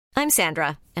I'm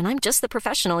Sandra, and I'm just the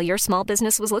professional your small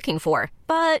business was looking for.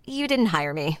 But you didn't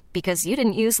hire me because you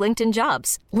didn't use LinkedIn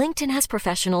Jobs. LinkedIn has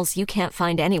professionals you can't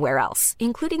find anywhere else,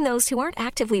 including those who aren't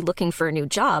actively looking for a new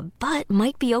job, but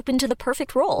might be open to the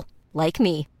perfect role, like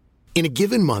me. In a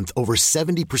given month, over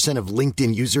 70% of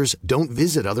LinkedIn users don't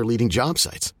visit other leading job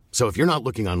sites. So if you're not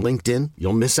looking on LinkedIn,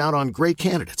 you'll miss out on great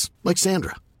candidates like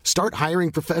Sandra. Start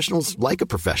hiring professionals like a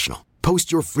professional.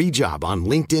 Post your free job on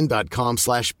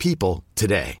linkedin.com/people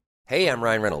today. Hey, I'm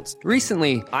Ryan Reynolds.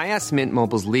 Recently, I asked Mint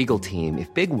Mobile's legal team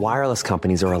if big wireless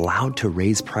companies are allowed to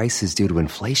raise prices due to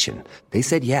inflation. They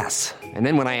said yes. And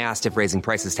then when I asked if raising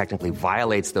prices technically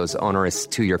violates those onerous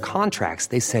two-year contracts,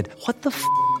 they said, "What the f***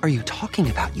 are you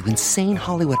talking about, you insane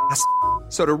Hollywood ass?"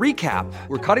 So to recap,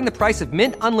 we're cutting the price of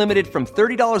Mint Unlimited from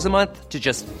 $30 a month to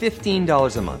just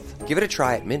 $15 a month. Give it a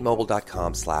try at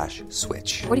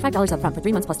mintmobile.com/switch. $45 up front for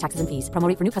 3 months plus taxes and fees. Promo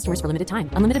rate for new customers for limited time.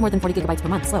 Unlimited more than 40 gigabytes per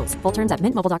month. Slows full terms at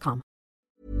mintmobile.com.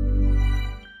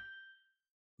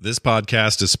 This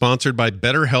podcast is sponsored by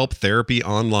BetterHelp Therapy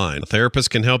Online. A therapist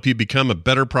can help you become a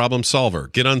better problem solver.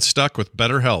 Get unstuck with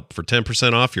BetterHelp. For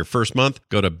 10% off your first month,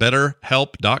 go to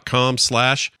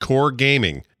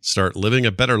betterhelp.com/coregaming. Start living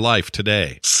a better life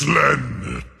today.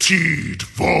 Slen tid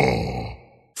var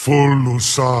full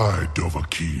side of a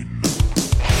kin.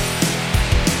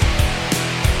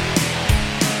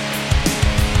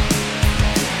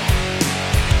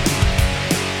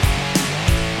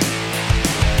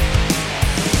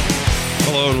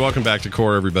 Hello and welcome back to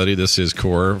Core, everybody. This is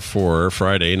Core for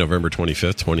Friday, November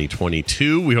 25th,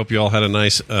 2022. We hope you all had a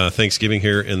nice Thanksgiving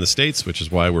here in the States, which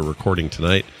is why we're recording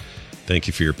tonight. Thank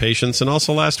you for your patience. And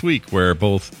also last week where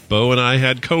both Bo and I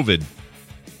had COVID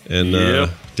and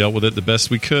dealt with it the best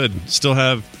we could. Still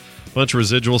have a bunch of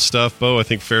residual stuff. Bo, I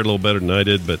think, fared a little better than I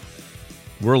did, but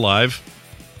we're alive.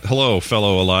 Hello,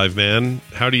 fellow alive man.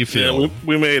 How do you feel? Yeah,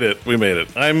 we made it. We made it.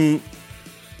 I'm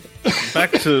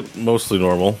back to mostly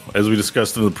normal. As we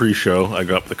discussed in the pre-show, I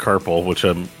got the carpal, which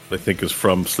I think is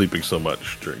from sleeping so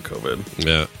much during COVID.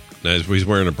 Yeah. Nice. He's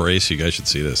wearing a brace. You guys should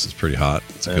see this. It's pretty hot.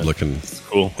 It's a good looking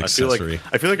cool accessory.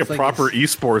 I feel like a proper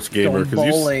esports gamer.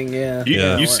 Bowling,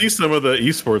 you see some of the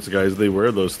esports guys, they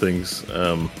wear those things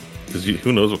because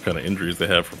who knows what kind of injuries they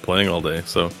have from playing all day.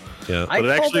 So yeah, I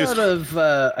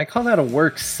called out of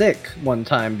work sick one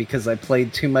time because I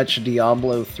played too much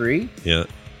Diablo 3. Yeah,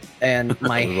 and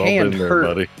my hand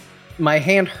hurt. Buddy. My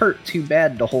hand hurt too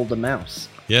bad to hold a mouse.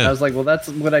 Yeah, I was like, well, that's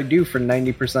what I do for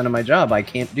 90% of my job. I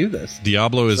can't do this.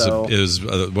 Diablo is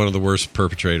one of the worst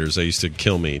perpetrators. They used to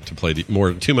kill me to play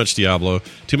too much Diablo,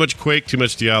 too much Quake, too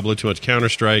much Diablo, too much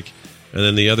Counter-Strike. And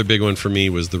then the other big one for me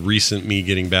was the recent me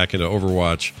getting back into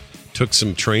Overwatch. Took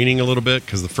some training a little bit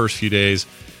because the first few days,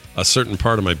 a certain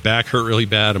part of my back hurt really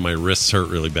bad and my wrists hurt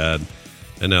really bad.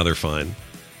 And now they're fine.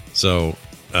 So,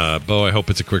 Bo, I hope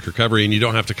it's a quick recovery, and you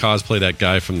don't have to cosplay that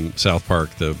guy from South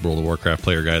Park, the World of Warcraft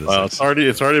player guy. It's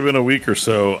already been a week or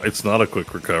so. It's not a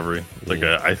quick recovery. Like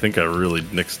I think I really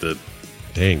nixed it.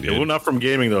 Dang, dude. Well, not from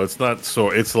gaming though. It's not so.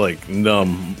 It's like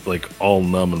numb, like all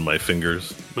numb in my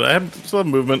fingers. But I still have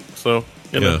movement, so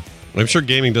you know. I'm sure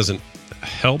gaming doesn't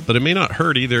help, but it may not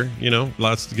hurt either. You know,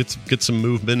 lots to get some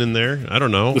movement in there. I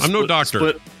don't know. I'm no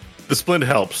doctor. The splint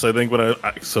helps. I think when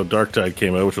so Dark Tide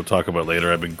came out, which we'll talk about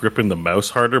later. I've been gripping the mouse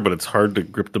harder, but it's hard to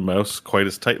grip the mouse quite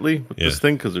as tightly with this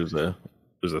thing because there's a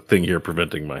thing here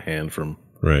preventing my hand from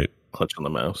clutching the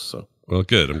mouse. So well,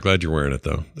 good. I'm glad you're wearing it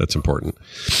though. That's important.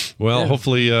 Well,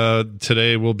 hopefully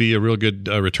today will be a real good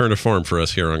return to form for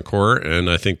us here on Core, and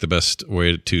I think the best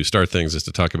way to start things is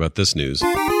to talk about this news.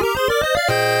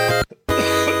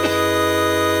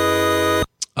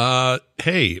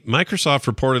 Hey, Microsoft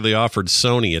reportedly offered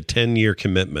Sony a 10-year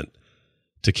commitment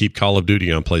to keep Call of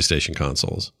Duty on PlayStation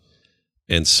consoles.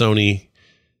 And Sony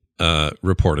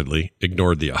reportedly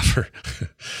ignored the offer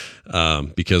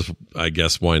because I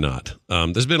guess why not?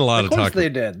 There's been a lot of talk. Of course they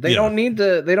did. They don't need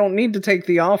to take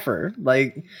the offer.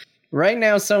 Like right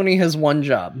now, Sony has one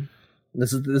job.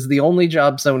 This is the only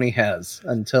job Sony has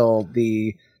until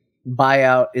the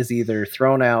buyout is either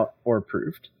thrown out or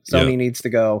approved. Sony needs to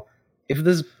go. If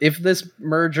this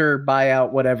merger,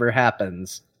 buyout, whatever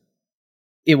happens,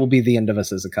 it will be the end of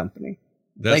us as a company.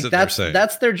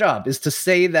 That's their job, is to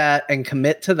say that and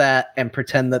commit to that and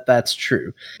pretend that that's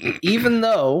true. Even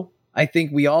though I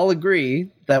think we all agree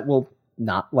that will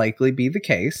not likely be the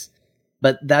case,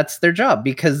 but that's their job,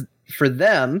 because for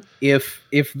them, if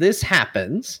this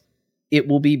happens, it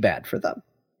will be bad for them.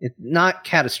 It's not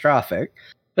catastrophic,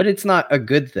 but it's not a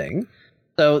good thing.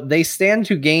 So they stand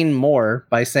to gain more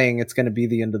by saying it's going to be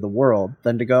the end of the world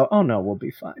than to go, oh no, we'll be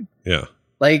fine. Yeah.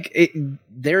 Like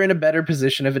they're in a better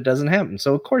position if it doesn't happen.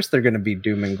 So of course they're going to be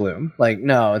doom and gloom. Like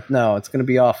no, it's going to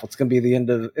be awful. It's going to be the end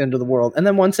of the world. And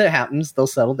then once it happens, they'll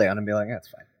settle down and be like, that's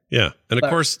fine. Yeah, and of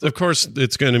course,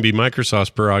 it's going to be Microsoft's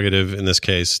prerogative in this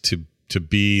case to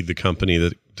be the company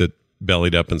that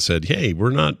bellied up and said, "Hey, we're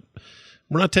not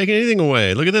taking anything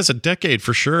away. Look at this, a decade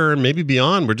for sure, and maybe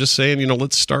beyond. We're just saying,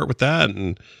 let's start with that."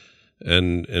 And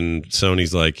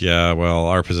Sony's like, "Yeah, well,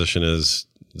 our position is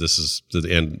this is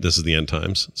the end. This is the end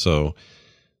times. So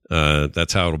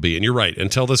that's how it'll be." And you're right.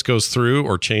 Until this goes through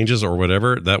or changes or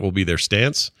whatever, that will be their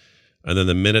stance. And then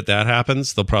the minute that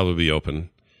happens, they'll probably be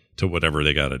open to whatever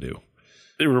they got to do.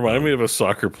 It reminded me of a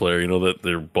soccer player, that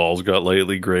their balls got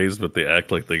lightly grazed, but they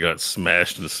act like they got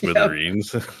smashed into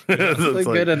smithereens. Yep. That's a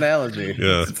good analogy.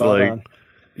 Yeah, it's like,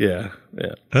 yeah.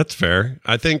 That's fair.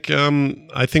 I think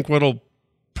what'll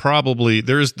probably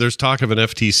there's talk of an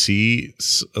FTC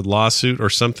lawsuit or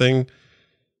something.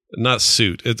 Not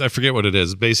suit. I forget what it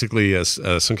is. Basically,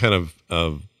 some kind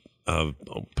of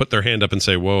put their hand up and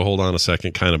say, "Whoa, hold on a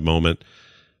second," kind of moment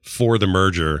for the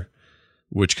merger,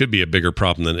 which could be a bigger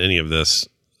problem than any of this.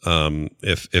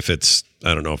 If it's,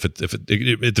 I don't know, if it at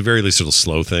the very least it'll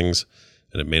slow things,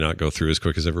 and it may not go through as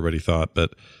quick as everybody thought.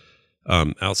 But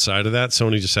outside of that,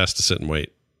 Sony just has to sit and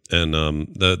wait. And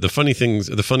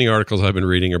the funny articles I've been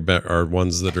reading are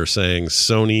ones that are saying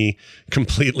Sony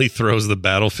completely throws the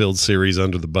Battlefield series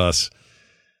under the bus,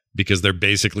 because they're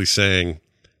basically saying,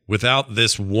 without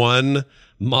this one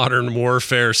Modern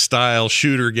Warfare style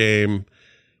shooter game,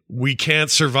 we can't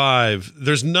survive.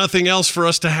 There's nothing else for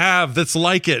us to have that's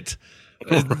like it.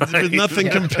 Right. Nothing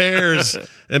compares.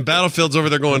 And Battlefield's over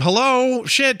there going, "Hello,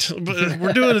 shit,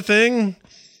 we're doing a thing."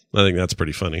 I think that's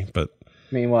pretty funny. But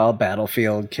meanwhile,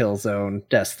 Battlefield, Killzone,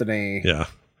 Destiny, yeah,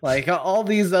 like all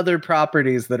these other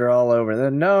properties that are all over.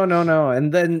 Then no.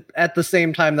 And then at the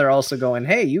same time, they're also going,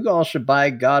 "Hey, you all should buy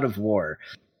God of War,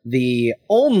 the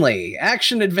only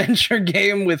action adventure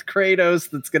game with Kratos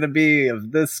that's going to be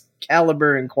of this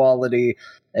caliber and quality.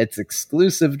 It's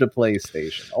exclusive to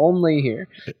PlayStation, only here."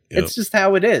 Yep. It's just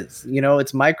how it is.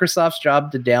 It's Microsoft's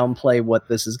job to downplay what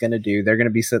this is going to do. They're going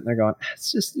to be sitting there going,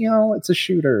 "It's just, it's a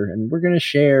shooter and we're going to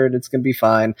share it. It's going to be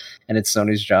fine." And it's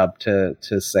Sony's job to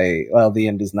say, "Well, the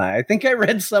end is nigh." I think I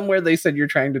read somewhere they said you're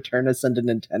trying to turn us into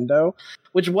Nintendo,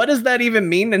 which what does that even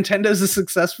mean? Nintendo's a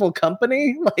successful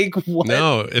company? Like what?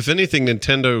 No, if anything,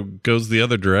 Nintendo goes the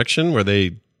other direction where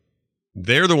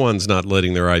they're the ones not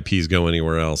letting their IPs go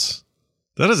anywhere else.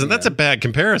 That's a bad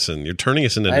comparison. You're turning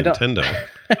us into Nintendo.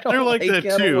 They're like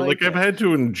that too. Like I've had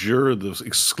to endure those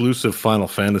exclusive Final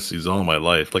Fantasies all my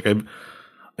life. Like I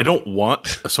don't want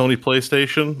a Sony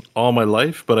PlayStation all my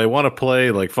life, but I want to play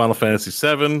like Final Fantasy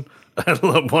VII. I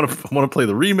want to play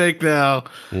the remake now,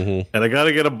 and I got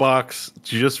to get a box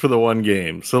just for the one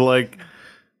game. So like,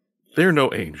 they're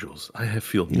no angels. I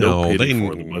feel no pity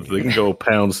for them. But they can go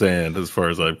pound sand as far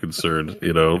as I'm concerned.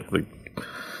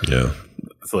 Yeah.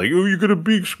 It's like, "Oh, you're going to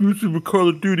be exclusive with Call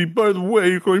of Duty. By the way,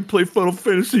 you're going to play Final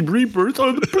Fantasy Rebirth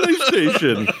on the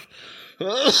PlayStation."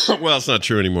 Well, it's not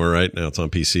true anymore, right? Now it's on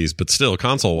PCs, but still,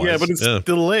 console-wise. Yeah, but it's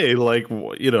delayed. Like,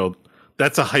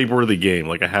 that's a hype-worthy game.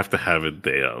 Like, I have to have it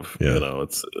day of. Yeah.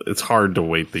 It's hard to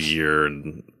wait the year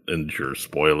and endure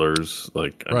spoilers.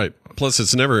 Like, right. Plus,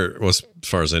 it's never, well, as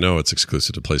far as I know, it's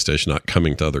exclusive to PlayStation, not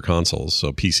coming to other consoles.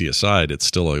 So PC aside, it's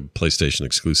still a PlayStation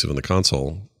exclusive on the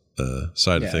console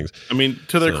side of things. I mean,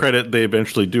 to their credit, they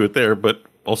eventually do it there, but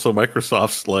also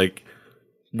Microsoft's like,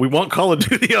 "We want Call of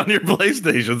Duty on your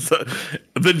PlayStation." So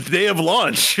the day of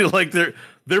launch, like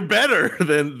they're better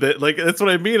than that. Like that's what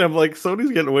I mean. I'm like,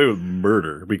 Sony's getting away with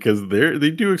murder because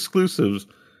they do exclusives,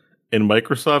 and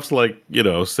Microsoft's like,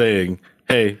 saying,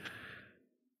 "Hey,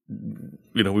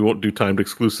 we won't do timed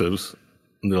exclusives,"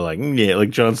 and they're like, "Yeah," like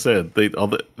John said, they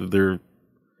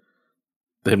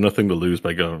have nothing to lose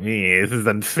by going, "Yeah, this is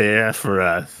unfair for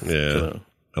us." Yeah.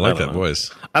 I like that voice.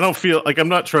 I don't feel like I'm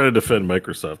not trying to defend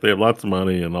Microsoft. They have lots of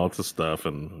money and lots of stuff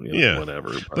and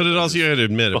whatever. But it also, you had to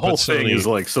admit, the whole thing is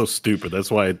like so stupid. That's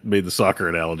why I made the soccer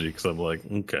analogy, because I'm like,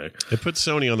 okay. It puts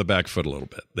Sony on the back foot a little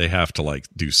bit. They have to like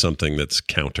do something that's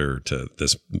counter to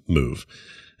this move.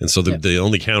 And so the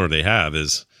only counter they have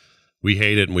is, we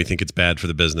hate it and we think it's bad for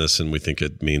the business and we think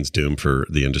it means doom for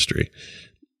the industry.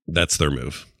 That's their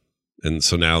move. And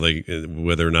so now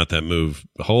whether or not that move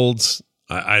holds,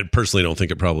 I personally don't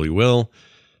think it probably will.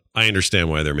 I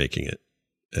understand why they're making it.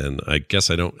 And I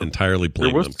guess I don't entirely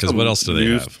blame them, because what else do they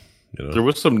have? There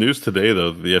was some news today,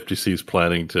 though. The FTC is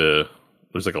planning to,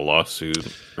 there's like a lawsuit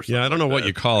or something. Yeah, I don't know what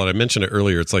you call it. I mentioned it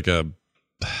earlier. It's like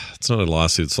it's not a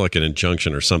lawsuit. It's like an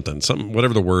injunction or something,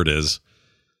 whatever the word is.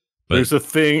 But there's a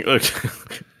thing,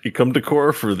 You come to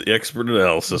Core for the expert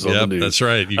analysis on the news. That's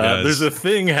right, you guys. There's a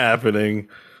thing happening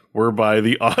whereby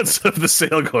the odds of the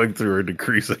sale going through are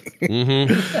decreasing.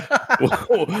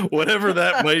 Whatever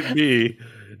that might be,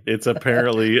 it's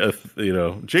apparently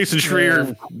Jason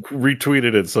Schreier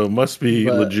retweeted it, so it must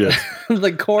be legit.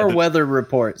 The Core weather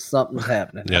report, something's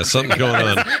happening. Yeah, something's going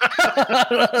on.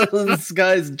 The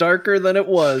sky's darker than it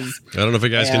was. I don't know if you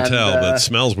guys can tell, but it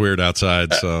smells weird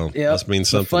outside, so must mean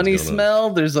something. Funny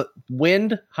smell. There's a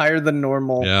wind higher than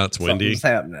normal. Yeah, it's windy. Something's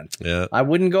happening. Yeah, I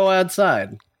wouldn't go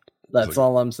outside. That's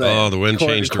all I'm saying. Oh, the wind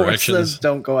changed directions. Says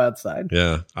don't go outside.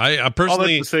 Yeah, I personally. All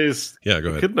I have to say is,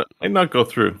 go ahead. Might not go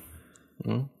through.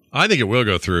 I think it will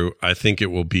go through. I think it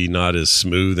will be not as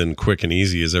smooth and quick and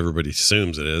easy as everybody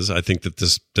assumes it is. I think that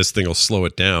this thing will slow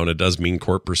it down. It does mean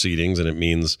court proceedings, and it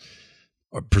means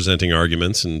presenting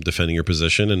arguments and defending your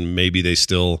position, and maybe they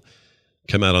still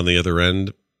come out on the other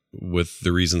end with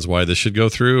the reasons why this should go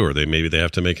through, or maybe they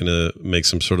have to make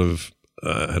some sort of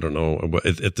I don't know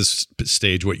at this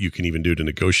stage what you can even do to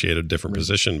negotiate a different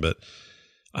position, but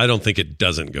I don't think it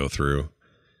doesn't go through.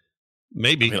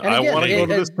 Maybe. I want to go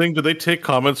to this thing. Do they take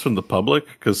comments from the public?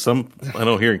 Because I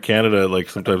know here in Canada, like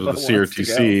sometimes with the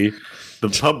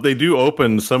CRTC, they do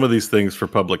open some of these things for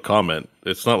public comment.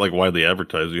 It's not like widely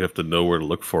advertised. You have to know where to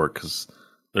look for it because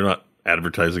they're not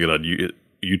advertising it on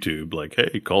YouTube. Like,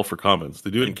 hey, call for comments. They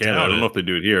do it in Canada. I don't know if they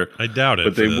do it here. I doubt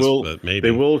it. But maybe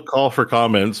they will call for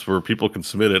comments where people can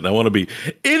submit it. And I want to be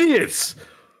idiots.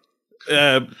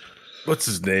 What's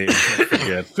his name? I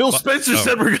forget. Phil Spencer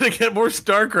said we're going to get more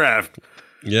StarCraft.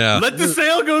 Yeah. Let the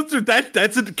sale go through.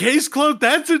 That's a case closed.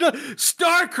 That's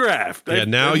StarCraft. Yeah,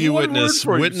 now you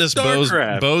witness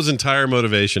Bo's entire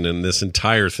motivation in this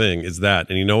entire thing is that.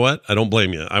 And you know what? I don't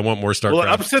blame you. I want more StarCraft. Will it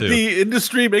upset the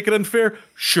industry, make it unfair?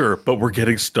 Sure, but we're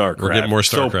getting StarCraft. We're getting more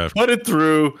StarCraft. So put it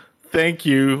through. Thank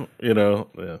you.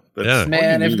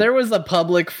 Man, if there was a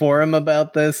public forum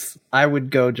about this, I would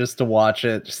go just to watch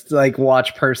it. Just like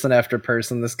watch person after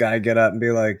person this guy get up and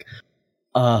be like,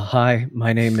 hi,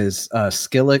 my name is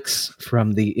Skillix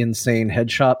from the Insane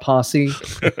Headshot Posse,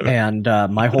 and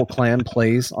my whole clan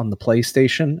plays on the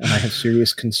PlayStation, and I have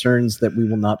serious concerns that we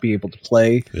will not be able to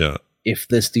play if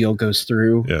this deal goes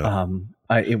through.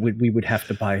 We would have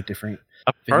to buy a different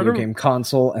video game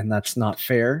console, and that's not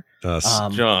fair.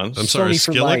 John, I'm sorry,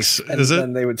 Skillix, is it?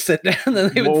 Then they would sit down. And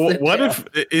then they would sit down.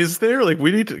 If is there like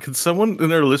can someone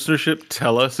in our listenership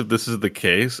tell us if this is the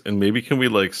case, and maybe can we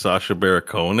like Sacha Baron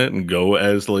Cohen it and go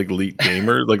as like Elite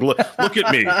Gamer? Like look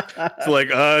at me. It's like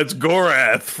it's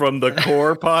Gorath from the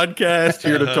Core podcast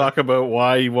here to talk about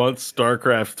why he wants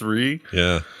StarCraft 3.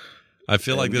 Yeah, I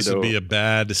feel like this would be a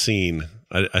bad scene.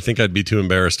 I think I'd be too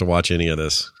embarrassed to watch any of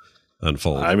this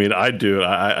unfold. I mean, I do.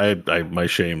 I my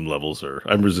shame levels are.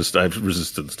 I have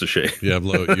resistance to shame. You have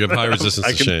high resistance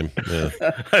to shame. Yeah.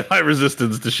 I have high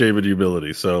resistance to shame and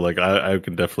humility. So, like, I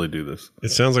can definitely do this. It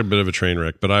sounds like a bit of a train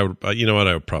wreck, but I would. You know what?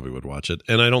 I probably would watch it,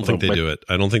 and I don't think they do it.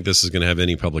 I don't think this is going to have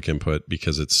any public input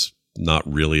because it's not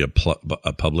really a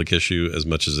public issue as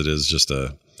much as it is just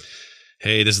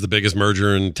hey, this is the biggest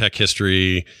merger in tech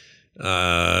history.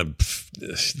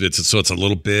 It's a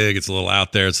little big, it's a little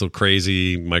out there, it's a little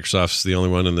crazy. Microsoft's the only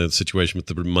one in the situation with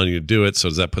the money to do it, so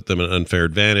does that put them at an unfair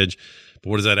advantage? But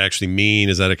what does that actually mean?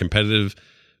 Is that a competitive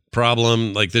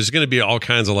problem? Like, there's going to be all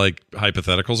kinds of like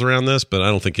hypotheticals around this, but I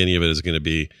don't think any of it is going to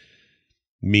be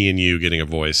me and you getting a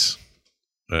voice.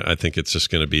 I think it's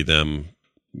just going to be them.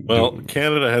 Well,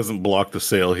 Canada hasn't blocked the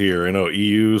sale here. I know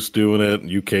EU's doing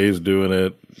it, UK's doing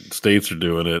it, States are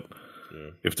doing it.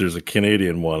 If there's a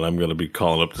Canadian one, I'm going to be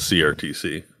calling up the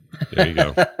CRTC. There you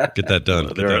go. Get that done.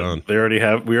 Get that on. We already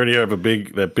have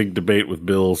that big debate with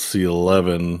Bill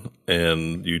C11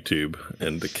 and YouTube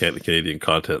and the Canadian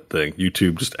content thing.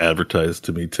 YouTube just advertised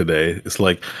to me today. It's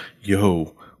like,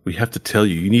 yo, we have to tell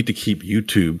you need to keep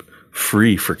YouTube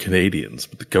free for Canadians,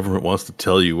 but the government wants to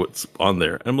tell you what's on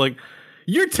there. I'm like,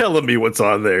 you're telling me what's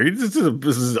on there. This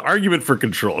is an argument for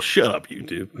control. Shut up,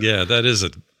 YouTube. Yeah, that is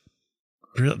a.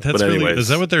 That's really, is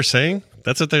that what they're saying?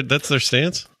 That's their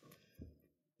stance.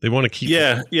 They want to keep.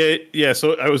 Yeah.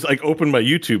 So I was like, open my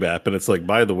YouTube app, and it's like,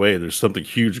 by the way, there's something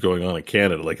huge going on in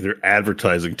Canada. Like they're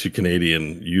advertising to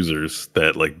Canadian users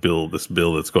that like this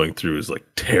bill that's going through is like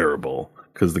terrible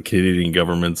because the Canadian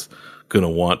government's going to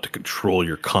want to control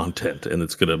your content, and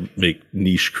it's going to make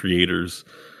niche creators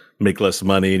make less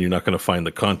money, and you're not going to find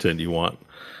the content you want.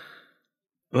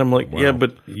 And I'm like, yeah,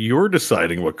 but you're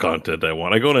deciding what content I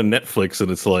want. I go to Netflix and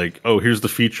it's like, oh, here's the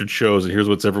featured shows and here's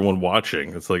what's everyone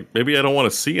watching. It's like, maybe I don't want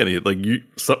to see any. Like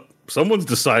someone's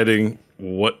deciding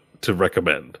what to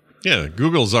recommend. Yeah,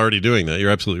 Google's already doing that. You're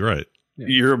absolutely right.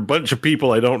 you're a bunch of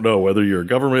people I don't know, whether you're a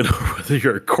government or whether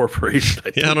you're a corporation.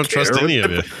 I don't trust any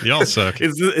of you. Y'all suck.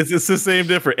 It's the same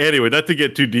different. Anyway, not to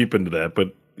get too deep into that,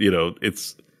 but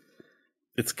it's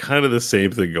kind of the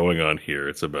same thing going on here.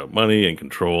 It's about money and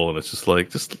control, and it's just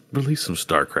release some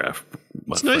StarCraft.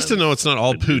 It's nice to know it's not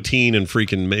all poutine and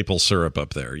freaking maple syrup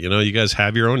up there. You guys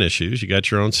have your own issues. You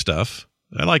got your own stuff.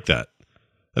 I like that.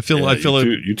 I feel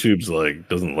YouTube's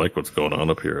doesn't like what's going on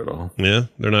up here at all. Yeah,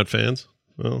 they're not fans.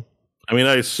 Well, I mean,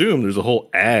 I assume there's a whole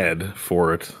ad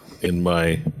for it in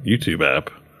my YouTube app,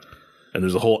 and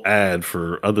there's a whole ad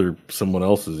for someone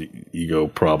else's ego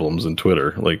problems in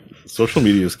Twitter. Like, social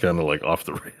media is kind of off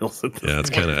the rails. Yeah, it's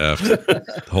kind of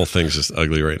effed. The whole thing's just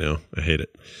ugly right now. I hate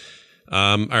it.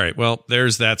 All right, well,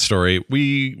 there's that story.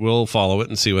 We will follow it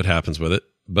and see what happens with it.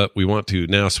 But we want to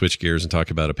now switch gears and talk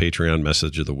about a Patreon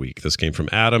message of the week. This came from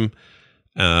Adam.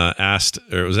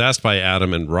 It was asked by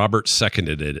Adam, and Robert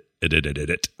seconded it.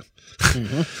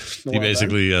 Mm-hmm. He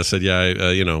basically said,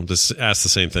 this asked the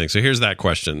same thing. So here's that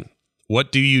question.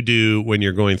 What do you do when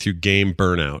you're going through game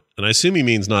burnout? And I assume he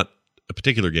means not a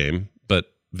particular game, but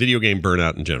video game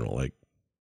burnout in general.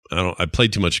 I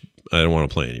played too much. I don't want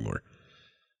to play anymore.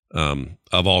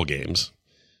 Of all games,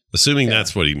 assuming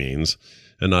that's what he means.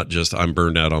 And not just I'm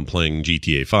burned out on playing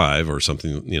GTA 5 or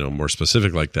something, more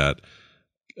specific like that.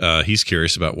 He's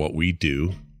curious about what we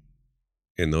do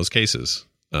in those cases.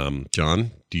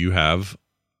 John, do you have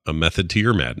a method to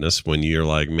your madness when you're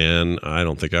like, man, I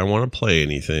don't think I want to play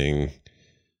anything?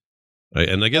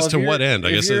 And I guess to what end?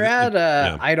 I guess you're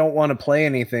I don't want to play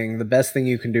anything. The best thing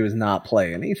you can do is not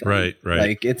play anything. Right.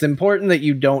 It's important that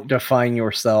you don't define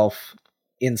yourself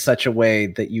in such a way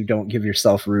that you don't give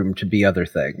yourself room to be other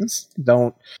things.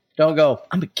 Don't go,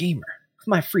 I'm a gamer. With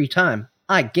my free time,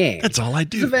 I game. That's all I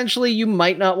do. Eventually, you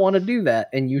might not want to do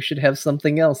that, and you should have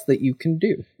something else that you can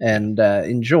do and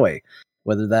enjoy.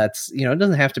 Whether that's, it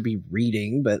doesn't have to be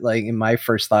reading, but in my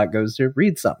first thought goes to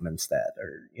read something instead,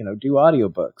 or, do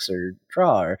audiobooks or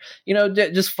draw, or,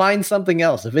 just find something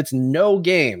else. If it's no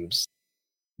games,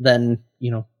 then,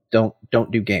 don't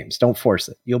do games. Don't force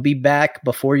it. You'll be back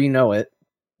before you know it,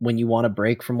 when you want to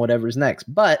break from whatever's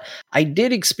next. But I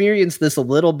did experience this a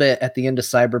little bit at the end of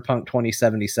Cyberpunk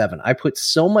 2077. I put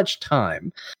so much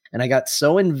time and I got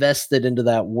so invested into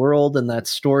that world and that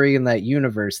story and that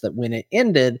universe that when it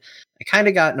ended, I kind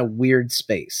of got in a weird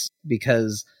space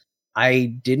because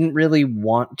I didn't really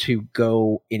want to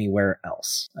go anywhere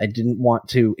else. I didn't want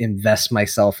to invest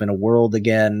myself in a world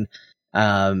again.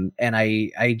 And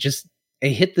I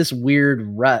hit this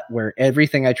weird rut where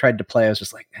everything I tried to play, I was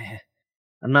just like,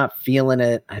 I'm not feeling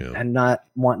it. I'm not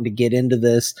wanting to get into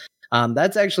this.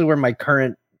 That's actually where my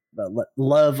current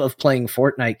love of playing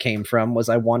Fortnite came from, was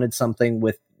I wanted something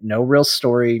with no real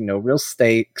story, no real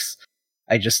stakes.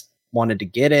 I just wanted to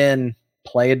get in,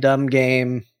 play a dumb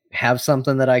game, have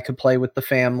something that I could play with the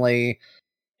family,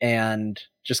 and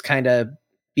just kind of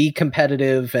be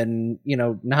competitive and,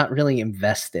 not really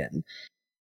invest in. And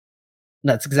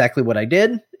that's exactly what I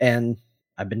did. And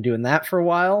I've been doing that for a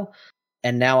while.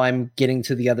 And now I'm getting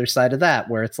to the other side of that,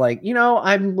 where it's like,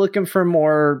 I'm looking for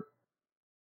more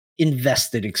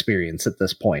invested experience at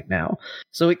this point now.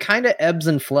 So it kind of ebbs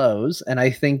and flows. And I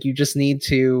think you just need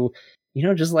to,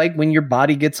 just like when your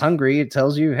body gets hungry, it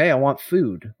tells you, hey, I want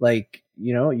food.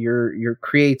 Your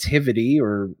creativity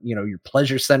or, your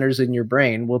pleasure centers in your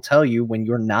brain will tell you when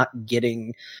you're not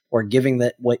getting or giving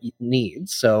that what it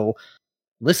needs. So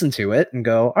listen to it and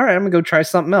go, all right, I'm gonna go try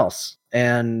something else.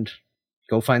 And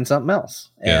go find something else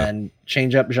and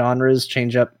change up genres,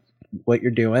 change up what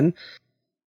you're doing,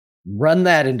 run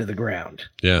that into the ground.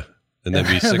 Yeah. And then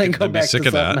be sick of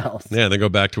that. Else. Yeah. Then go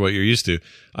back to what you're used to.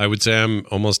 I would say I'm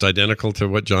almost identical to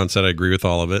what John said. I agree with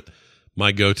all of it.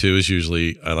 My go-to is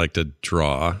usually I like to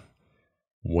draw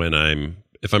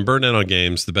if I'm burned out on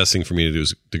games, the best thing for me to do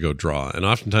is to go draw. And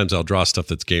oftentimes I'll draw stuff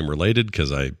that's game related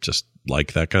because I just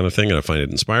like that kind of thing and I find it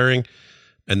inspiring.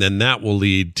 And then that will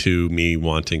lead to me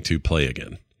wanting to play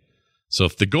again. So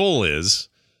if the goal is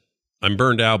I'm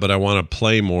burned out, but I want to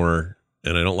play more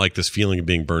and I don't like this feeling of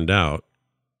being burned out,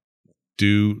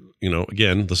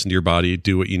 again, listen to your body,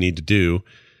 do what you need to do,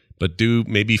 but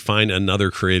maybe find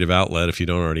another creative outlet if you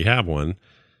don't already have one,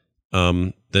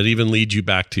 that even leads you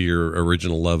back to your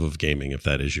original love of gaming, if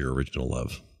that is your original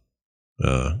love.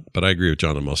 But I agree with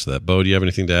John on most of that. Bo, do you have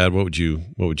anything to add? What would you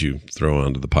throw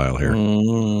onto the pile here?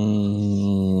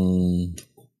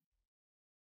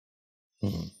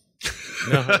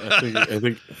 No, I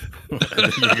think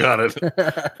you got it.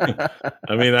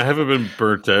 I mean, I haven't been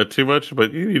burnt out too much,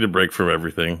 but you need a break from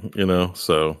everything,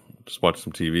 so just watch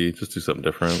some TV, just do something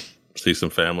different, see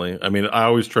some family. I mean, I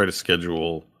always try to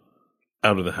schedule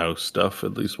out of the house stuff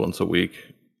at least once a week.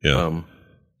 Yeah.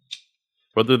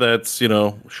 Whether that's,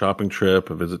 shopping trip,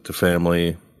 a visit to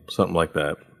family, something like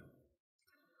that.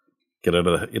 Get out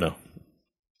of the,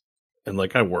 and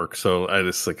like I work, so I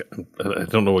just I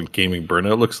don't know what gaming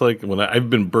burnout looks like. When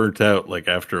I've been burnt out like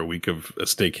after a week of a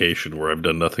staycation where I've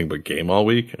done nothing but game all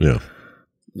week. Yeah.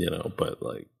 But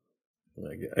like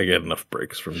I get enough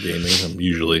breaks from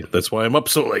gaming. That's why I'm up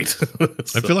so late. So.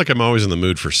 I feel like I'm always in the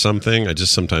mood for something. I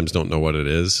just sometimes don't know what it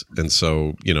is. And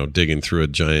so, digging through a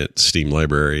giant Steam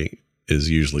library is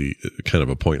usually kind of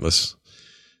a pointless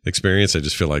experience. I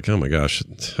just feel like, oh my gosh,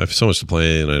 I have so much to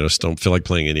play and I just don't feel like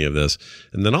playing any of this.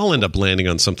 And then I'll end up landing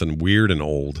on something weird and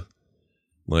old.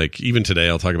 Like even today,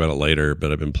 I'll talk about it later,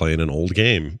 but I've been playing an old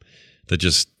game that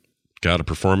just got a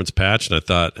performance patch and I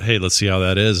thought, hey, let's see how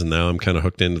that is. And now I'm kind of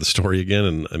hooked into the story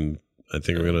again. And I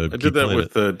think I'm going to keep playing it. I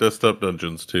did that with Desktop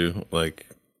Dungeons too. Like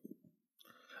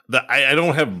I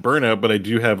don't have burnout, but I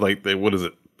do have what is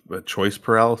it? Choice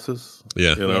paralysis.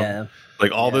 Yeah. Yeah.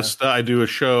 Like all this stuff, I do a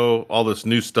show, all this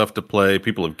new stuff to play.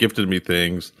 People have gifted me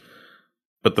things,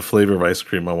 but the flavor of ice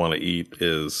cream I want to eat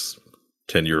is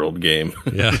 10-year-old game.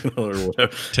 Yeah. Or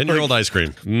whatever. 10-year-old ice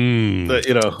cream.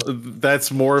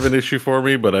 That's more of an issue for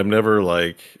me, but I'm never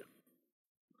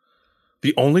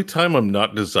the only time I'm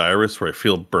not desirous where I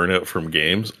feel burnout from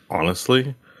games,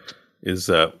 honestly, is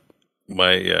that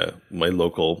my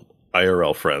local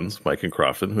IRL friends, Mike and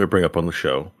Crofton, who I bring up on the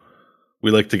show, we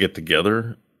like to get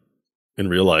together in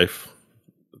real life,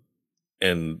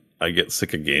 and I get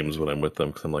sick of games when I'm with them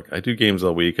because I'm like, I do games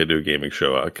all week. I do a gaming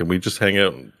show. Can we just hang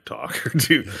out and talk, or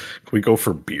can we go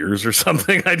for beers or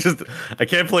something? I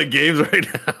can't play games right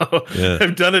now. Yeah.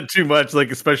 I've done it too much. Like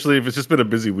especially if it's just been a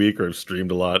busy week or I've streamed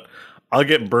a lot, I'll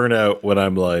get burnout when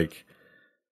I'm like,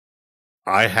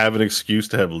 I have an excuse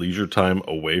to have leisure time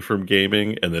away from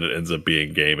gaming, and then it ends up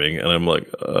being gaming, and I'm like,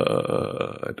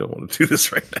 I don't want to do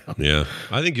this right now. Yeah,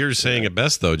 I think you're saying it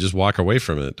best though. Just walk away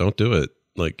from it. Don't do it.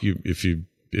 Like if you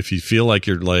feel like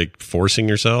you're like forcing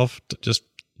yourself, just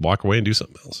walk away and do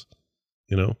something else.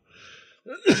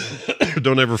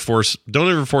 Don't ever force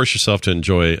yourself to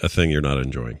enjoy a thing you're not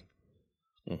enjoying.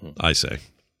 Mm-hmm. I say.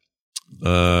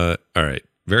 All right.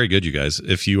 Very good, you guys.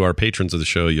 If you are patrons of the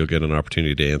show, you'll get an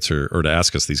opportunity to answer or to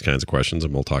ask us these kinds of questions,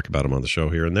 and we'll talk about them on the show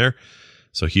here and there.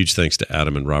 So huge thanks to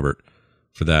Adam and Robert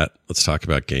for that. Let's talk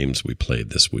about games we played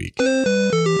this week.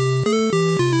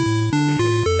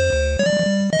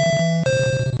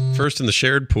 First in the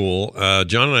shared pool,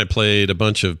 John and I played a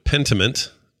bunch of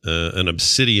Pentiment, an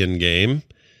Obsidian game.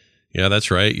 Yeah, that's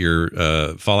right.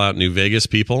 You're Fallout New Vegas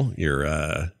people.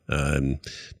 You're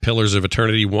Pillars of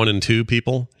Eternity 1 and 2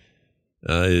 people.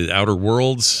 Outer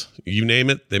Worlds, you name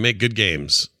it, they make good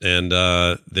games, and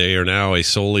they are now a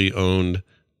solely owned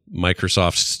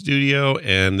Microsoft studio,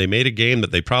 and they made a game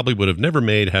that they probably would have never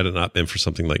made had it not been for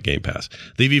something like Game Pass.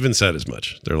 They've even said as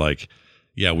much. They're like,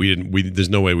 yeah, there's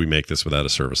no way we make this without a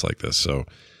service like this, so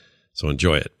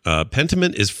enjoy it.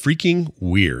 Pentiment is freaking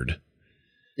weird.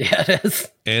 Yeah, it is.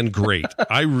 And great.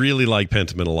 I really like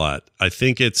Pentiment a lot. I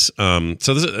think it's so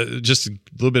this is just a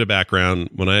little bit of background.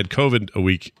 When I had COVID a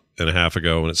week and a half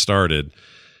ago when it started,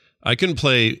 I couldn't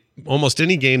play almost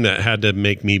any game that had to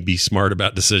make me be smart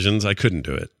about decisions. I couldn't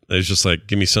do it. It was just like,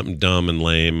 give me something dumb and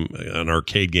lame, an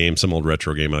arcade game, some old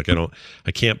retro game. Like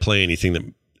I can't play anything that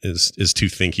is too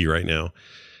thinky right now.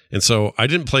 And so I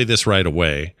didn't play this right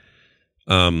away.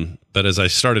 But as I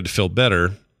started to feel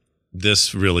better,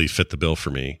 this really fit the bill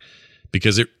for me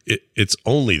because it's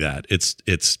only that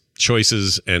it's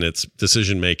choices and it's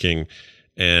decision making.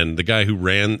 And the guy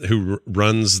who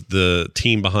runs the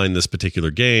team behind this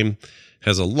particular game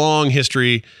has a long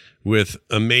history with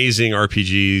amazing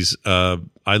RPGs.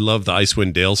 I love the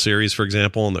Icewind Dale series, for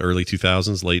example, in the early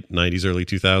 2000s, late 90s, early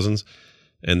 2000s.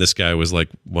 And this guy was like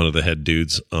one of the head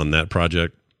dudes on that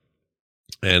project.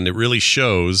 And it really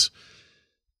shows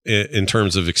in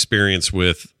terms of experience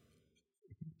with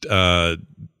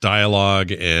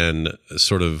dialogue and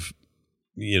sort of,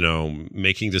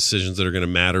 making decisions that are going to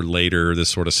matter later, this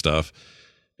sort of stuff.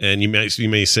 And you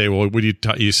may say, well, what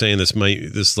are you saying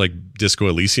this like Disco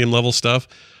Elysium level stuff?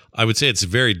 I would say it's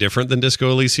very different than Disco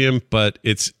Elysium, but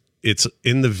it's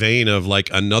in the vein of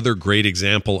like another great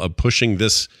example of pushing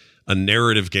a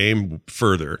narrative game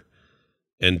further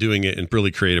and doing it in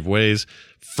really creative ways.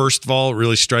 First of all, it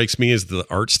really strikes me as the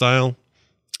art style.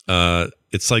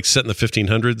 It's like set in the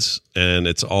 1500s, and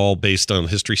it's all based on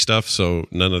history stuff. So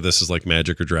none of this is like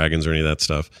magic or dragons or any of that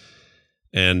stuff.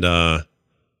 And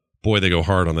boy, they go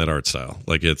hard on that art style.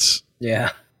 Like it's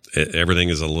everything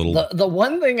is a little. The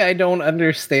one thing I don't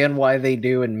understand why they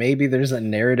do, and maybe there's a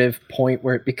narrative point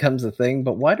where it becomes a thing,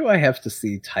 but why do I have to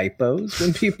see typos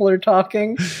when people are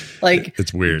talking? Like,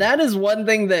 it's weird. That is one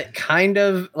thing that kind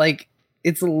of like,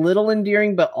 it's a little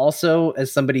endearing, but also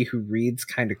as somebody who reads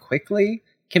kind of quickly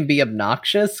can be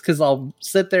obnoxious, because I'll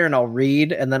sit there and I'll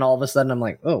read, and then all of a sudden I'm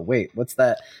like, oh wait, what's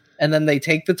that? And then they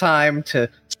take the time to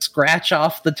scratch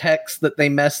off the text that they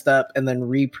messed up and then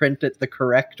reprint it the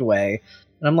correct way.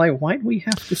 And I'm like, why do we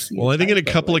have to see? Well, I think in a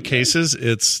couple of cases,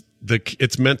 it's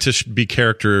meant to be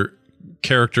character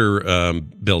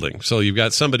building. So you've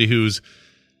got somebody who's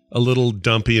a little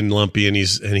dumpy and lumpy, and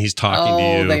he's talking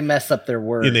to you. They mess up their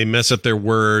words. And they mess up their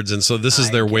words, and so this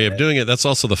is their way of doing it. That's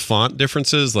also the font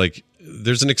differences. Like,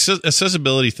 there's an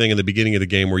accessibility thing in the beginning of the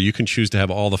game where you can choose to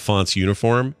have all the fonts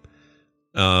uniform,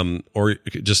 or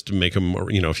just to make them,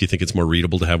 if you think it's more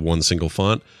readable to have one single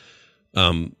font,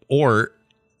 or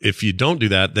if you don't do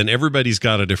that, then everybody's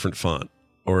got a different font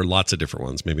or lots of different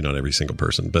ones. Maybe not every single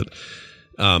person, but.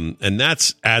 And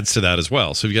that's adds to that as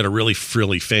well. So you've got a really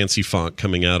frilly, fancy font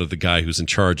coming out of the guy who's in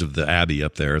charge of the abbey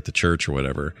up there at the church or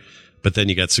whatever. But then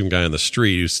you got some guy on the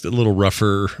street who's a little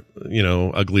rougher,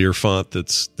 uglier font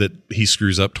that he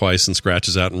screws up twice and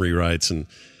scratches out and rewrites and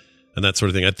that sort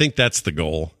of thing. I think that's the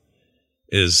goal,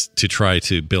 is to try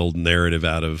to build narrative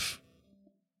out of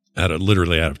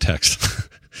text.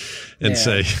 And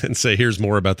say here's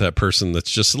more about that person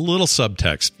that's just a little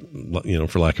subtext,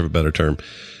 for lack of a better term.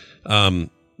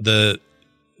 The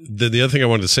other thing I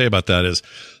wanted to say about that is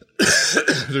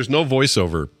there's no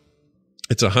voiceover.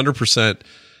 It's 100%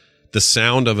 the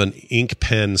sound of an ink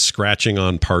pen scratching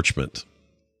on parchment.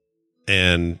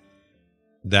 And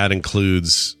that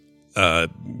includes,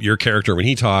 your character when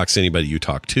he talks, anybody you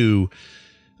talk to.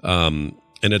 And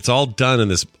it's all done in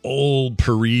this old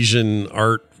Parisian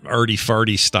arty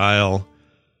farty style.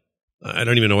 I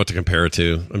don't even know what to compare it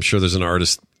to. I'm sure there's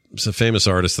it's a famous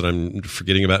artist that I'm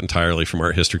forgetting about entirely from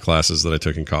art history classes that I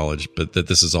took in college, but that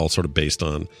this is all sort of based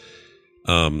on.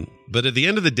 But at the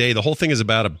end of the day, the whole thing is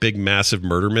about a big, massive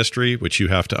murder mystery, which you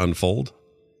have to unfold.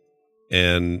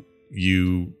 And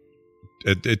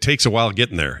it takes a while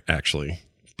getting there, actually,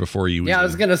 before you. Yeah, I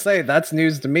was going to say, that's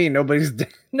news to me. Nobody's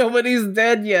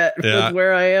dead yet with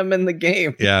where I am in the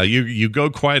game. Yeah, you go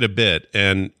quite a bit.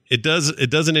 And it does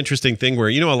an interesting thing where,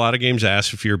 a lot of games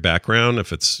ask for your background.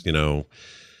 If it's,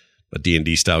 a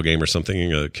D&D style game or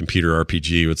something, a computer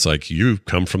RPG, it's like, you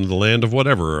come from the land of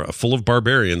whatever, full of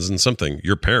barbarians and something.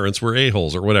 Your parents were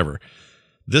a-holes or whatever.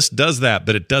 This does that,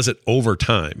 but it does it over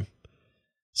time.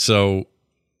 So,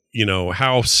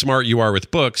 how smart you are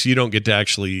with books, you don't get to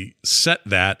actually set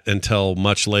that until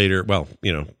much later. Well, I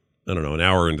don't know, an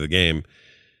hour into the game,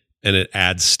 and it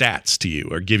adds stats to you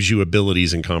or gives you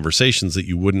abilities and conversations that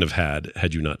you wouldn't have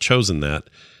had you not chosen that.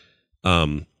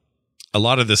 A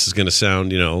lot of this is going to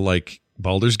sound, like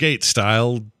Baldur's Gate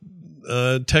style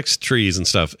text trees and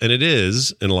stuff. And it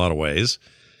is in a lot of ways.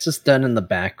 It's just done in the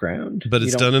background. But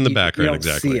it's done in the background, you don't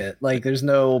exactly. See it. Like, there's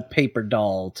no paper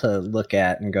doll to look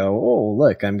at and go, oh,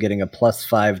 look, I'm getting a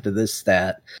 +5 to this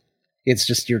stat. It's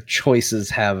just your choices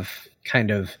have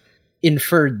kind of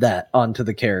inferred that onto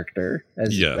the character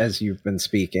as you've been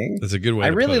speaking. That's a good way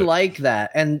I to really put it. like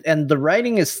that. And the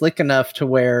writing is slick enough to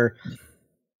where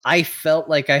I felt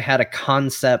like I had a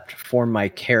concept for my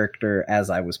character as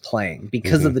I was playing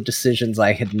because of the decisions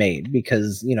I had made.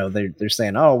 Because, they're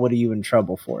saying, oh, what are you in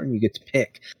trouble for? And you get to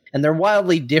pick. And they're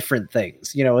wildly different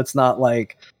things. It's not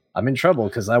like I'm in trouble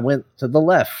because I went to the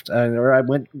left, or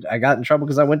I got in trouble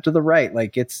because I went to the right.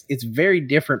 Like, it's very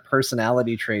different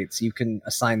personality traits you can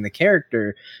assign the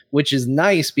character, which is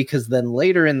nice because then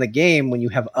later in the game, when you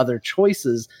have other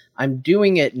choices, I'm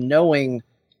doing it knowing,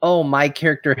 oh, my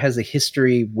character has a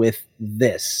history with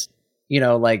this.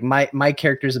 Like my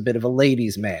character's a bit of a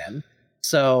ladies' man.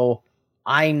 So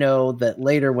I know that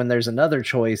later when there's another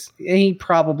choice, he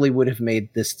probably would have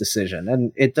made this decision.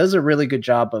 And it does a really good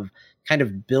job of kind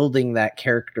of building that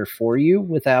character for you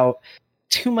without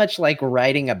too much like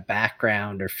writing a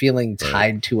background or feeling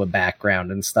tied to a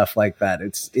background and stuff like that.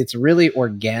 It's really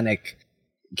organic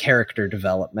character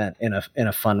development in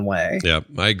a fun way. Yeah,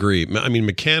 I agree. I mean,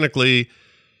 mechanically,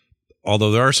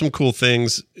 although there are some cool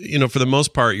things, for the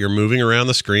most part, you're moving around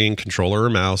the screen, controller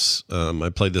or mouse. I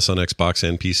played this on Xbox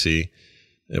and PC.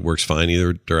 It works fine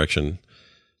either direction.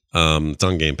 It's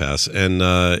on Game Pass.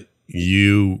 And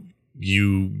you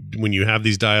when you have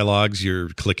these dialogues, you're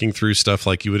clicking through stuff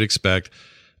like you would expect.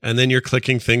 And then you're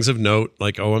clicking things of note,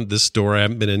 like, oh, this door I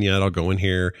haven't been in yet. I'll go in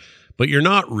here. But you're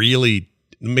not really,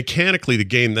 mechanically, the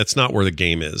game, that's not where the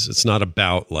game is. It's not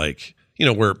about like,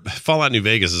 where Fallout New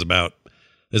Vegas is about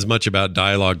as much about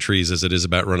dialogue trees as it is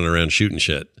about running around shooting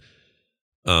shit.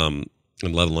 and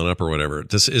leveling up or whatever.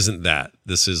 This isn't that.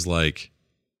 This is like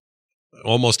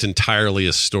almost entirely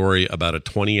a story about a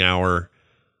 20-hour,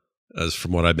 as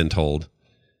from what I've been told,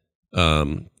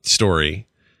 story,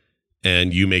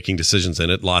 and you making decisions in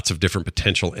it. Lots of different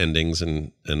potential endings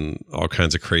and all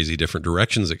kinds of crazy different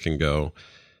directions it can go.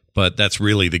 But that's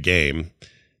really the game,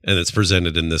 and it's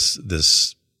presented in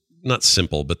this not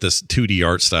simple, but this 2D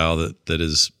art style that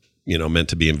is, you know, meant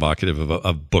to be evocative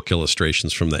of book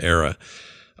illustrations from the era.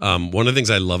 One of the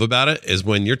things I love about it is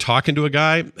when you're talking to a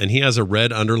guy and he has a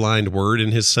red underlined word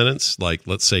in his sentence, like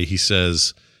let's say he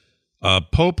says,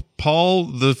 Pope Paul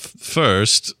the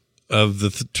First of the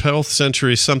 12th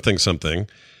century something,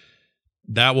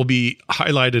 that will be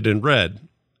highlighted in red.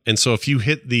 And so if you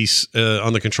hit these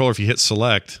on the controller, if you hit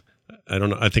select, I don't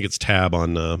know, I think it's tab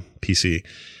on PC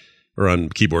or on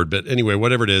keyboard, but anyway,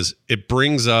 whatever it is, it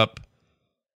brings up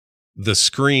the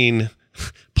screen,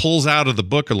 pulls out of the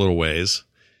book a little ways,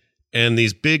 and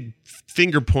these big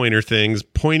finger pointer things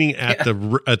pointing at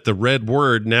the red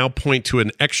word now point to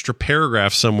an extra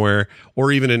paragraph somewhere,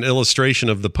 or even an illustration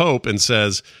of the Pope, and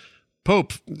says,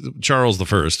 Pope Charles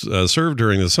I served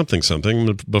during the something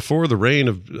before the reign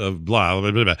of blah,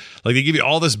 blah, blah, blah. Like they give you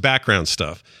all this background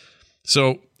stuff.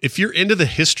 So if you're into the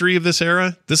history of this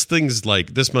era, this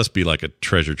must be like a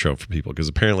treasure trove for people, because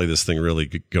apparently this thing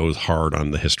really goes hard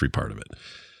on the history part of it.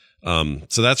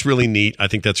 So that's really neat. I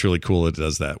think that's really cool. It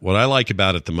does that. What I like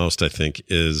about it the most, I think,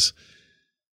 is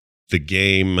the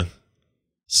game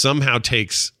somehow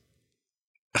takes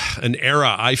an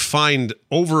era. I find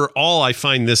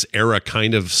this era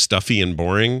kind of stuffy and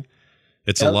boring.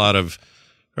 It's a lot of,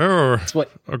 that's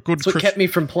what kept me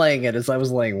from playing it, is I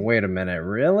was like, wait a minute,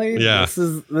 really? Yeah. This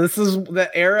is the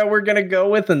era we're going to go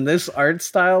with in this art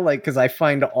style? Like, because I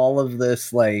find all of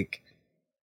this, like,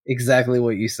 exactly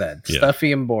what you said.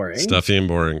 Stuffy and boring. Stuffy and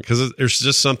boring. Because there's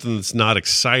just something that's not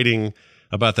exciting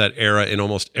about that era in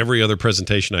almost every other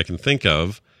presentation I can think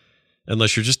of,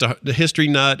 unless you're just a history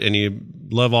nut and you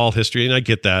love all history, and I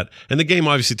get that. And the game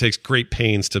obviously takes great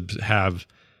pains to have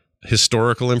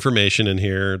historical information in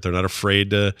here. They're not afraid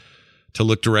to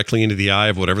look directly into the eye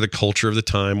of whatever the culture of the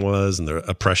time was and the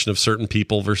oppression of certain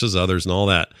people versus others and all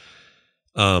that.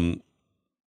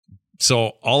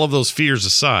 So all of those fears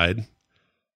aside,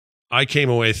 I came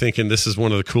away thinking this is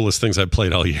one of the coolest things I've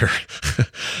played all year.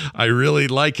 I really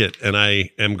like it, and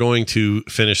I am going to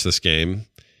finish this game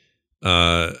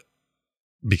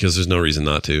because there's no reason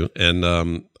not to.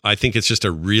 And I think it's just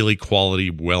a really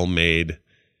quality, well-made,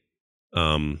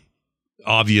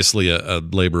 obviously a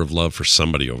labor of love for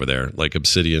somebody over there. Like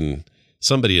Obsidian,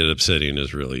 somebody at Obsidian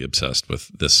is really obsessed with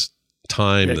this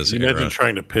time, this era. Imagine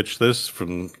trying to pitch this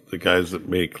from the guys that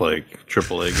make like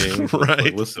AAA games. Right.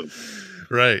 Like, listen,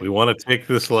 right. We want to take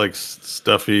this like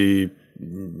stuffy,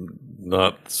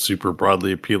 not super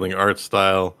broadly appealing art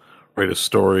style, write a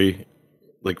story,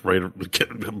 like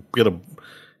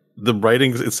the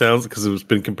writings, it sounds, because it's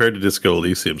been compared to Disco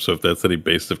Elysium, so if that's any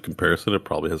base of comparison, it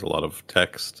probably has a lot of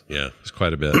text. Yeah, it's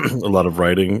quite a bit. A lot of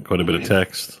writing, quite a bit of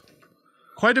text.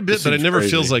 Quite a bit, but it never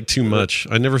feels like too much.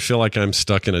 I never feel like I'm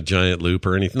stuck in a giant loop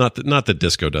or anything. Not that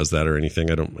Disco does that or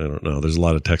anything. I don't know. There's a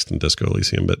lot of text in Disco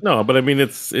Elysium, but no. But I mean,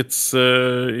 it's it's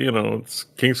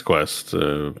King's Quest,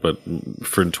 but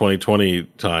for 2020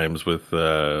 times with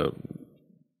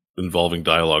involving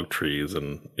dialogue trees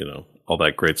and all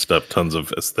that great stuff. Tons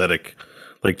of aesthetic,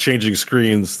 like changing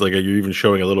screens. Like you're even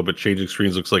showing a little bit. Changing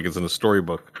screens looks like it's in a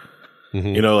storybook.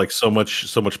 Mm-hmm. Like so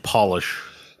much polish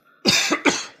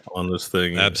on this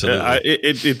thing. Absolutely.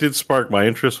 It did spark my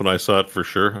interest when I saw it, for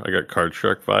sure. I got Card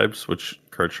Shark vibes, which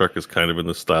Card Shark is kind of in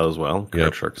this style as well.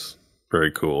 Card Shark's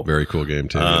very cool. Very cool game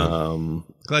too.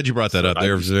 Glad you brought that up.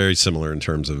 They're very similar in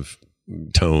terms of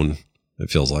tone, it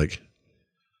feels like.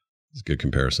 It's a good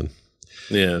comparison.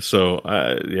 Yeah, so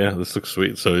this looks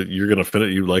sweet. So you're gonna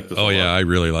finish. You like this? Oh yeah, I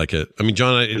really like it. I mean,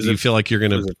 John, do you feel like you're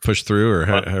gonna push through, or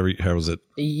how was it?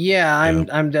 Yeah,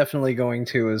 I'm definitely going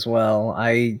to as well.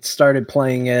 I started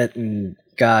playing it and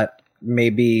got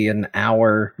maybe an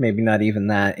hour, maybe not even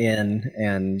that in,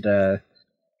 and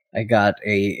I got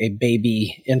a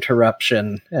baby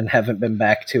interruption and haven't been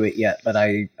back to it yet. But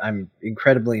I'm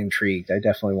incredibly intrigued. I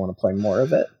definitely want to play more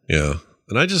of it. Yeah.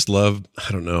 And I just love, I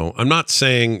don't know, I'm not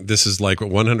saying this is like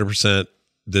 100%,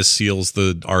 this seals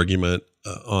the argument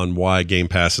on why Game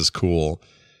Pass is cool,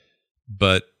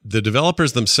 but the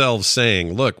developers themselves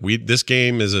saying, look, this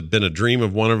game has been a dream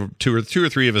of two or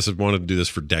three of us have wanted to do this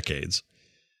for decades.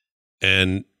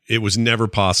 And it was never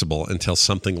possible until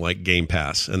something like Game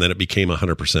Pass, and then it became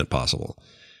 100% possible.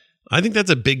 I think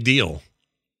that's a big deal.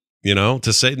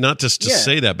 To say, not just to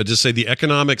say that, but just say the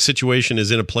economic situation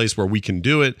is in a place where we can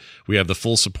do it. We have the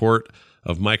full support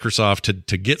of Microsoft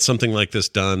to get something like this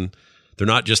done. They're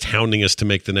not just hounding us to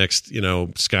make the next,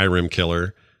 Skyrim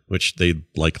killer, which they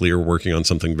likely are working on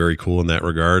something very cool in that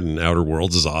regard. And Outer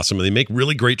Worlds is awesome. And they make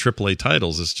really great AAA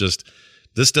titles. It's just,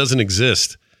 this doesn't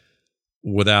exist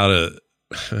without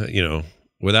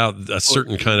without a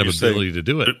certain kind of ability to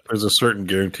do it. There's a certain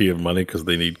guarantee of money because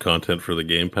they need content for the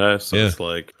Game Pass. So it's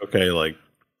like, okay, like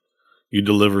you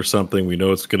deliver something, we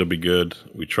know it's going to be good.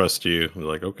 We trust you. We're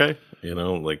like, okay,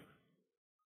 like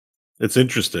it's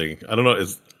interesting. I don't know.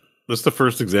 Is this the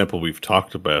first example we've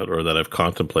talked about or that I've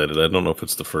contemplated? I don't know if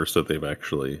it's the first that they've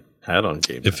actually had on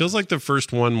Game Pass. It feels like the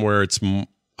first one where it's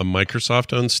a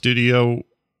Microsoft-owned studio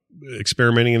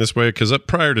experimenting in this way, because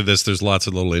prior to this there's lots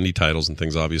of little indie titles and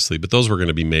things, obviously, but those were going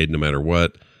to be made no matter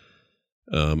what,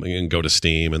 and go to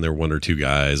Steam, and they're one or two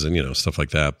guys and stuff like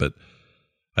that. But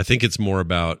I think it's more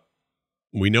about,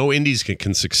 we know indies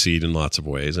can succeed in lots of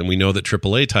ways, and we know that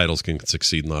AAA titles can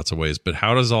succeed in lots of ways, but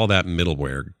how does all that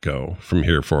middleware go from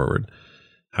here forward?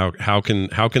 How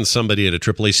can somebody at a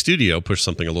AAA studio push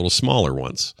something a little smaller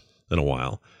once in a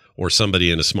while? Or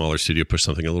somebody in a smaller studio push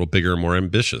something a little bigger and more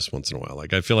ambitious once in a while.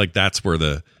 Like, I feel like that's where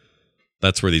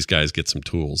these guys get some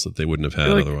tools that they wouldn't have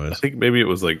had otherwise. I think maybe it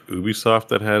was like Ubisoft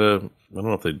that had I don't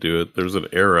know if they do it. There's an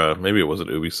era, maybe it wasn't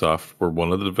Ubisoft, where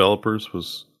one of the developers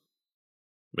was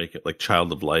make it like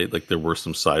Child of Light. Like there were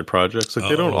some side projects. Like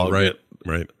they don't all right.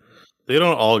 They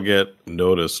don't all get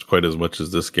noticed quite as much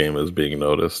as this game is being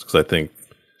noticed. Because I think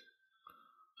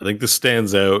this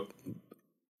stands out.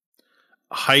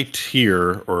 High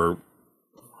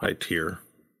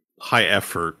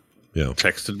effort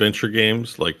text adventure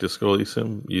games like Disco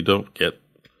Elysium, you don't get,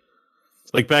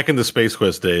 like back in the Space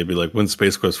Quest day, it'd be like, when's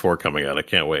Space Quest 4 coming out? I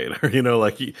can't wait.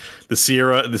 Like the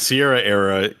Sierra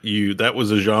era, that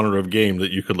was a genre of game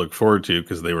that you could look forward to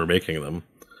because they were making them.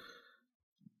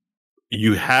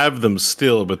 You have them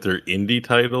still, but they're indie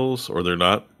titles or they're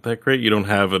not that great. You don't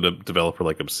have a developer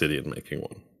like Obsidian making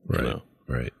one. Right.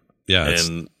 Right. Yeah,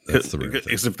 and that's the weird thing.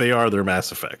 Because if they are, they're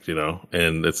Mass Effect,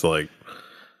 and it's like,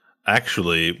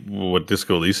 actually, what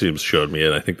Disco Elysium showed me,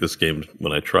 and I think this game,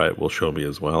 when I try it, will show me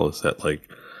as well, is that like,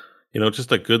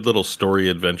 just a good little story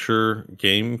adventure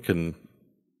game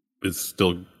is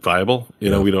still viable. We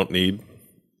don't need,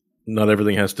 not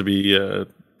everything has to be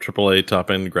AAA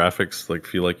top end graphics, like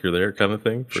feel like you're there kind of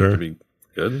thing for it to be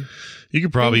good. You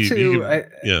could probably, go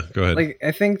ahead. Like,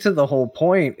 I think to the whole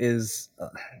point is,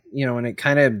 and it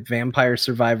kind of, Vampire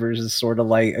Survivors is sort of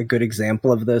like a good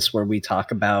example of this, where we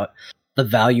talk about the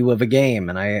value of a game,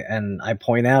 and I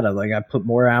point out, I put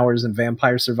more hours in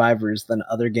Vampire Survivors than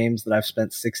other games that I've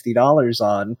spent $60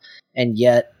 on, and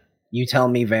yet you tell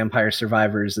me Vampire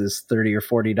Survivors is $30 or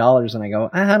 $40, and I go,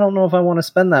 I don't know if I want to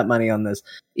spend that money on this.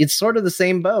 It's sort of the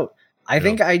same boat. I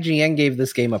think IGN gave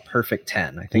this game a perfect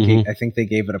 10. I think they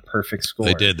gave it a perfect score.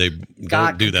 They did. They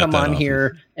Scott don't do that. Come on often.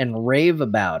 here and rave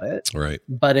about it. Right.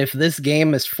 But if this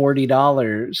game is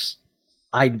 $40,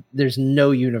 there's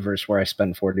no universe where I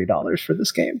spend $40 for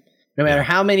this game. No matter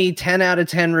how many 10 out of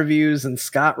 10 reviews and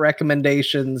Scott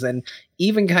recommendations, and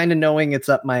even kind of knowing it's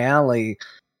up my alley,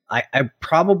 I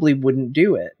probably wouldn't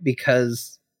do it,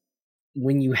 because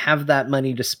when you have that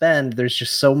money to spend, there's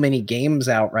just so many games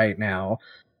out right now.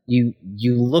 You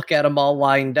look at them all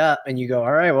lined up and you go,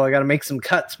 all right, well, I got to make some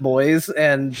cuts, boys.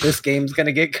 And this game's going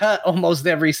to get cut almost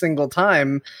every single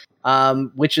time,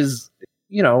 which is,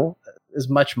 as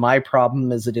much my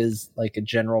problem as it is like a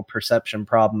general perception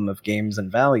problem of games and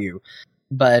value.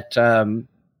 But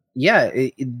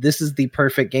this is the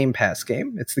perfect Game Pass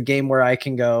game. It's the game where I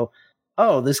can go,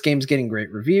 oh, this game's getting great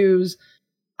reviews.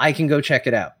 I can go check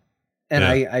it out.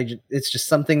 And it's just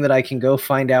something that I can go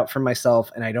find out for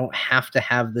myself, and I don't have to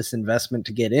have this investment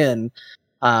to get in.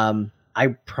 I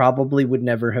probably would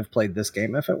never have played this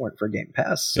game if it weren't for Game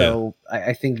Pass. So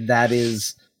I think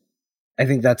that's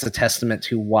a testament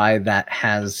to why that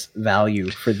has value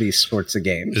for these sorts of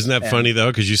games. Isn't that funny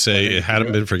though? Because you say it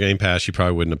hadn't been for Game Pass, you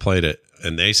probably wouldn't have played it,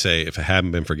 and they say if it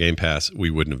hadn't been for Game Pass, we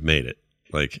wouldn't have made it.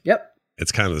 Like, yep,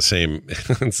 it's kind of the same.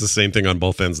 It's the same thing on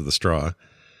both ends of the straw.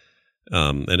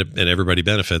 And everybody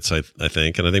benefits, I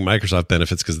think. And I think Microsoft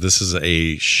benefits because this is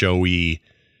a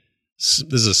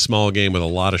small game with a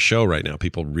lot of show right now.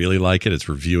 People really like it. It's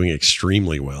reviewing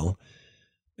extremely well.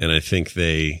 And I think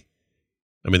they've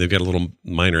got a little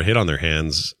minor hit on their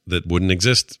hands that wouldn't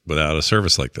exist without a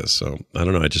service like this. So I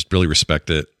don't know. I just really respect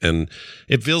it. And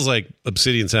it feels like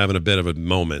Obsidian's having a bit of a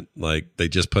moment. Like they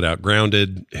just put out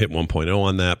Grounded, hit 1.0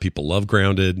 on that. People love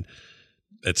Grounded.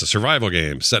 It's a survival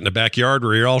game set in a backyard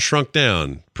where you're all shrunk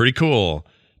down. Pretty cool,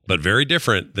 but very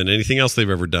different than anything else they've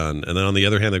ever done. And then on the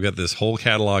other hand, they've got this whole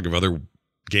catalog of other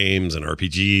games and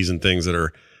RPGs and things that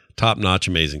are top-notch,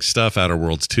 amazing stuff. Outer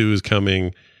Worlds 2 is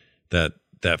coming.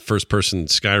 That first-person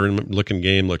Skyrim-looking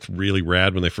game looked really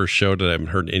rad when they first showed it. I haven't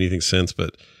heard anything since,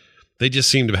 but they just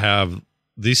seem to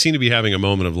be having a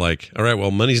moment of like, all right,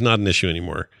 well, money's not an issue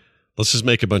anymore. Let's just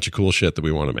make a bunch of cool shit that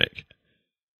we want to make.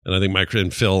 And I think Mike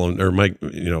and Phil or Mike,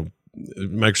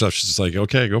 Microsoft's just like,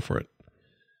 okay, go for it.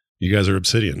 You guys are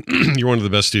Obsidian. You're one of the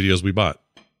best studios we bought.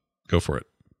 Go for it.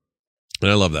 And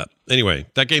I love that. Anyway,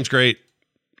 that game's great.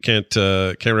 Can't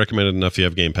recommend it enough if you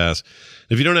have Game Pass.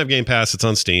 If you don't have Game Pass, it's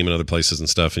on Steam and other places and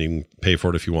stuff, and you can pay for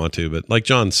it if you want to. But like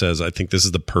John says, I think this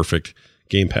is the perfect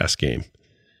Game Pass game.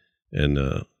 And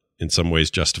in some ways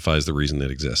justifies the reason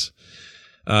it exists.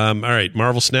 All right,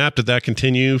 Marvel Snap, did that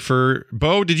continue for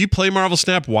Bo? Did you play Marvel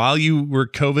Snap while you were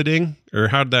COVIDing, or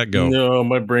how did that go? No,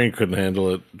 my brain couldn't handle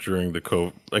it during the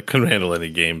COVID. I couldn't handle any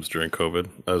games during COVID.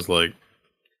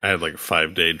 I had like a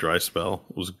 5-day dry spell.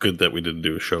 It was good that we didn't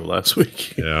do a show last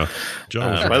week. Yeah.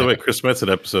 John by the way, Chris Metz's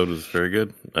episode was very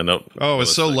good. I know. Oh, I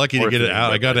was so lucky to get it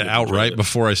out. I got it out right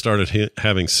before I started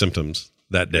having symptoms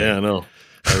that day. Yeah, I know.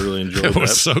 I really enjoyed it. It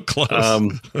was so close.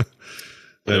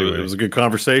 Anyway. It was a good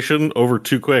conversation. Over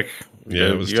too quick. Yeah,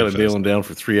 it was. You got to nail them down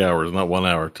for 3 hours, not 1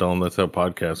 hour. Tell them that's how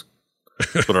podcasts.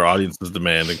 That's what our audiences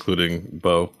demand, including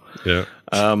Bo. Yeah.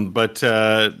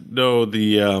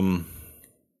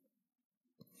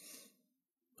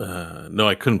 No,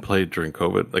 I couldn't play it during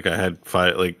COVID. Like I had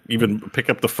even pick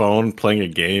up the phone, playing a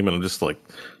game, and I'm just like,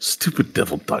 stupid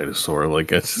devil dinosaur.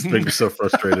 Like it just made me so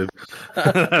frustrated.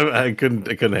 I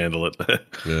couldn't handle it.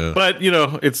 Yeah. But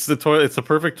it's the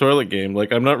perfect toilet game.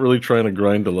 Like I'm not really trying to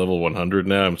grind to level 100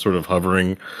 now. I'm sort of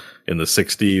hovering in the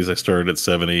 60s. I started at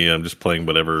 70. I'm just playing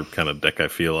whatever kind of deck I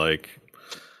feel like.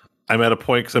 I'm at a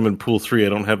point because I'm in Pool 3. I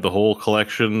don't have the whole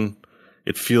collection.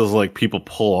 It feels like people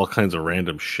pull all kinds of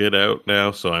random shit out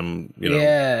now, so I'm, I'm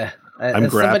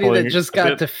as somebody that just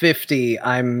got to 50,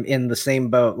 I'm in the same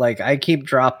boat. Like I keep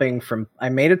dropping I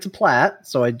made it to plat,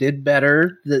 so I did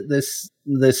better this,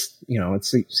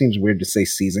 it seems weird to say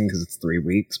season because it's 3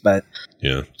 weeks, but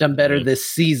yeah, done better this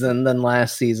season than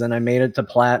last season. I made it to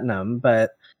platinum,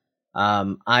 but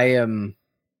I'm in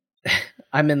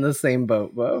the same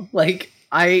boat, Bo. Like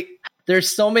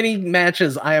there's so many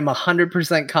matches I am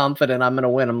 100% confident I'm going to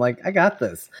win. I'm like, I got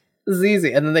this. This is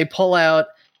easy. And then they pull out,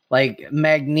 like,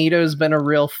 Magneto's been a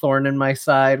real thorn in my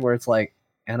side where it's like,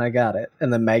 and I got it.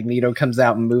 And then Magneto comes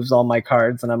out and moves all my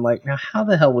cards. And I'm like, now how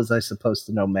the hell was I supposed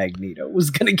to know Magneto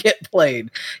was going to get played?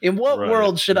 In what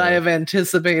world should I have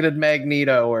anticipated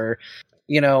Magneto or,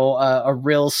 a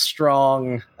real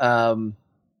strong,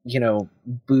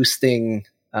 boosting,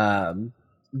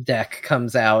 deck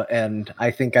comes out and I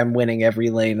think I'm winning every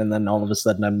lane and then all of a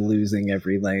sudden I'm losing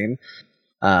every lane.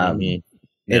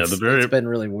 It's been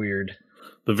really weird.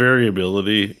 The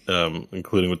variability,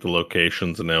 including with the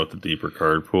locations and now with the deeper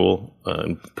card pool.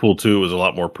 And Pool 2 was a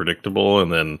lot more predictable,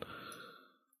 and then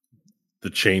the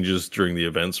changes during the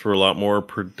events were a lot more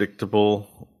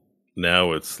predictable.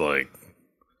 Now it's like,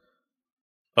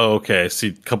 oh, okay, I see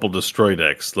a couple destroy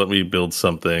decks. Let me build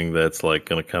something that's like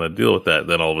going to kind of deal with that.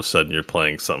 Then all of a sudden you're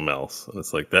playing something else. And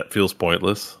it's like, that feels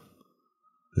pointless.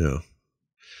 Yeah.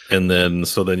 And then,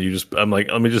 I'm like,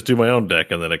 let me just do my own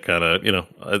deck. And then it kind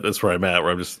of, that's where I'm at,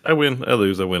 where I win, I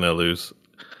lose, I win, I lose.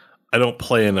 I don't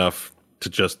play enough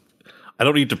to I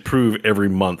don't need to prove every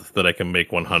month that I can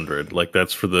make 100. Like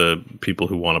that's for the people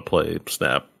who want to play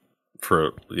Snap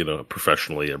for,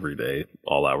 professionally every day,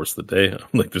 all hours of the day.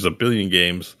 Like there's a billion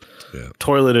games. Yeah.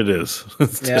 Toilet it is.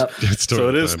 Yep. So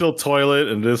it is still toilet,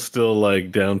 and it is still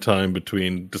like downtime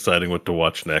between deciding what to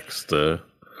watch next on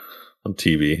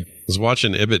TV. I was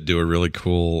watching Ibit do a really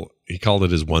cool, he called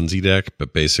it his onesie deck,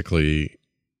 but basically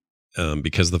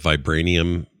because the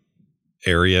Vibranium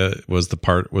area was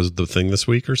the thing this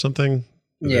week or something.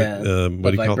 Yeah.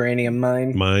 What do you Vibranium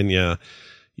mine? Mine, yeah.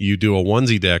 You do a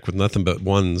onesie deck with nothing but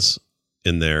ones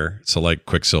in there. So like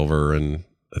Quicksilver and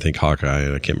I think Hawkeye,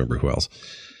 and I can't remember who else.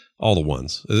 All the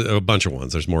ones. A bunch of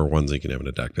ones. There's more ones than you can have in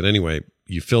a deck. But anyway,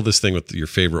 you fill this thing with your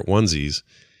favorite onesies,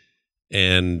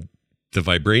 and the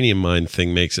Vibranium Mine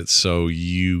thing makes it so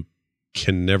you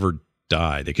can never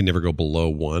die. They can never go below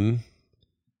one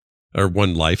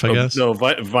life, I guess. No,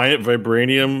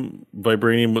 Vibranium,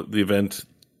 the event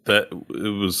that it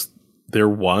was their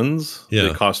ones. Yeah.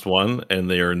 They cost 1 and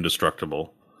they are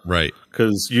indestructible. Right.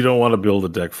 Because you don't want to build a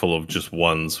deck full of just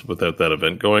ones without that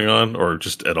event going on, or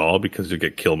just at all, because you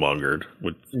get Killmongered.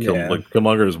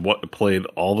 Killmonger is played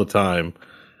all the time,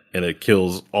 and it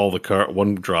kills all the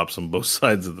one drops on both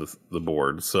sides of the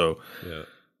board. So yeah.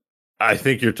 I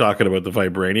think you're talking about the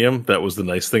Vibranium. That was the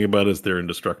nice thing about it, is they're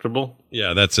indestructible.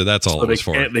 Yeah, that's it. That's all it was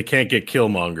for. They can't get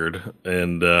Killmongered.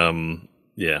 And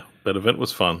Yeah, that event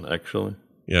was fun, actually.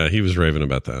 Yeah, he was raving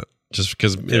about that. Just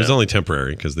because it was only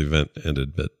temporary because the event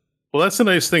ended. But well, that's the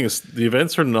nice thing is the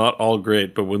events are not all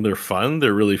great, but when they're fun,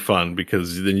 they're really fun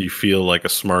because then you feel like a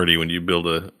smarty when you build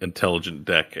an intelligent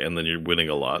deck and then you're winning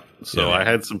a lot. So I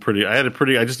had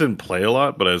I just didn't play a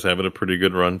lot, but I was having a pretty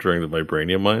good run during the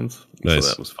Vibranium mines. Nice. So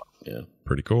that was fun. Yeah.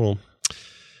 Pretty cool.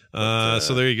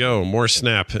 So there you go. More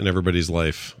Snap in everybody's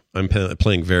life. I'm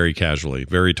playing very casually,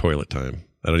 very toilet time.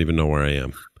 I don't even know where I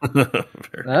am.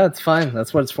 That's fine.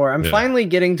 That's what it's for. I'm finally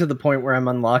getting to the point where I'm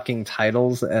unlocking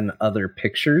titles and other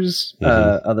pictures,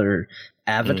 other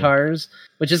avatars,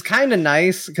 which is kind of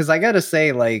nice because I got to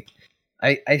say, like,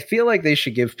 I feel like they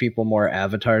should give people more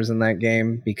avatars in that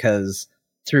game because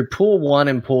through Pool 1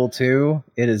 and Pool 2,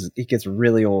 it gets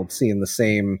really old seeing the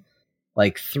same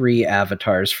like 3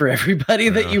 avatars for everybody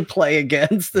that you play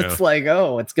against. It's like,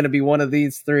 oh, it's going to be one of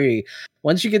these 3.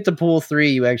 Once you get to Pool 3,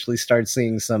 you actually start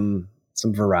seeing some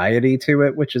variety to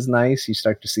it, which is nice. You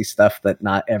start to see stuff that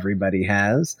not everybody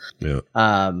has. Yeah.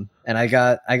 And I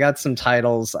got some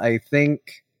titles. I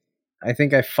think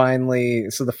I finally,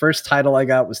 so the first title I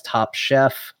got was Top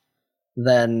Chef.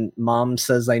 Then Mom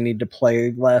Says I Need to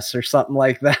Play Less or something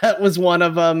like that was one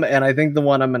of them. And I think the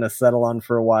one I'm going to settle on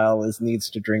for a while is Needs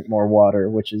to Drink More Water,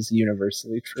 which is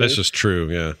universally true. That's just true.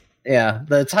 Yeah. Yeah.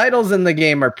 The titles in the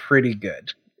game are pretty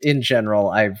good in general.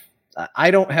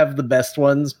 I don't have the best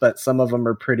ones, but some of them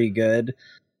are pretty good.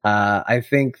 I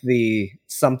think the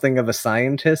Something of a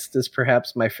Scientist is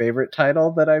perhaps my favorite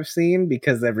title that I've seen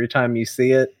because every time you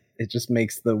see it, it just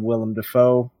makes the Willem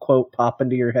Dafoe quote pop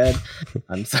into your head.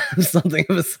 I'm something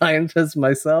of a scientist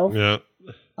myself. Yeah.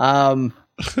 But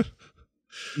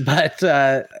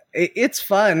it's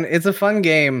fun. It's a fun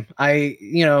game.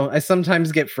 I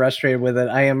sometimes get frustrated with it.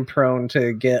 I am prone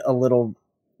to get a little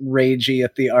ragey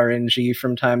at the RNG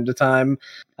from time to time,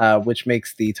 which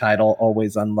makes the title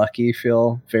Always Unlucky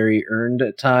feel very earned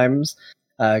at times.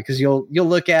 Because you'll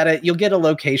look at it, you'll get a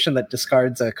location that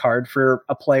discards a card for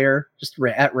a player just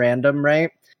at random,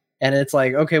 right? And it's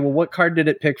like, okay, well, what card did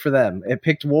it pick for them? It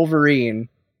picked Wolverine,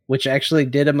 which actually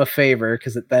did him a favor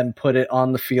because it then put it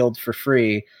on the field for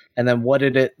free. And then what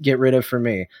did it get rid of for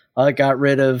me? It got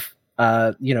rid of,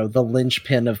 the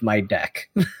linchpin of my deck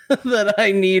that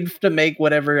I need to make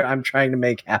whatever I'm trying to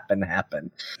make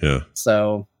happen. Yeah.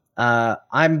 So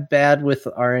I'm bad with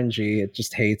RNG. It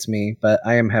just hates me, but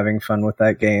I am having fun with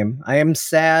that game. I am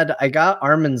sad. I got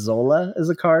Armanzola as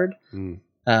a card.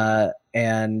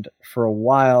 And for a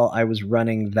while I was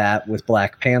running that with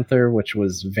Black Panther, which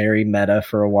was very meta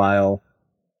for a while.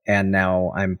 And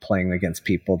now I'm playing against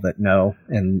people that know.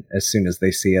 And as soon as they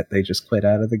see it, they just quit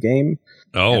out of the game.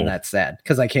 Oh, and that's sad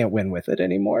because I can't win with it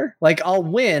anymore. Like I'll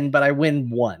win, but I win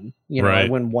 1. I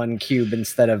win 1 cube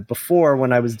instead of before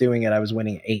when I was doing it, I was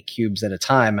winning 8 cubes at a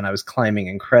time and I was climbing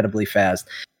incredibly fast.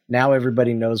 Now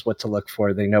everybody knows what to look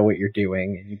for. They know what you're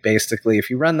doing. And you basically, if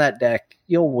you run that deck,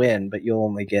 you'll win, but you'll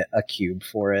only get a cube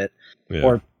for it. Yeah.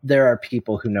 Or there are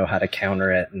people who know how to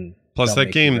counter it. And plus the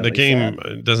game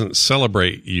doesn't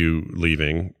celebrate you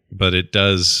leaving, but it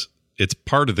does. It's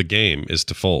part of the game is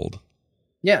to fold.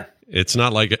 Yeah. It's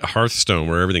not like Hearthstone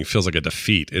where everything feels like a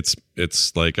defeat.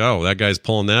 It's like, oh, that guy's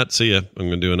pulling that. See ya. I'm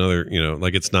going to do another,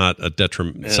 like it's not a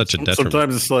detriment, such a detriment.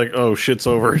 Sometimes it's like, oh, shit's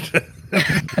over.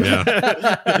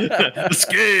 Yeah.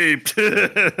 Escaped.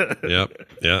 Yep.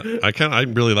 Yeah. I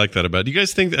really like that about it. Do you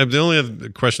guys think, the only other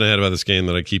question I had about this game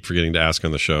that I keep forgetting to ask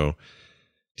on the show,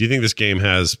 do you think this game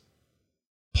has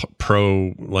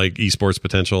pro like esports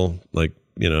potential? Like,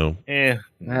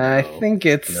 I think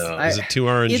it's is it too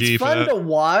RNG? It's fun to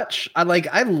watch.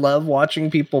 I love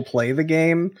watching people play the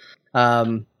game.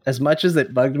 As much as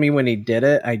it bugged me when he did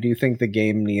it, I do think the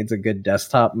game needs a good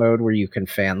desktop mode where you can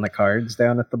fan the cards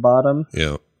down at the bottom.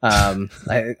 Yeah.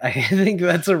 I think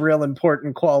that's a real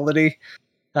important quality.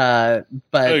 But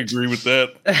I agree with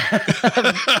that.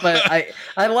 But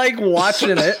I like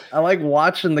watching it. I like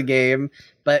watching the game,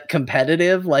 but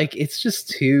competitive, like it's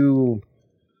too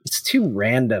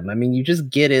random. I mean, you just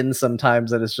get in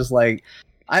sometimes and it's just like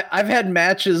I've had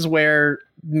matches where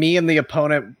me and the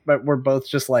opponent were both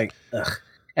just like, ugh.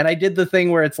 And I did the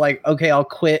thing where it's like, okay, I'll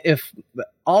quit,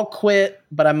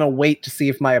 but I'm gonna wait to see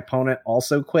if my opponent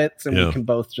also quits and we can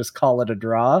both just call it a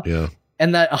draw. Yeah.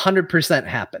 And that 100%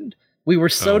 happened. We were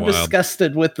so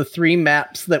disgusted with the 3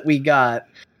 maps that we got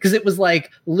because it was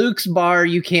like Luke's bar,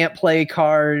 you can't play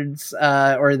cards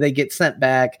or they get sent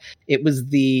back. It was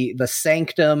the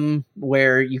Sanctum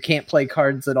where you can't play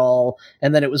cards at all.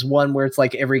 And then it was one where it's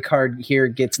like every card here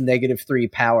gets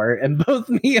 -3 power. And both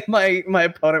me and my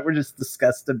opponent were just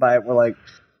disgusted by it. We're like,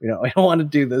 I don't want to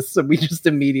do this. So we just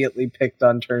immediately picked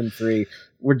on turn 3.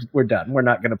 We're done. We're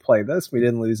not going to play this. We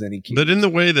didn't lose any cubes. But in the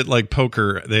way that like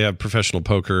poker, they have professional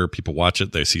poker, people watch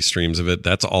it, they see streams of it.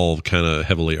 That's all kind of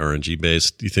heavily RNG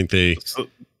based. Do you think they...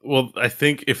 Well, I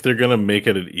think if they're going to make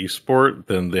it an esport,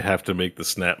 then they have to make the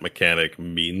snap mechanic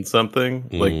mean something.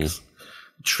 Like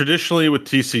traditionally with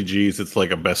TCGs, it's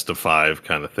like a best of 5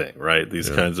 kind of thing, right?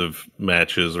 These kinds of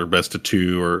matches, or best of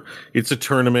 2, or it's a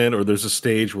tournament, or there's a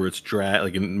stage where it's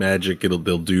like in Magic,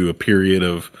 they'll do a period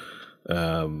of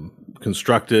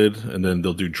constructed, and then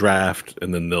they'll do draft,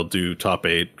 and then they'll do top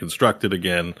 8 constructed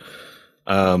again,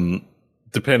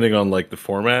 depending on like the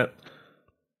format.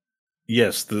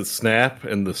 Yes, the snap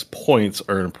and the points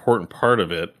are an important part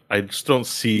of it. I just don't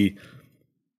see,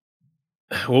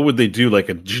 what would they do, like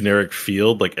a generic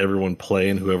field, like everyone play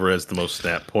and whoever has the most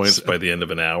snap points by the end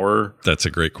of an hour? That's a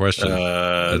great question.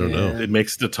 I don't know. It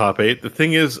makes it the top 8. The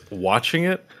thing is, watching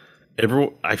it,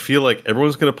 I feel like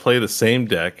everyone's going to play the same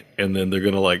deck, and then they're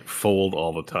going to like fold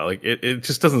all the time. Like it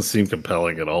just doesn't seem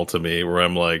compelling at all to me, where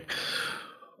I'm like,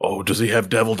 oh, does he have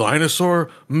Devil Dinosaur?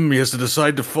 He has to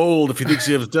decide to fold if he thinks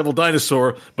he has Devil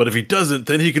Dinosaur, but if he doesn't,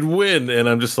 then he can win. And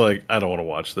I'm just like, I don't want to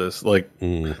watch this. Like,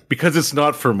 because it's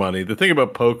not for money. The thing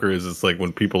about poker is it's like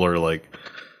when people are like,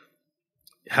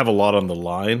 have a lot on the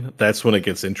line, that's when it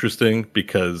gets interesting,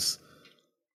 because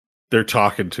they're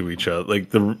talking to each other. Like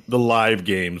the live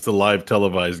games, the live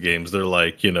televised games, they're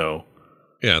like, they're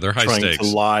high trying stakes.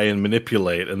 to lie and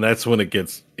manipulate. And that's when it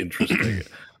gets interesting.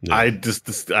 Yeah. I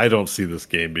don't see this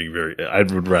game being I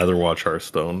would rather watch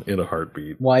Hearthstone in a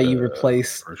heartbeat. Why you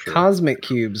replace cosmic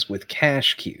cubes with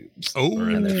cash cubes? Oh,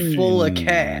 and they're full of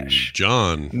cash.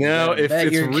 John. Now, if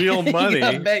it's real money,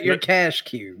 you bet your cash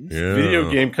cubes. Yeah.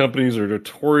 Video game companies are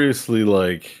notoriously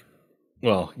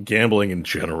gambling in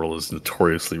general is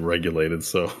notoriously regulated,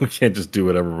 so we can't just do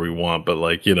whatever we want. But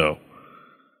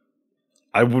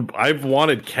I've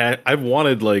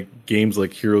wanted like games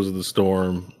like Heroes of the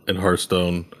Storm and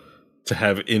Hearthstone to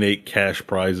have innate cash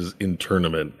prizes in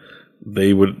tournament.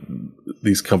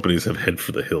 These companies have head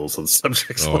for the hills on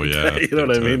subjects that. You know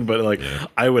what I mean? But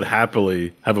I would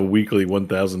happily have a weekly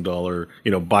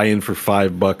 $1,000, buy in for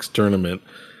 $5 tournament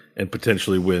and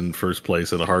potentially win first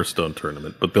place in a Hearthstone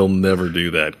tournament. But they'll never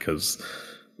do that because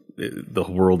the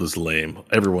world is lame.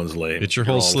 Everyone's lame. It's your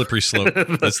whole slippery slope.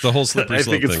 That's the whole slippery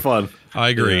slope. I think it's fun. I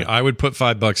agree. Yeah. I would put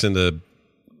 $5 into.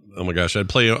 Oh my gosh, I'd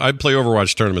play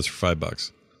Overwatch tournaments for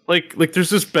 $5. Like there's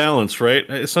this balance, right?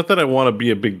 It's not that I want to be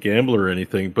a big gambler or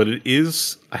anything, but it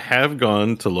is. I have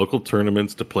gone to local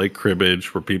tournaments to play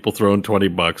cribbage where people throw in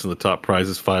 $20 and the top prize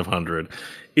is $500.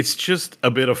 It's just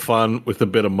a bit of fun with a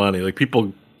bit of money. Like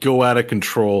people go out of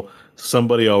control.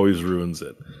 Somebody always ruins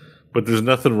it. But there's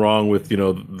nothing wrong with,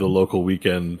 the local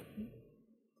weekend,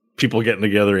 people getting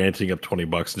together, anteing up $20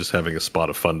 and just having a spot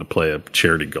of fun to play a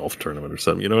charity golf tournament or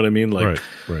something. You know what I mean? Like,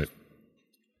 right.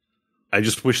 I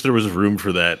just wish there was room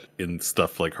for that in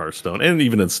stuff like Hearthstone and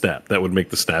even in Snap. That would make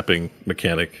the snapping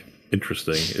mechanic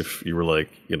interesting if you were like,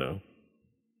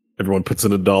 everyone puts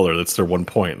in $1, that's their 1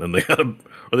 point, and they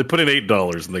put in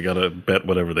 $8 and they gotta bet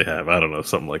whatever they have. I don't know,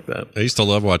 something like that. I used to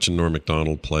love watching Norm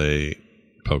Macdonald play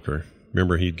poker.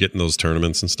 Remember he'd get in those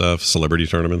tournaments and stuff, celebrity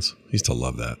tournaments? I used to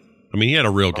love that. I mean, he had a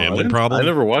real gambling problem. I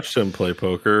never watched him play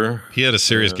poker. He had a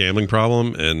serious gambling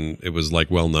problem, and it was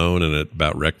like well known, and it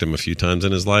about wrecked him a few times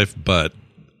in his life. But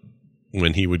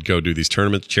when he would go do these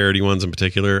tournaments, charity ones in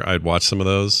particular, I'd watch some of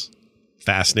those.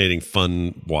 Fascinating,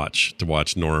 fun to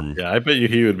watch Norm. Yeah, I bet you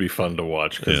he would be fun to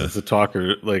watch because it's a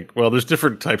talker. There's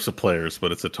different types of players,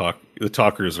 but it's the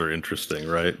talkers are interesting,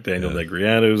 right? Daniel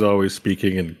Negreanu is always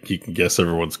speaking, and he can guess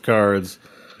everyone's cards.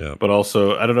 Yeah. But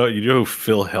also, I don't know, you know who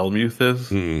Phil Hellmuth is?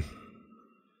 Mm-mm.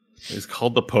 He's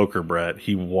called the Poker Brat.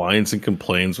 He whines and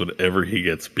complains whenever he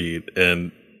gets beat,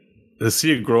 and to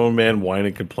see a grown man whine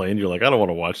and complain, you're like, I don't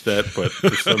want to watch that, but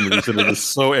for some reason it is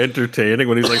so entertaining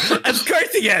when he's like, of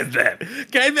course he has that.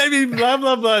 I mean, blah,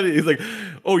 blah, blah. He's like,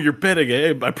 oh, you're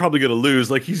betting. I'm probably going to lose.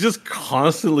 Like, he's just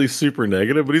constantly super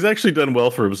negative, but he's actually done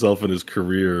well for himself in his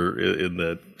career in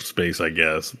that space, I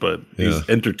guess. But he's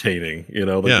entertaining,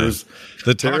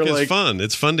 The talk is fun.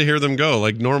 It's fun to hear them go.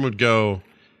 Like, Norm would go,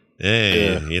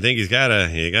 hey, you think you got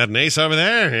an ace over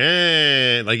there?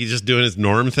 Hey. Like, he's just doing his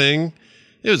Norm thing.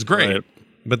 It was great, right.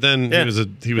 But then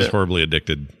he was horribly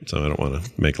addicted, so I don't want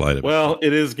to make light of it. Well,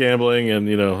 it is gambling, and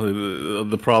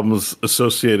the problems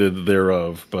associated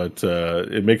thereof. But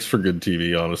it makes for good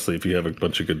TV, honestly. If you have a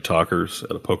bunch of good talkers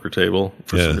at a poker table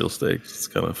for some real stakes, it's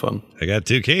kind of fun. I got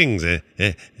 2 kings.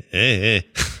 It's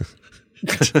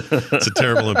a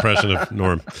terrible impression of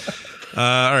Norm.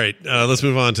 All right, let's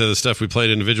move on to the stuff we played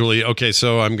individually. Okay,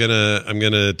 so I'm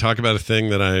gonna talk about a thing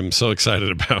that I'm so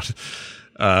excited about.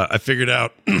 I figured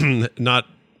out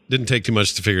didn't take too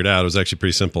much to figure it out. It was actually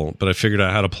pretty simple, but I figured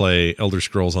out how to play Elder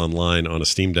Scrolls Online on a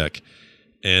Steam Deck,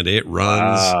 and it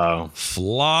runs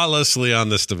flawlessly on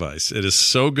this device. It is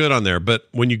so good on there. But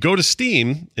when you go to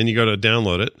Steam and you go to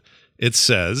download it, it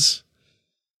says,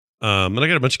 and I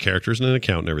got a bunch of characters and an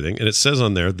account and everything, and it says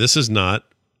on there, this is not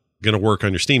going to work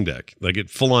on your Steam Deck. Like, it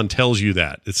full on tells you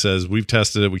that. It says, we've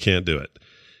tested it, we can't do it.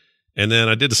 And then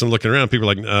I did some looking around. People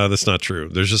are like, that's not true.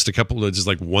 There's just just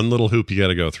like one little hoop you got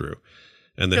to go through.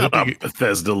 And the hoop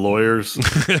Bethesda lawyers.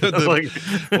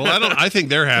 I think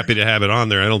they're happy to have it on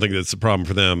there. I don't think that's a problem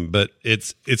for them, but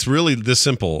it's really this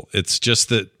simple. It's just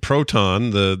that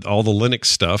Proton, all the Linux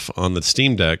stuff on the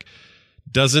Steam Deck,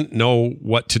 doesn't know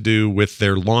what to do with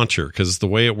their launcher, because the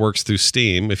way it works through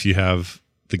Steam, if you have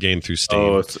the game through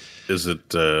Steam, there's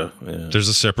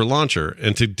a separate launcher,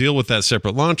 and to deal with that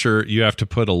separate launcher, you have to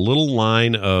put a little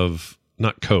line of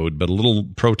not code, but a little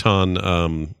Proton. I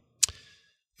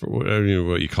don't know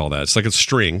what you call that. It's like a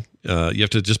string. You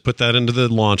have to just put that into the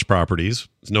launch properties.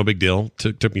 It's no big deal.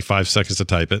 Took me 5 seconds to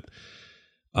type it.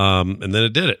 And then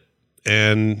it did it.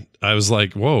 And I was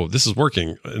like, whoa, this is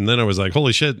working. And then I was like,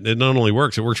 holy shit, it not only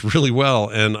works, it works really well.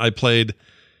 And I played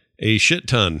a shit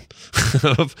ton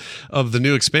of the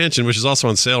new expansion, which is also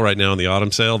on sale right now in the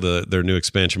autumn sale. Their new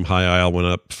expansion, High Isle, went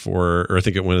up or I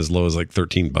think it went as low as like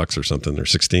 $13 or something, or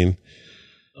 16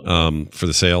 for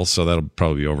the sale. So that'll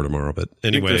probably be over tomorrow. But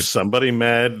anyway, there's somebody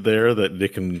mad there that they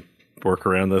can work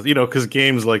around this, because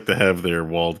games like to have their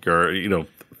walled garden,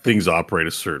 things operate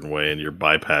a certain way and you're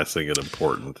bypassing an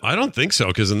important. I don't think so,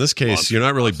 because in this case, you're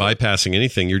not really bypassing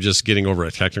anything. You're just getting over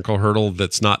a technical hurdle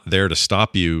that's not there to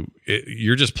stop you.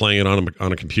 You're just playing it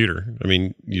on a computer. I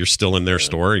mean, you're still in their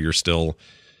store. You're still.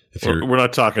 We're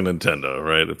not talking Nintendo,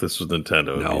 right? If this was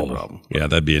Nintendo, it'd be a problem. Yeah,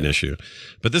 that'd be an issue.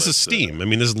 But this is Steam. I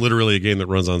mean, this is literally a game that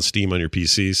runs on Steam on your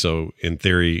PC. So in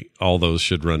theory, all those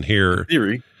should run here. In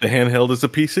theory, the handheld is a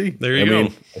PC. There you go.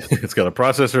 It's got a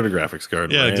processor and a graphics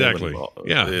card. Yeah, exactly.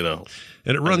 Yeah,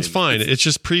 and it runs fine. It's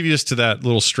just previous to that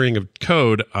little string of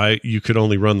code, you could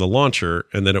only run the launcher,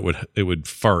 and then it would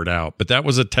fart out. But that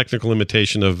was a technical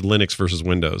limitation of Linux versus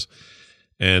Windows,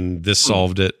 and this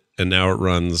solved it. And now it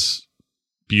runs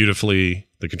beautifully.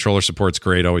 The controller support's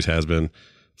great, always has been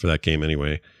for that game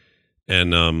anyway.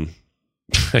 And I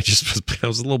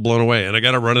was a little blown away, and I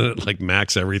got to run it at like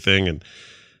max everything, and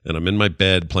I'm in my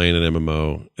bed playing an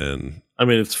MMO. And I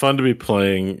mean, it's fun to be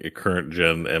playing a current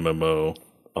gen MMO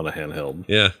on a handheld.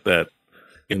 Yeah, that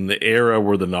in the era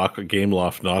where the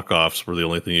Gameloft knockoffs were the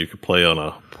only thing you could play on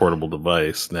a portable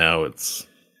device, now it's.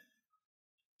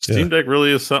 Steam Deck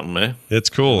really is something, man. It's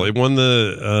cool. It won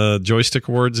the Joystick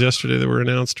Awards yesterday that were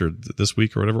announced, or this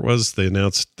week, or whatever it was. They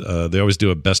announced they always do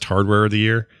a best hardware of the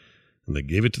year, and they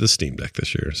gave it to the Steam Deck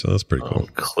this year. So that's pretty cool.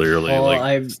 Clearly,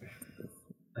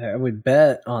 I would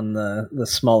bet on the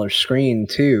smaller screen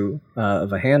too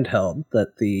of a handheld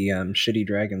that the shitty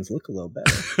dragons look a little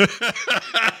better.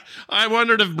 I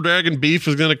wondered if Dragon Beef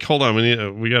was going to. Hold on,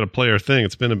 we got to play our thing.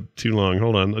 It's been too long.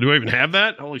 Hold on. Do I even have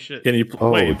that? Holy shit! Can you?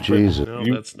 Jesus! No,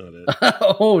 that's not it.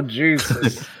 Oh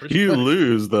Jesus! You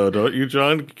lose though, don't you,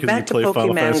 John? Because you play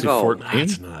Final Fantasy 14.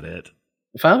 That's not it.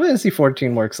 Final Fantasy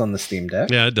 14 works on the Steam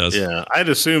Deck. Yeah, it does. Yeah, I'd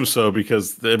assume so,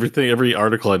 because every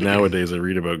article nowadays I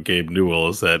read about Gabe Newell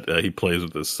is that he plays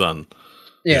with his son.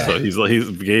 Yeah, so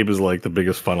Gabe is like the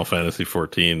biggest Final Fantasy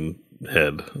 14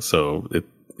 head. So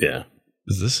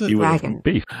is this it? Dragon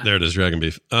Beef? There it is, Dragon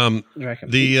Beef. Dragon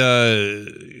Beef.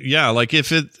 Like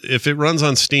if it runs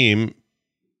on Steam,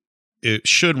 it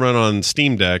should run on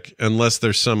Steam Deck unless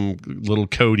there's some little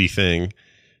codey thing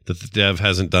that the dev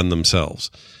hasn't done themselves.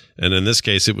 And in this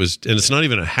case, and it's not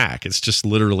even a hack. It's just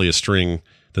literally a string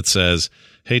that says,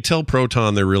 hey, tell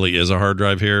Proton there really is a hard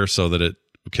drive here so that it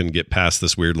can get past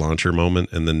this weird launcher moment.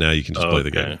 And then now you can just play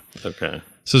the game. Okay.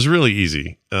 So it's really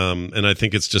easy. And I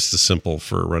think it's just as simple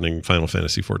for running Final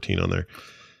Fantasy 14 on there.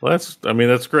 Well,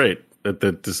 that's great.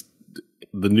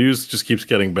 The news just keeps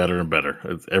getting better and better.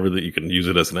 It's everything. You can use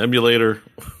it as an emulator.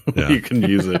 Yeah. You can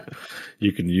use it.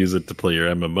 You can use it to play your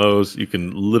MMOs. You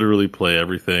can literally play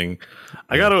everything.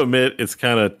 I got to admit, it's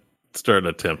kind of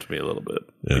starting to tempt me a little bit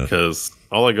because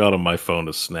all I got on my phone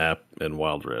is Snap and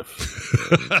Wild Rift.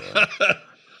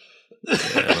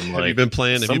 And have you been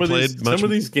playing? Have you played much? Some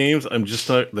of these games, I'm just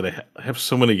not. That I have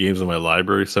so many games in my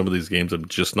library. Some of these games, I'm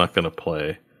just not going to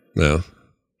play. No.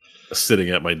 Sitting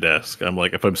at my desk, I'm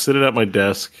like, if I'm sitting at my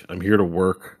desk, I'm here to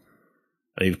work.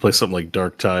 I need to play something like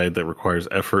Dark Tide that requires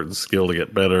effort and skill to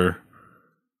get better.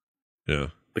 Yeah.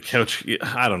 the couch.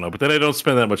 I don't know, but then I don't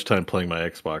spend that much time playing my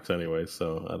Xbox anyway,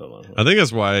 so I don't know. I think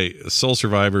that's why Soul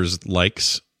Survivors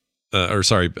likes, Vampire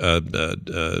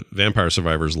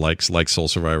Survivors likes Soul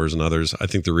Survivors and others. I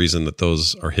think the reason that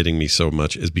those are hitting me so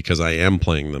much is because I am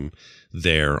playing them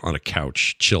there on a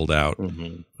couch, chilled out.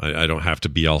 Mm-hmm. I don't have to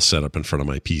be all set up in front of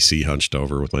my PC, hunched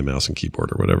over with my mouse and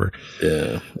keyboard or whatever.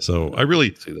 Yeah. So I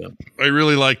really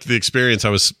liked the experience. I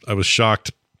was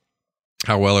shocked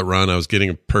how well it ran. I was getting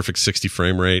a perfect 60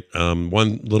 frame rate.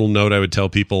 One little note I would tell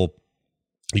people,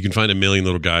 you can find a million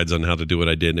little guides on how to do what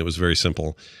I did, and it was very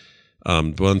simple.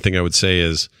 One thing I would say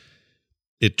is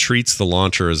it treats the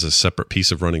launcher as a separate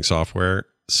piece of running software.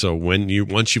 So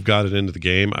once you've got it into the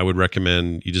game, I would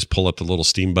recommend you just pull up the little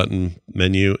Steam button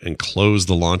menu and close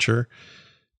the launcher,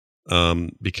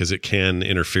 because it can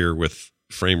interfere with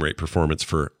frame rate performance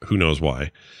for who knows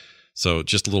why. So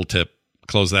just a little tip,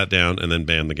 close that down, and then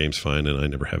bam, the game's fine, and I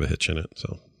never have a hitch in it.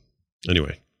 So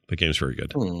anyway, the game's very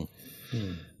good.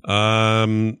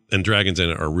 And dragons in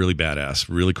it are really badass,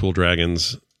 really cool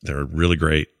dragons. They're really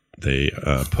great. They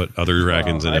put other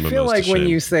dragons in MMOs. I feel like when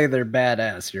you say they're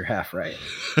badass, you're half right.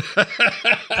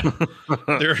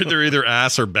 they're either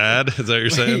ass or bad. Is that what you're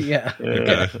saying? Yeah.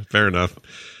 Okay, fair enough.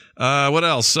 What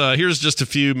else? Here's just a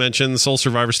few mentions. Soul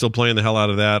Survivor, still playing the hell out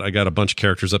of that. I got a bunch of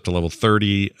characters up to level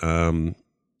 30.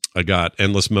 I got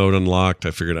endless mode unlocked.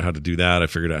 I figured out how to do that. I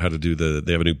figured out how to do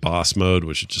they have a new boss mode,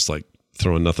 which is just like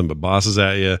throwing nothing but bosses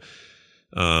at you.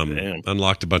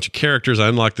 Unlocked a bunch of characters. I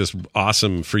unlocked this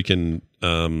awesome freaking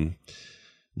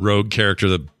rogue character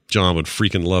that John would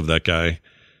freaking love. That guy,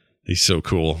 he's so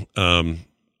cool.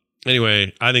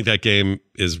 Anyway, I think that game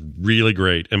is really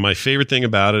great, and my favorite thing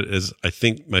about it is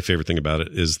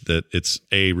that it's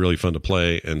really fun to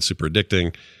play and super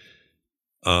addicting.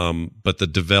 But the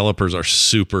developers are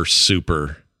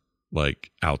super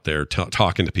like out there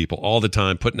talking to people all the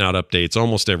time, putting out updates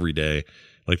almost every day.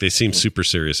 Like they seem super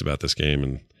serious about this game,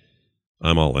 and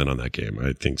I'm all in on that game.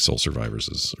 I think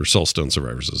Soulstone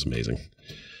Survivors is amazing.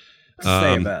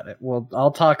 Say about it. Well,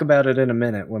 I'll talk about it in a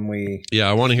minute when we. Yeah,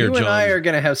 I want to hear. You John. and I are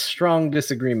going to have strong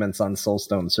disagreements on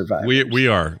Soulstone Survivors. We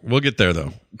are. We'll get there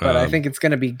though. But I think it's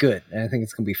going to be good, and I think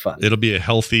it's going to be fun. It'll be a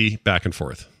healthy back and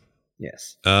forth.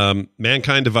 Yes.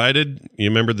 Mankind Divided. You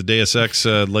remember the Deus Ex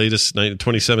latest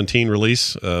 2017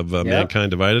 release of Mankind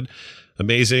Divided?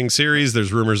 Amazing series.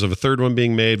 There's rumors of a third one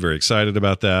being made. Very excited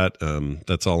about that.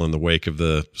 That's all in the wake of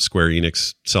the Square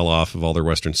Enix sell-off of all their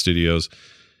Western studios.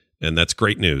 And that's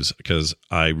great news because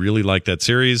I really like that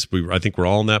series. I think we're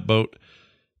all in that boat.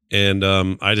 And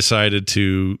I decided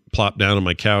to plop down on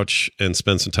my couch and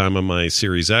spend some time on my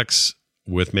Series X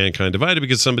with Mankind Divided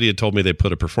because somebody had told me they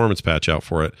put a performance patch out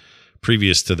for it.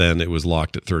 Previous to then, it was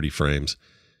locked at 30 frames.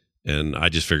 And I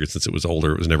just figured since it was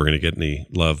older, it was never going to get any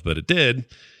love, but it did.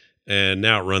 And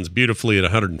now it runs beautifully at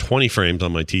 120 frames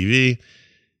on my TV.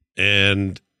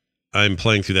 And I'm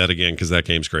playing through that again because that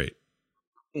game's great.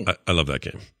 I love that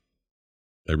game.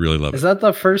 I really love it. Is that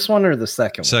the first one or the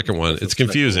second one? Second one. It's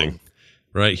confusing,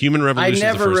 right? Human Revolution.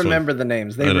 I never remember the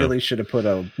names. They really should have put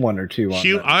a 1 or 2 on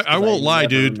them. I won't lie,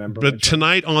 dude. But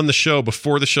tonight on the show,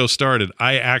 before the show started,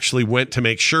 I actually went to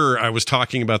make sure I was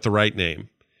talking about the right name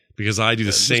because I do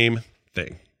the same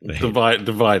thing.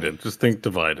 Divided. Just think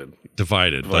divided.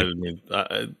 Divided. Divided means,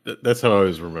 that's how I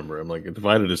always remember. I'm like,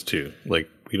 divided is 2. Like,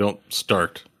 we don't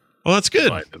start. Oh, that's good.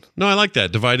 Divided. No, I like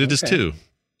that. Divided is 2.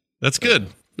 That's good.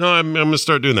 No, I'm going to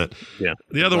start doing that. Yeah.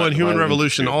 The other one, Human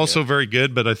Revolution, also very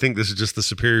good, but I think this is just the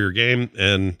superior game,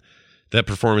 and that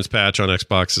performance patch on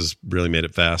Xbox has really made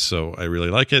it fast, so I really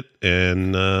like it.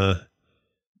 And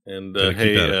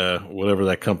hey, whatever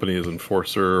that company is,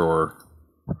 Enforcer or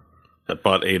that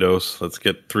bought Eidos, let's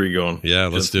get 3 going. Yeah,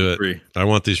 let's do it. 3. I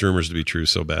want these rumors to be true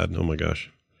so bad. Oh my gosh.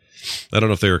 I don't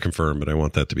know if they were confirmed, but I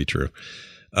want that to be true.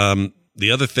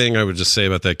 The other thing I would just say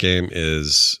about that game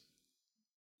is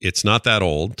it's not that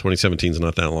old. 2017 is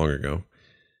not that long ago.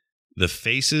 The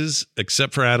faces,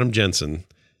 except for Adam Jensen,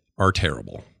 are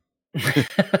terrible.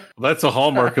 That's a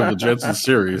hallmark of the Jensen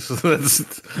series.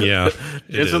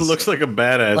 Jensen looks like a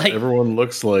badass. Like, everyone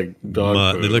looks like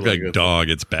dog. They look like dog.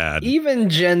 It's bad. Even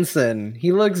Jensen,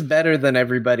 he looks better than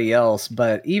everybody else,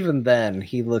 but even then,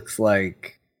 he looks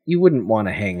like you wouldn't want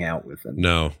to hang out with him.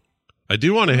 No, I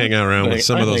do want to hang out around with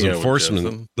some of those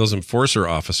enforcement. Those enforcer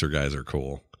officer guys are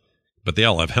cool, but they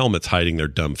all have helmets hiding their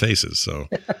dumb faces.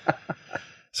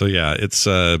 So yeah, it's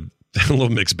a little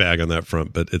mixed bag on that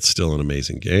front, but it's still an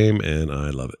amazing game, and I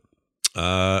love it.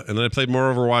 And then I played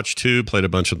more Overwatch 2, played a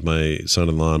bunch with my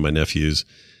son-in-law and my nephews.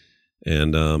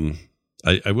 And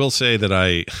I will say that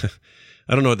I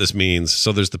don't know what this means.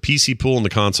 So there's the PC pool and the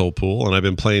console pool, and I've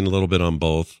been playing a little bit on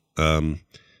both.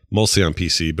 mostly on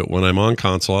PC. But when I'm on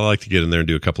console, I like to get in there and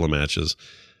do a couple of matches.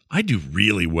 I do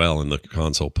really well in the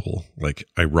console pool. Like,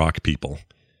 I rock people.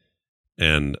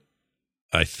 And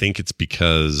I think it's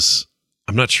because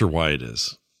I'm not sure why it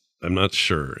is. I'm not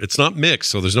sure. It's not mixed,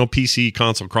 so there's no PC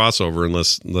console crossover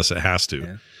unless it has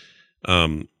to.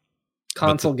 Yeah.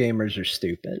 Console gamers are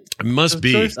stupid. It must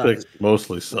be. Joysticks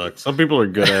mostly suck. Some people are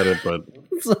good at it, but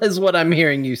that's what I'm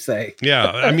hearing you say. Yeah,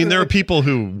 I mean, there are people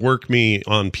who work me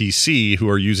on PC who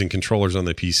are using controllers on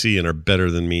the PC and are better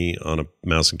than me on a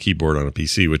mouse and keyboard on a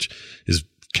PC, which is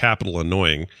capital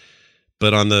annoying.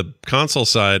 But on the console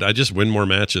side, I just win more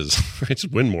matches. I just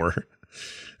win more,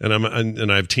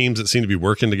 and I have teams that seem to be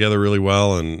working together really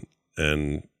well, and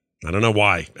I don't know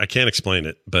why. I can't explain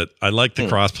it, but I like the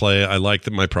crossplay. I like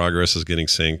that my progress is getting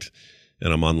synced,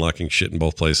 and I'm unlocking shit in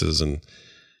both places. And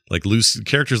like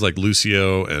characters like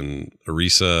Lucio and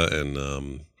Orisa, and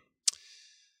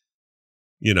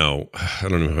I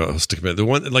don't know who else to compare. The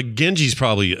one like Genji's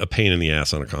probably a pain in the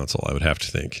ass on a console. I would have to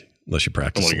think, unless you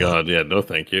practice. Oh my god, yeah, no,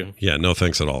 thank you. Yeah, no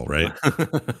thanks at all. Right? I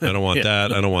don't want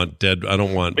that. I don't want Dead. I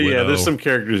don't want. But Widow. Yeah, there's some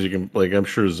characters you can like. I'm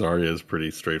sure Zarya is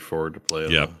pretty straightforward to play.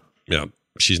 Yeah.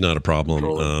 She's not a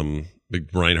problem.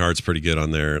 Reinhardt's pretty good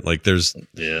on there. Like there's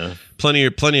plenty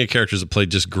of characters that play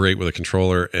just great with a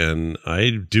controller, and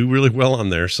I do really well on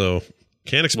there. So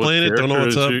can't explain it. Don't know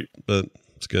what's up, but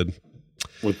it's good.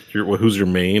 Who's your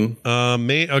main?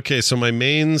 Okay, so my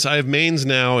mains. I have mains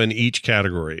now in each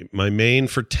category. My main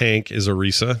for tank is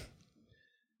Orisa.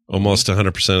 Almost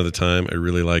 100% of the time, I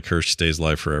really like her. She stays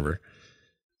alive forever.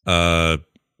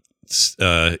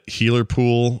 Healer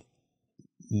pool.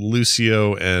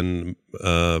 Lucio and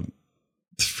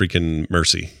freaking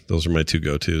Mercy. Those are my two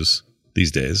go-tos these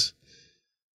days.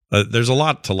 There's a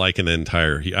lot to like in the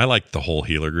entire. I like the whole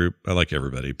healer group. I like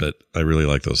everybody, but I really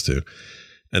like those two.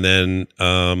 And then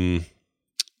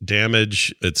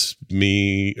damage. It's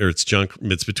me or it's Junk.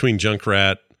 It's between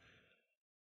Junkrat.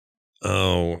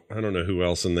 Oh, I don't know who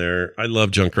else in there. I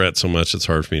love Junkrat so much it's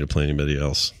hard for me to play anybody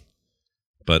else.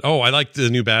 But I like the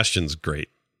new Bastion's great.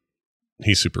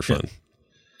 He's super fun. Yeah.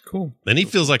 Cool. And he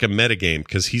feels like a metagame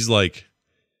because he's like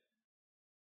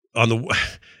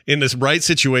in this right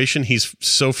situation, he's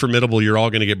so formidable you're all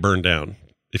going to get burned down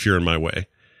if you're in my way.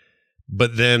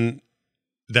 But then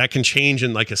that can change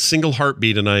in like a single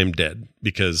heartbeat and I am dead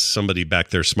because somebody back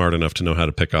there smart enough to know how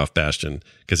to pick off Bastion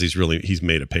because he's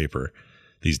made of paper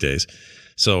these days.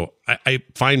 So I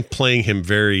find playing him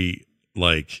very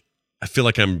like I feel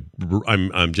like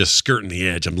I'm just skirting the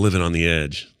edge. I'm living on the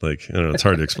edge. Like I don't know, it's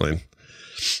hard to explain.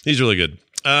 He's really good.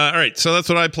 All right, so that's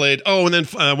what I played. Oh, and then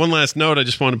one last note. I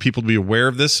just wanted people to be aware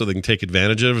of this so they can take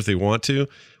advantage of it if they want to.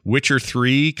 Witcher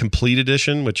 3 Complete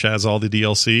Edition, which has all the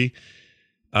DLC,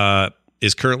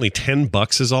 is currently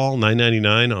 $10 is all,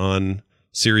 $9.99 on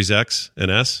Series X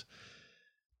and S.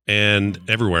 And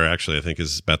everywhere, actually, I think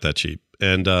is about that cheap.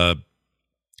 And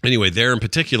anyway, there in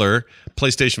particular,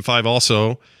 PlayStation 5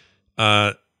 also,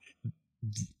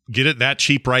 get it that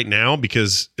cheap right now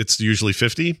because it's usually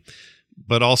 $50.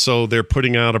 But also they're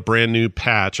putting out a brand new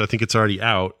patch. I think it's already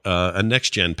out, a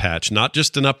next-gen patch. Not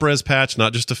just an up-res patch,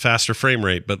 not just a faster frame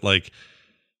rate, but like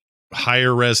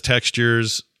higher res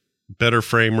textures, better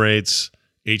frame rates,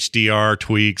 HDR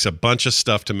tweaks, a bunch of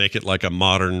stuff to make it like a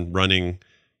modern running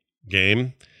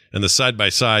game. And the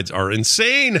side-by-sides are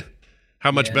insane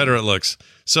how much better it looks.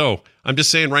 So I'm just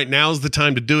saying right now is the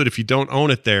time to do it. If you don't own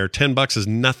it there, $10 is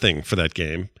nothing for that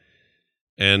game.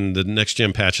 And the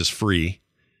next-gen patch is free.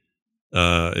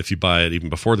 If you buy it even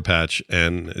before the patch,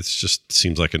 and it just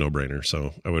seems like a no-brainer.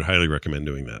 So I would highly recommend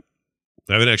doing that.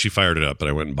 I haven't actually fired it up, but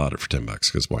I went and bought it for $10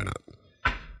 because why not?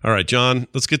 All right, John,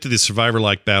 let's get to the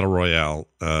Survivor-like Battle Royale.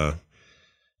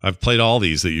 I've played all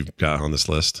these that you've got on this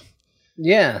list.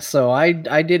 Yeah, so I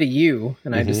did a U,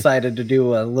 and I decided to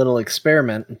do a little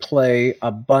experiment and play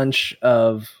a bunch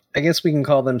of, I guess we can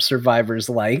call them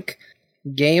Survivors-like,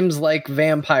 games like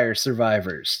Vampire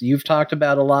Survivors. You've talked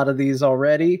about a lot of these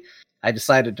already. I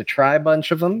decided to try a bunch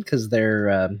of them because they're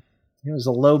it was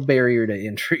a low barrier to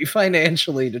entry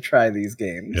financially to try these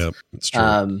games. Yep, it's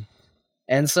true.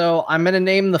 And so I'm going to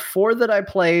name the 4 that I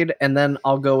played, and then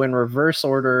I'll go in reverse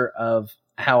order of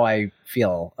how I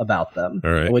feel about them,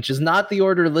 all right, which is not the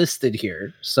order listed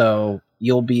here. So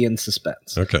you'll be in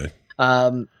suspense. Okay.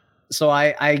 So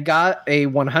I got a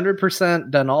 100%,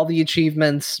 done all the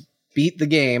achievements, beat the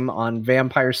game on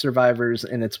Vampire Survivors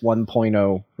in its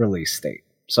 1.0 release state.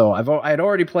 So I'd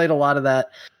already played a lot of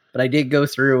that, but I did go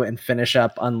through and finish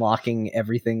up unlocking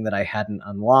everything that I hadn't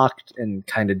unlocked and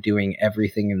kind of doing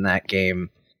everything in that game.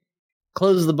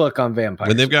 Close the book on Vampire.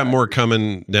 And they've got more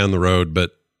coming down the road,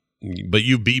 but but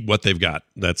you beat what they've got.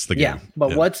 That's the game. Yeah,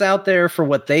 but what's out there for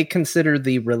what they consider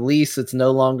the release, it's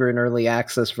no longer an early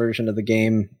access version of the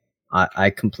game. I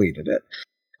completed it.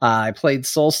 I played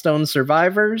Soulstone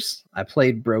Survivors. I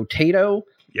played Brotato.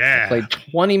 Yeah. I played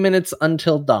 20 minutes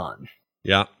until dawn.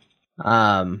 Yeah.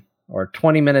 Or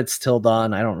 20 minutes till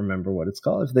dawn. I don't remember what it's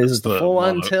called. If this is the full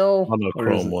until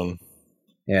monochrome one.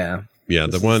 Yeah. Yeah,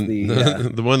 the one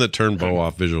the one that turned Bo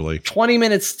off visually. 20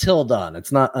 minutes till dawn.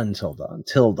 It's not until dawn.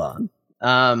 Till dawn.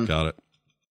 Got it.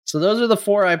 So those are the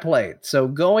 4 I played. So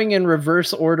going in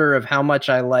reverse order of how much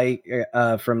I like,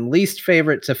 from least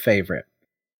favorite to favorite.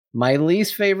 My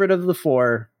least favorite of the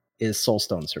 4 is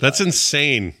Soulstone Survivors. That's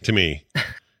insane to me.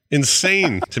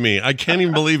 Insane to me. I can't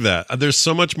even believe that. There's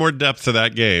so much more depth to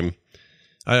that game.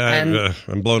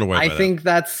 I'm blown away. I think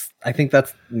that's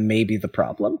maybe the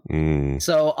problem.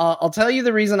 So I'll tell you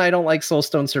the reason I don't like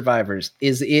Soulstone Survivors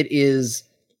is it is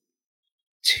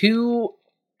too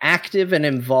active and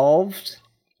involved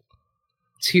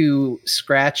to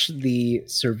scratch the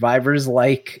survivors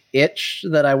like itch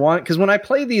that I want. Because when I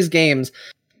play these games,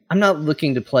 I'm not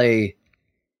looking to play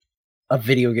a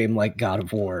video game like God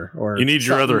of War or you need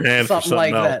your other hand for something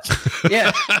like else.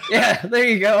 That. Yeah, there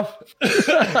you go.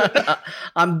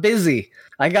 I'm busy.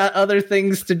 I got other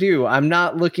things to do. I'm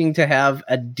not looking to have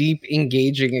a deep,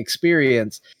 engaging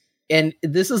experience. And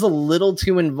this is a little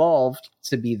too involved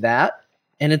to be that.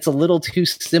 And it's a little too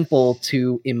simple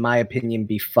to, in my opinion,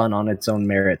 be fun on its own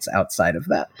merits outside of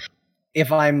that.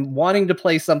 If I'm wanting to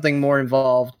play something more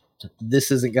involved, this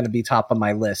isn't going to be top of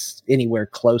my list anywhere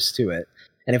close to it.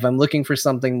 And if I'm looking for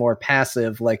something more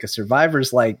passive, like a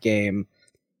Survivors-like game,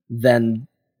 then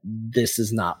this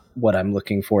is not what I'm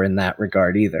looking for in that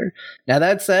regard either. Now,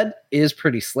 that said, it is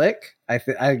pretty slick.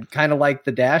 I kind of like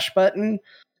the dash button.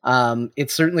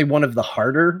 It's certainly one of the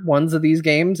harder ones of these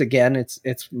games. Again,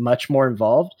 it's much more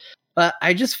involved. But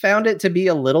I just found it to be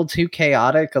a little too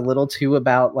chaotic, a little too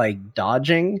about like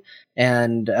dodging,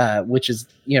 and which is,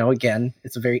 again,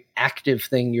 it's a very active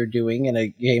thing you're doing in a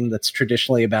game that's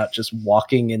traditionally about just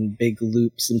walking in big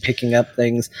loops and picking up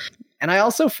things. And I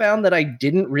also found that I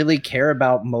didn't really care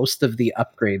about most of the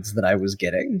upgrades that I was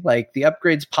getting. Like the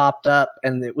upgrades popped up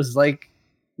and it was like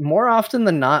more often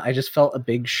than not, I just felt a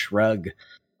big shrug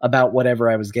about whatever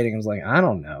I was getting. I was like, I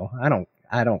don't know.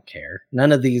 I don't care.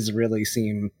 None of these really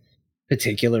seem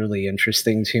particularly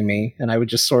interesting to me, and I would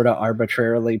just sort of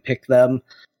arbitrarily pick them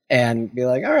and be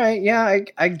like, all right, yeah,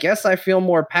 I guess I feel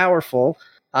more powerful.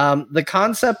 The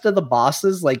concept of the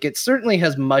bosses, like, it certainly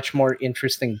has much more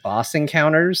interesting boss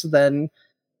encounters than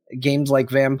games like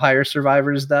Vampire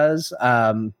Survivors does.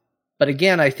 But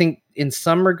again, I think in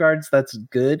some regards that's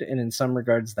good, and in some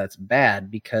regards that's bad,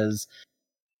 because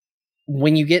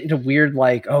when you get into weird,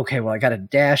 like, okay, well, I got to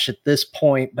dash at this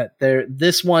point, but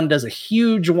this one does a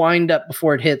huge wind up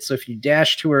before it hits. So if you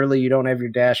dash too early, you don't have your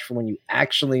dash for when you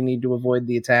actually need to avoid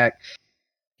the attack.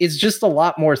 It's just a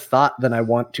lot more thought than I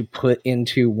want to put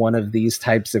into one of these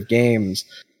types of games.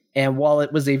 And while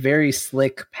it was a very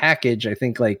slick package, I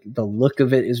think like the look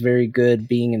of it is very good.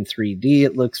 Being in 3D,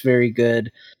 it looks very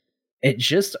good. It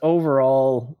just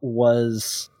overall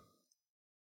was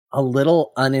a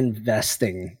little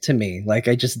uninvesting to me. Like,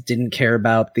 I just didn't care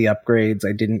about the upgrades.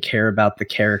 I didn't care about the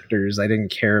characters. I didn't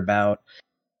care about...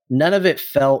 None of it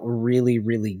felt really,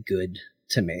 really good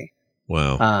to me.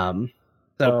 Wow.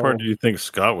 What part do you think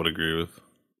Scott would agree with?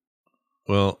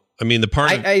 Well, I mean, the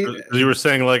part... you were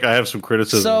saying, like, I have some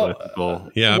criticism.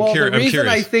 Yeah, I'm curious. The reason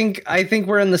I think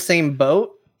we're in the same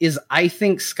boat is I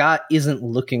think Scott isn't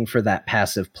looking for that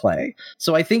passive play.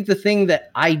 So I think the thing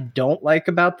that I don't like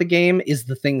about the game is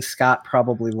the thing Scott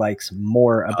probably likes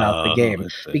more about the game.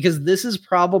 Because this is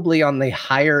probably on the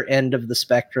higher end of the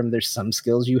spectrum. There's some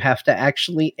skills you have to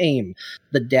actually aim.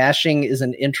 The dashing is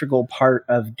an integral part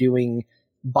of doing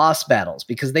boss battles,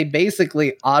 because they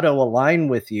basically auto-align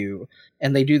with you,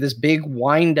 and they do this big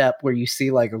wind up where you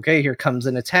see, like, okay, here comes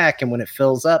an attack, and when it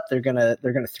fills up, they're gonna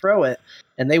throw it,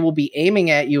 and they will be aiming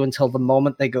at you until the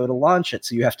moment they go to launch it.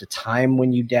 So you have to time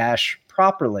when you dash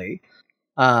properly,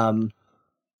 and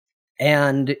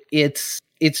it's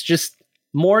just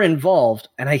more involved.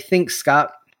 And I think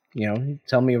Scott,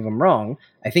 tell me if I'm wrong,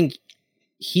 I think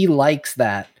he likes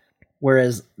that.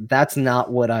 Whereas that's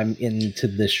not what I'm into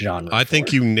this genre. I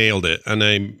think you nailed it.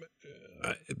 And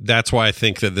that's why I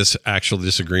think that this actual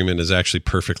disagreement is actually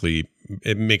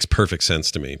it makes perfect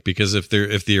sense to me. Because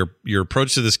if your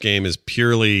approach to this game is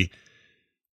purely,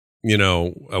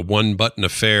 a one button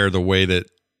affair, the way that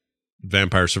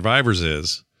Vampire Survivors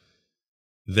is,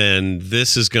 then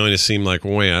this is going to seem like,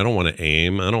 wait, I don't want to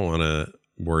aim. I don't want to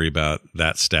worry about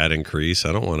that stat increase.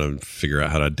 I don't want to figure out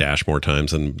how to dash more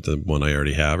times than the one I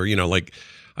already have, or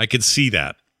I could see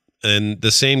that. And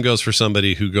the same goes for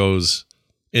somebody who goes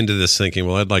into this thinking,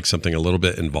 well, I'd like something a little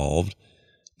bit involved.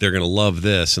 They're going to love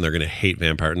this and they're going to hate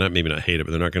Vampire. Maybe not hate it,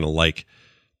 but they're not going to like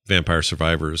Vampire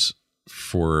Survivors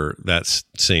for that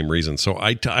same reason. So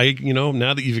I,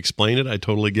 now that you've explained it, I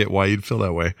totally get why you'd feel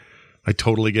that way. I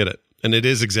totally get it. And it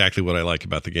is exactly what I like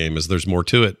about the game is there's more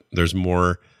to it. There's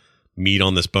more meat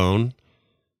on this bone.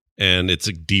 And it's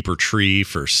a deeper tree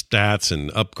for stats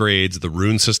and upgrades. The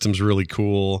rune system's really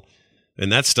cool.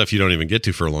 And that's stuff you don't even get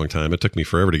to for a long time. It took me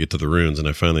forever to get to the runes, and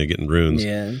I finally get in runes.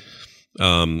 Yeah.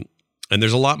 And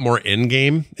there's a lot more end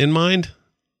game in mind.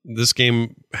 This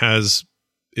game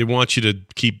it wants you to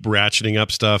keep ratcheting up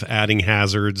stuff, adding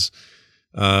hazards,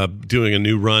 doing a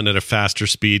new run at a faster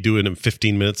speed, do it in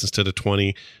 15 minutes instead of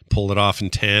 20, pull it off in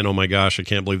 10. Oh my gosh, I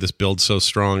can't believe this build's so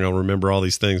strong. I'll remember all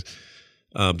these things.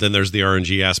 Then there's the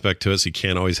RNG aspect to it, so you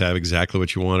can't always have exactly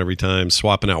what you want every time.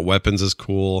 Swapping out weapons is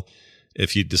cool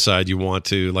if you decide you want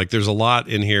to. Like, there's a lot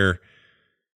in here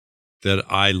that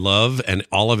I love, and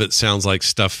all of it sounds like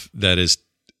stuff that is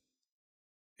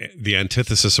the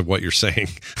antithesis of what you're saying.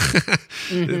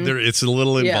 It's a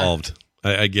little involved.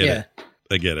 I get it.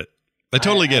 I get it. I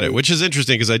totally get it, which is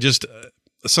interesting because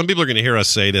some people are going to hear us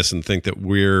say this and think that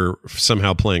we're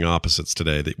somehow playing opposites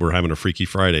today, that we're having a Freaky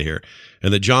Friday here,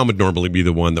 and that John would normally be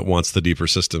the one that wants the deeper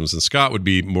systems, and Scott would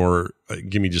be more,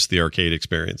 give me just the arcade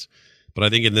experience. But I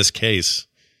think in this case,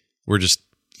 we're just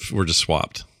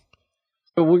swapped.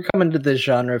 But we're coming to this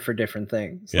genre for different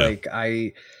things. Yeah. Like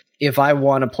if I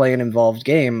want to play an involved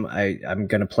game, I'm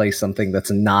going to play something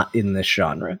that's not in this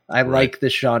genre. I like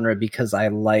this genre because I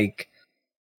like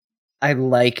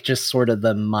just sort of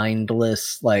the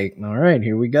mindless, like, all right,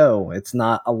 here we go. It's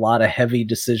not a lot of heavy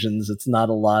decisions. It's not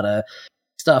a lot of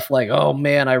stuff like, oh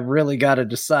man, I really got to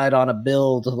decide on a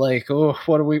build. Like, oh,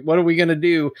 what are we going to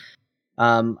do?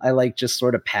 I like just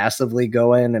sort of passively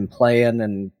going and playing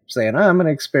and saying, I'm going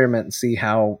to experiment and see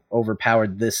how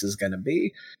overpowered this is going to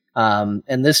be.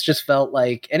 And this just felt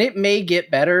like, and it may get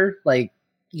better, like,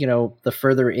 the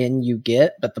further in you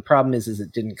get, but the problem is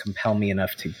it didn't compel me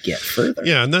enough to get further.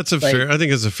 Yeah, and that's I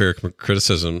think it's a fair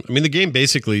criticism. I mean, the game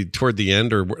basically toward the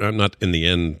end, or not in the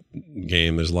end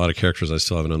game, there's a lot of characters I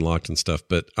still haven't unlocked and stuff,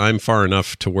 but I'm far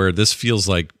enough to where these feel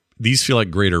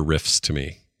like greater rifts to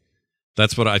me.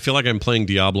 That's what I feel like. I'm playing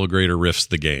Diablo Greater Rifts,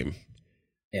 the game.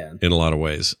 Yeah. In a lot of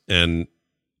ways. And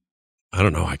I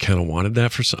don't know, I kind of wanted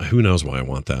that who knows why I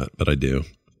want that, but I do.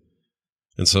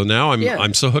 And so now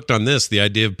I'm so hooked on this. The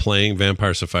idea of playing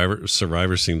Vampire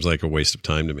Survivor seems like a waste of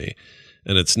time to me.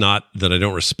 And it's not that I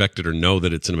don't respect it or know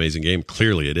that it's an amazing game.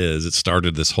 Clearly it is. It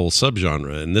started this whole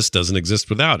subgenre, and this doesn't exist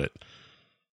without it.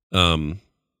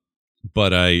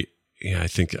 But I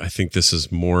think this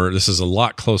is a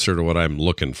lot closer to what I'm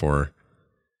looking for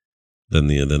than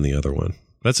the other one.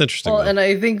 That's interesting. Well, and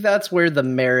I think that's where the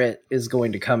merit is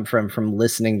going to come from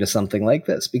listening to something like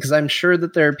this, because I'm sure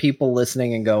that there are people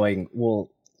listening and going,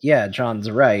 well, yeah, John's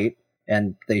right,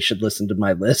 and they should listen to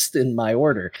my list in my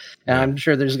order. And I'm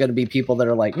sure there's going to be people that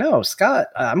are like, no, Scott,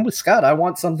 I'm with Scott. I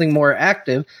want something more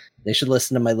active. They should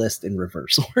listen to my list in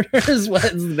reverse order is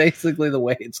basically the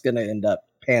way it's going to end up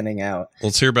panning out.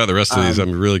 Let's hear about the rest of these.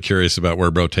 I'm really curious about where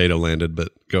Brotato landed, but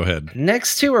go ahead.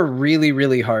 Next two are really,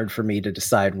 really hard for me to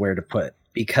decide where to put,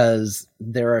 because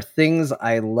there are things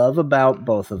I love about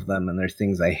both of them and there are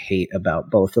things I hate about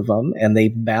both of them, and they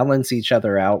balance each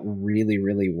other out really,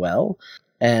 really well.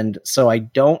 And so I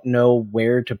don't know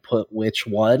where to put which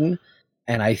one.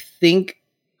 And I think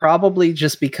probably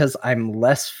just because I'm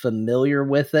less familiar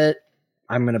with it,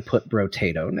 I'm going to put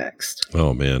Brotato next.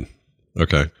 Oh, man.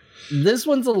 Okay. This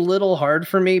one's a little hard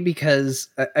for me because,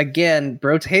 again,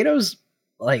 Brotato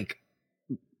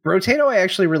I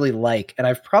actually really like, and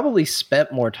I've probably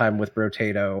spent more time with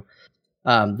Brotato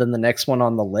than the next one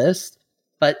on the list.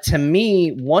 But to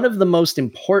me, one of the most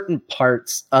important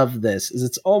parts of this is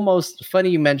it's almost funny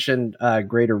you mentioned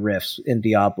Greater Rifts in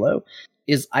Diablo.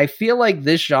 Is I feel like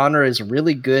this genre is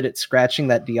really good at scratching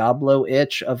that Diablo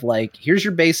itch of like, here's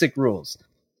your basic rules.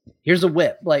 Here's a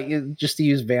whip, like just to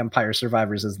use Vampire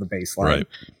Survivors as the baseline. Right.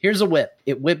 Here's a whip.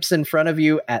 It whips in front of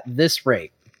you at this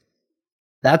rate.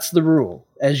 That's the rule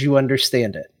as you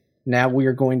understand it. Now we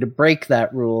are going to break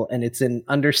that rule, and it's an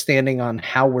understanding on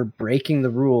how we're breaking the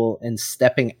rule and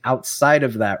stepping outside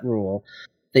of that rule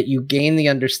that you gain the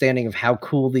understanding of how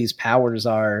cool these powers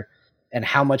are and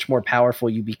how much more powerful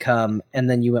you become, and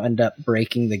then you end up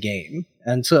breaking the game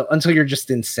until you're just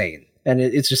insane, and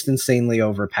it's just insanely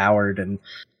overpowered, and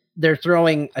they're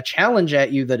throwing a challenge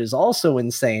at you that is also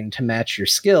insane to match your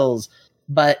skills,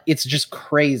 but it's just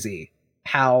crazy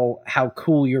how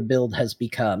cool your build has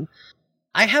become.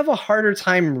 I have a harder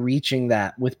time reaching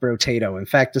that with Brotato. In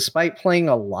fact, despite playing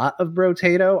a lot of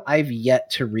Brotato, I've yet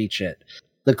to reach it.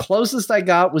 The closest I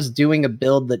got was doing a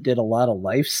build that did a lot of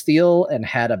lifesteal and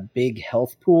had a big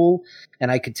health pool,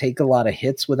 and I could take a lot of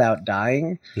hits without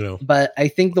dying. Yeah. But I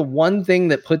think the one thing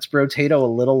that puts Brotato a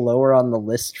little lower on the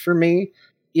list for me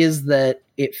is that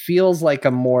it feels like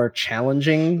a more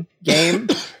challenging game.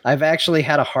 I've actually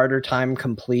had a harder time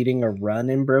completing a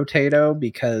run in Brotato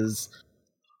because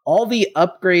all the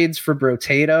upgrades for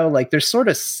Brotato, like, they're sort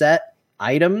of set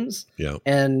items. Yeah.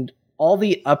 And all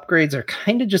the upgrades are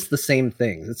kind of just the same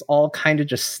things. It's all kind of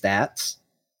just stats.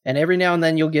 And every now and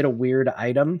then you'll get a weird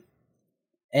item.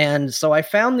 And so I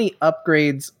found the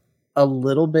upgrades a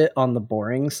little bit on the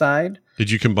boring side.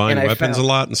 Did you combine weapons a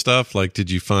lot and stuff? Like,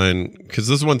 did you find... Because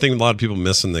this is one thing a lot of people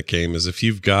miss in the game is if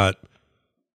you've got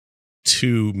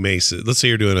 2 maces, let's say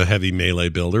you're doing a heavy melee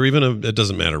build, or even it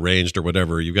doesn't matter, ranged or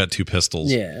whatever, you've got 2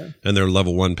 pistols, and they're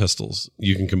level 1 pistols.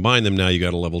 You can combine them now, you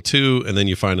got a level 2, and then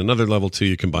you find another level 2,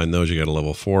 you combine those, you got a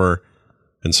level 4,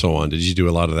 and so on. Did you do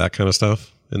a lot of that kind of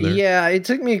stuff in there? Yeah, it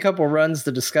took me a couple runs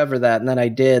to discover that, and then I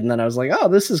did, and then I was like, oh,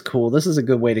 this is cool. This is a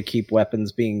good way to keep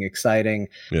weapons being exciting.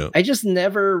 Yeah. I just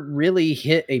never really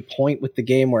hit a point with the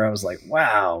game where I was like,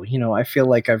 wow, I feel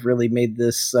like I've really made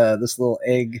this this little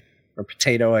egg or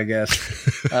potato, I guess.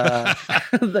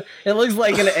 It looks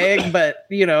like an egg, but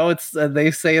it's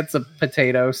they say it's a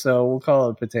potato, so we'll call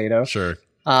it a potato. Sure.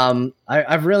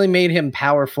 I've really made him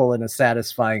powerful in a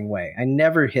satisfying way. I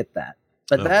never hit that.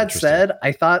 But that said,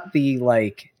 I thought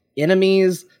the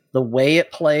enemies, the way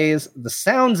it plays, the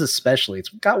sounds especially, it's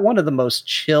got one of the most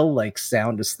chill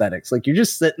sound aesthetics. Like, you're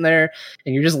just sitting there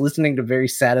and you're just listening to very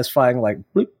satisfying bloop,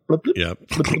 bloop, bloop, yeah.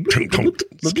 bloop, bloop, bloop,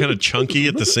 It's kind of chunky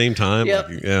at the same time. Yep.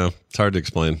 Yeah, it's hard to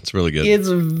explain. It's really good. It's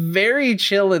very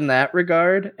chill in that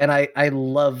regard, and I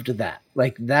loved that.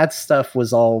 Like, that stuff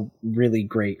was all really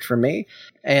great for me.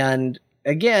 And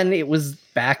again, it was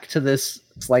back to this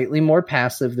slightly more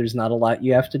passive. There's not a lot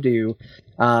you have to do.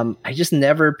 I just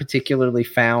never particularly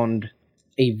found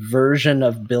a version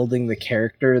of building the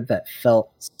character that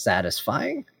felt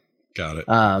satisfying. Got it.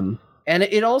 And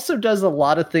it also does a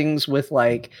lot of things with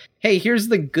hey, here's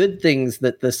the good things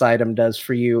that this item does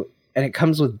for you. And it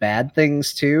comes with bad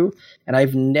things too. And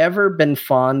I've never been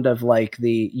fond of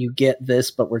you get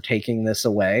this, but we're taking this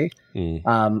away.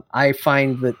 I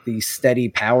find that the steady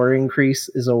power increase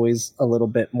is always a little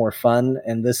bit more fun.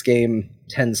 And this game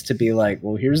tends to be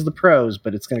well, here's the pros,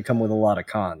 but it's going to come with a lot of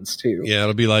cons too. Yeah,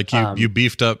 it'll be like you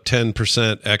beefed up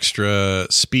 10% extra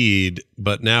speed,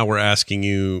 but now we're asking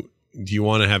you, do you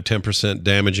want to have 10%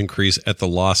 damage increase at the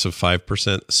loss of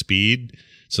 5% speed?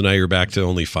 So now you're back to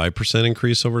only 5%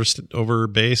 increase over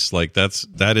base.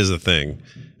 That is a thing.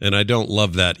 And I don't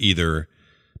love that either.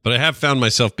 But I have found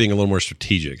myself being a little more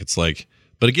strategic. It's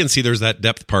but again, see, there's that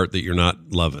depth part that you're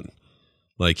not loving.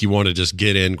 You want to just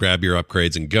get in, grab your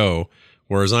upgrades and go.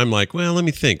 Whereas I'm well, let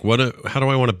me think. How do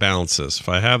I want to balance this? If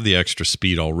I have the extra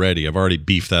speed already, I've already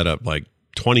beefed that up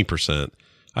 20%.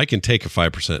 I can take a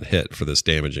 5% hit for this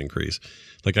damage increase.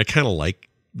 I kind of like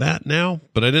that now,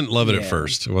 but I didn't love it at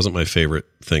first. It wasn't my favorite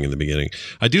thing in the beginning.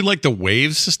 I do like the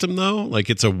wave system though.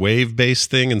 It's a wave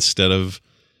based thing instead of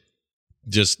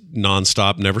just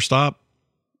nonstop, never stop.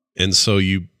 And so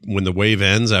when the wave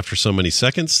ends after so many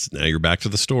seconds, now you're back to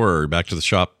the store or back to the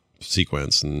shop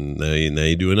sequence, and now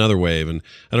you do another wave. And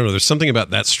I don't know, there's something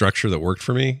about that structure that worked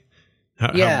for me.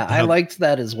 I liked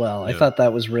that as well. Yeah. I thought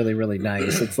that was really, really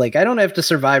nice. It's I don't have to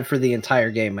survive for the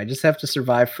entire game. I just have to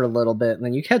survive for a little bit, and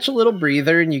then you catch a little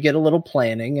breather and you get a little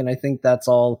planning, and I think that's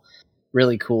all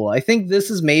really cool. I think this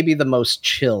is maybe the most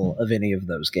chill of any of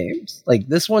those games.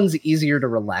 This one's easier to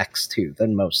relax to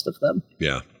than most of them.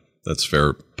 Yeah, that's a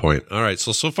fair point. All right,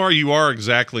 so far you are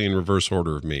exactly in reverse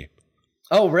order of me.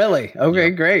 Oh, really? Okay,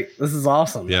 great. This is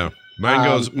awesome. Yeah.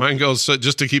 Mine goes so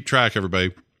just to keep track,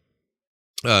 everybody.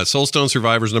 Soulstone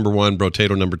Survivors number 1,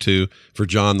 Brotato number 2. For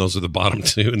John, those are the bottom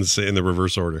 2 in the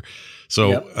reverse order.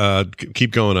 So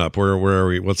keep going up. Where are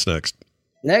we? What's next?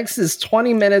 Next is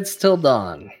 20 Minutes Till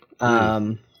Dawn.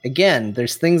 Again,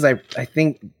 there's things I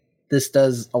think this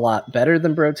does a lot better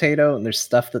than Brotato, and there's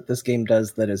stuff that this game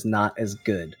does that is not as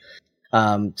good.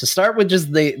 To start with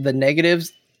just the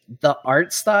negatives, the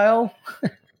art style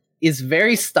is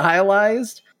very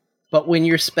stylized, but when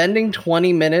you're spending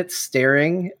 20 minutes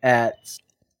staring at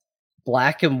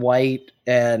black and white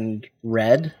and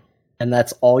red, and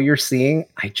that's all you're seeing,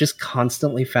 I just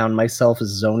constantly found myself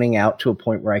zoning out to a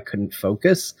point where I couldn't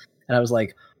focus. And I was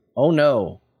like, oh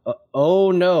no,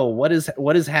 what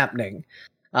is happening?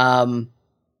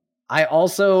 I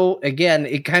also, again,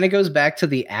 it kind of goes back to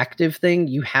the active thing.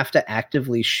 You have to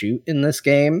actively shoot in this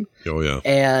game. Oh yeah.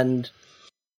 And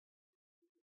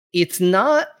It's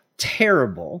not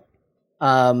terrible,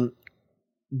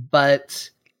 but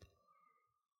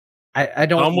I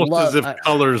don't almost love, as if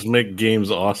colors make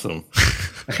games awesome.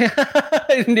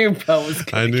 I knew Bo was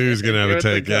I knew he was going to have a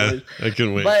take. Yeah, I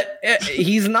couldn't wait. But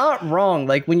he's not wrong.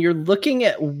 Like when you're looking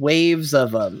at waves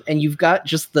of them and you've got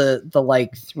just the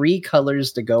like 3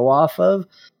 colors to go off of,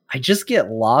 I just get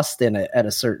lost in it at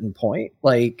a certain point.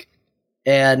 Like,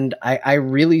 and I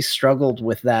really struggled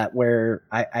with that where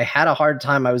I had a hard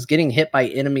time. I was getting hit by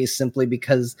enemies simply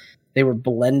because they were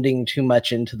blending too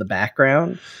much into the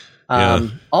background.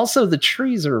 Also, the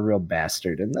trees are a real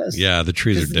bastard in this. Yeah, the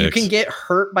trees are dicks. You can get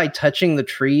hurt by touching the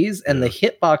trees, and the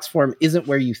hitbox form isn't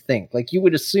where you think. Like, you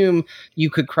would assume you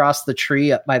could cross the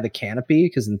tree up by the canopy,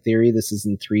 because in theory, this is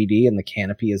in 3D, and the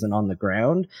canopy isn't on the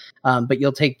ground. But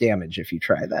you'll take damage if you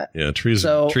try that. Yeah, trees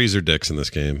are dicks in this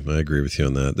game. I agree with you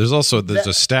on that. There's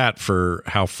a stat for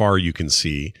how far you can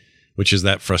see, which is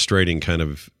that frustrating kind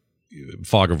of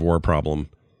fog of war problem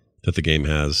that the game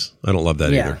has. I don't love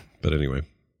that either. But anyway.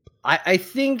 I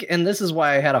think, and this is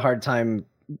why I had a hard time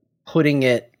putting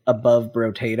it above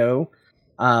Brotato.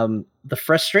 The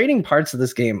frustrating parts of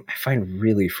this game I find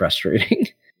really frustrating.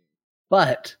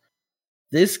 But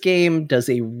this game does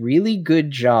a really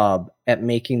good job at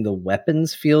making the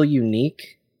weapons feel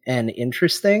unique and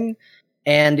interesting.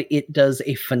 And it does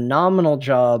a phenomenal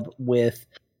job with,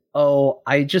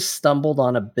 I just stumbled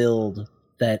on a build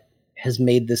that has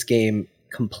made this game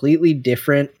completely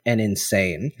different and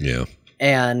insane. Yeah.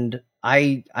 And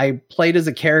I played as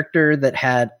a character that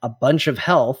had a bunch of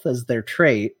health as their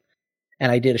trait,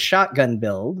 and I did a shotgun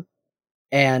build.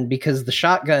 And because the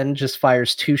shotgun just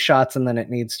fires 2 shots and then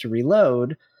it needs to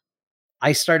reload,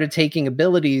 I started taking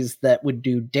abilities that would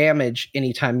do damage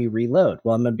anytime you reload.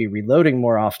 Well, I'm going to be reloading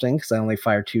more often because I only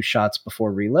fire 2 shots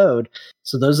before reload.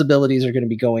 So those abilities are going to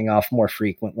be going off more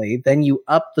frequently. Then you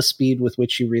up the speed with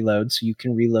which you reload so you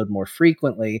can reload more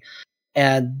frequently.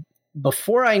 And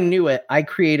before I knew it, I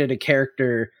created a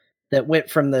character that went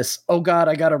from this, oh God,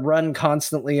 I got to run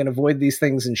constantly and avoid these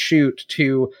things and shoot,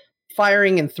 to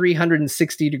firing in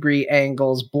 360-degree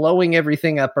angles, blowing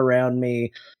everything up around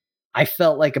me. I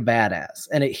felt like a badass.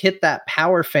 And it hit that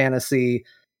power fantasy.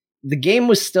 The game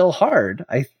was still hard.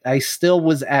 I still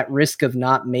was at risk of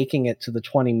not making it to the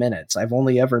 20 minutes. I've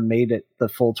only ever made it the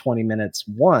full 20 minutes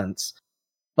once.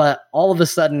 But all of a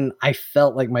sudden, I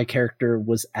felt like my character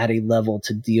was at a level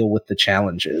to deal with the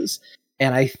challenges.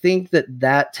 And I think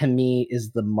that to me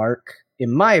is the mark,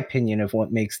 in my opinion, of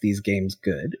what makes these games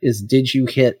good, is did you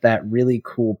hit that really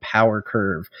cool power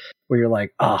curve where you're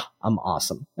like, I'm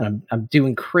awesome. And I'm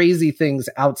doing crazy things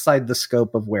outside the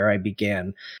scope of where I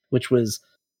began, which was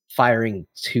firing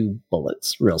 2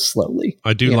 bullets real slowly.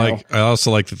 I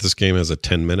also like that this game has a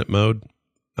 10-minute mode.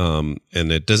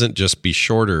 And it doesn't just be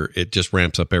shorter, it just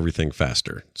ramps up everything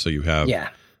faster. So you have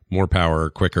more power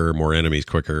quicker, more enemies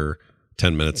quicker,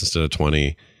 10 minutes instead of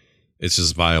 20. It's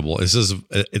just viable.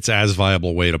 It's as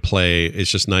viable way to play.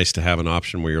 It's just nice to have an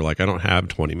option where you're like, I don't have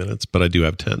 20 minutes, but I do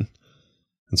have 10.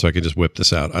 And so I can just whip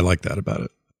this out. I like that about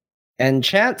it. And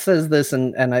chat says this,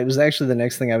 and it was actually the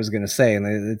next thing I was going to say,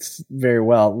 and it's very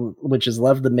well, which is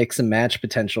love the mix and match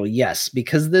potential. Yes,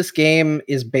 because this game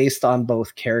is based on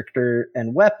both character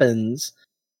and weapons,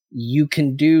 you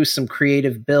can do some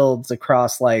creative builds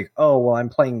across like, I'm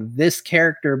playing this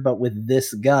character, but with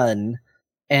this gun,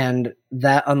 and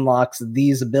that unlocks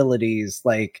these abilities.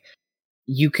 Like,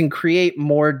 you can create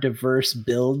more diverse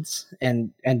builds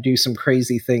and do some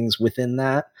crazy things within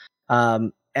that.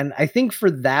 And I think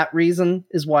for that reason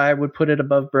is why I would put it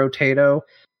above Brotato.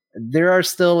 There are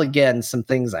still, again, some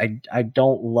things I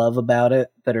don't love about it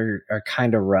that are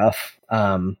kind of rough.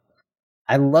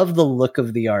 I love the look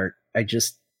of the art. I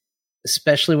just,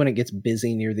 especially when it gets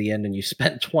busy near the end and you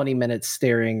spent 20 minutes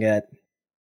staring at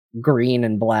green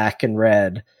and black and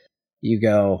red, you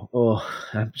go,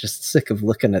 I'm just sick of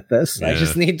looking at this. Yeah. I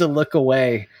just need to look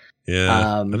away.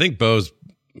 Yeah. I think Bo's,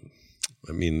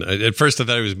 at first I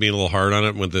thought he was being a little hard on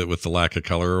it with the lack of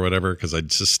color or whatever, because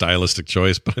it's a stylistic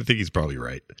choice, but I think he's probably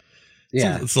right.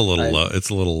 Yeah. It's a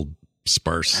little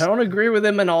sparse. I don't agree with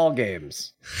him in all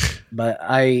games, but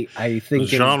I think the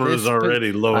genre is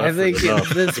already low. I think in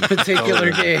this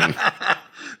particular game,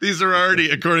 these are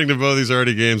already, according to Bo, these are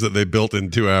already games that they built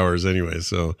in 2 hours anyway.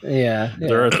 So yeah.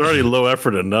 They're already low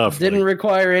effort enough. Didn't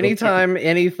require any time,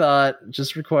 any thought.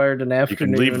 Just required an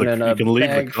afternoon and a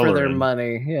bag for their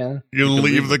money. Yeah, you can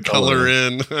leave the color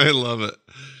in. I love it.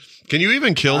 Can you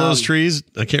even kill those trees?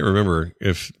 I can't remember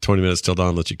if 20 minutes till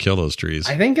dawn lets you kill those trees.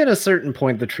 I think at a certain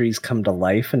point the trees come to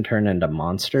life and turn into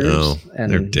monsters. No,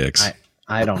 and they're dicks.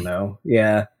 I don't know.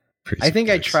 Yeah. I think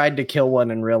I tried to kill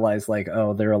one and realized like,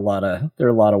 they're a lot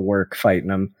of work fighting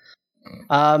them.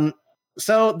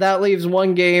 So that leaves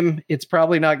one game. It's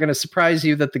probably not going to surprise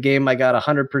you that the game I got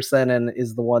 100% in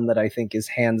is the one that I think is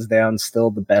hands down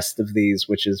still the best of these,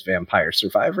 which is Vampire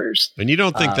Survivors. And you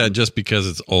don't think that just because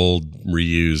it's old,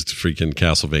 reused freaking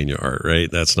Castlevania art, right?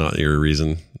 That's not your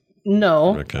reason?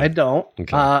 No, Okay. I don't.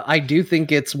 Okay. I do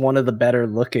think it's one of the better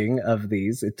looking of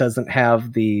these. It doesn't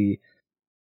have the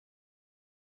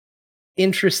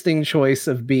interesting choice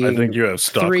of being I think you have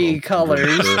Stockholm 3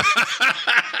 colors.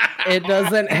 It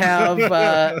doesn't have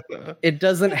the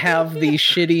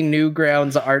shitty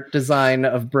Newgrounds art design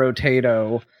of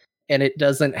Brotato, and it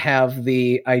doesn't have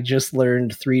the I just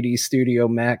learned 3D Studio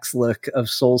Max look of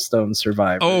Soulstone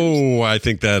Survivors. Oh, I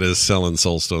think that is selling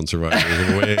Soulstone Survivors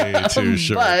way too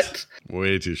short. But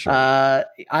way too short.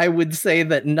 I would say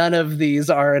that none of these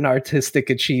are an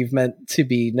artistic achievement to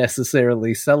be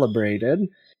necessarily celebrated.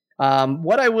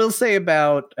 What I will say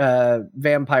about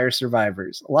Vampire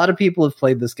Survivors, a lot of people have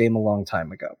played this game a long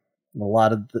time ago. A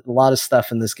lot of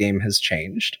stuff in this game has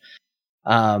changed.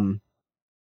 And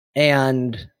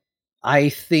I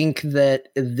think that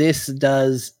this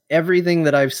does everything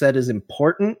that I've said is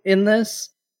important in this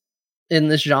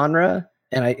genre,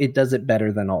 and it does it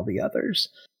better than all the others.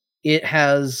 It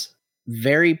has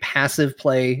very passive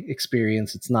play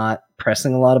experience. It's not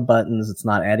pressing a lot of buttons. It's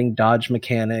not adding dodge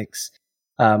mechanics.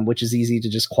 Which is easy to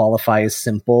just qualify as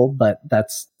simple, but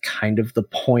that's kind of the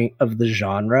point of the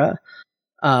genre.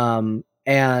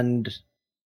 And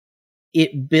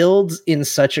it builds in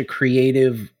such a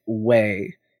creative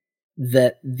way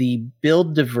that the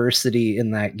build diversity in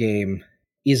that game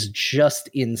is just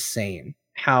insane.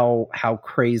 How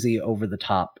crazy over the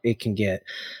top it can get.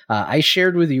 I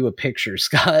shared with you a picture,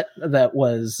 Scott, that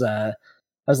was... I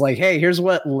was like, hey, here's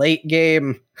what late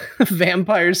game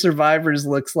Vampire Survivors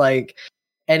looks like.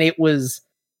 And it was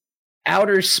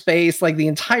outer space, like the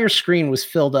entire screen was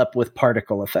filled up with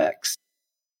particle effects.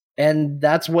 And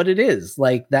that's what it is.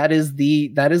 Like that is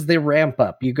the ramp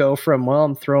up. You go from, well,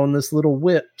 I'm throwing this little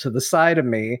whip to the side of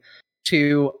me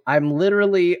to I'm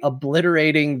literally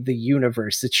obliterating the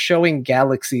universe. It's showing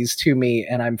galaxies to me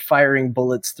and I'm firing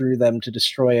bullets through them to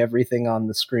destroy everything on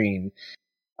the screen.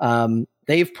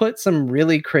 They've put some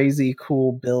really crazy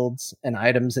cool builds and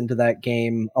items into that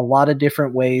game a lot of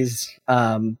different ways,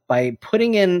 by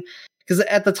putting in, because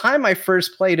at the time I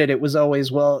first played it, it was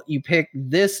always, well, you pick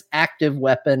this active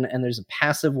weapon and there's a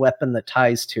passive weapon that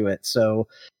ties to it. So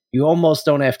you almost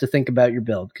don't have to think about your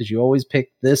build because you always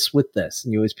pick this with this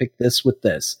and you always pick this with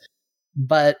this.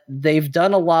 But they've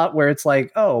done a lot where it's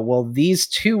like, oh, well, these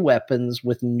 2 weapons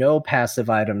with no passive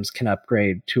items can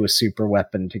upgrade to a super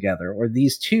weapon together, or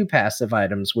these 2 passive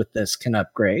items with this can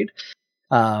upgrade.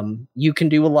 You can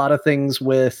do a lot of things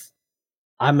with,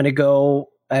 I'm going to go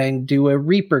and do a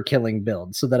Reaper killing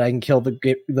build so that I can kill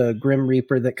the Grim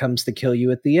Reaper that comes to kill you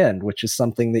at the end, which is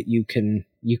something that you can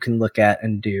look at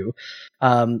and do.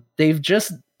 They've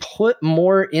just put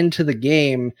more into the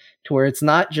game to where it's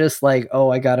not just like, oh,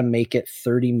 I got to make it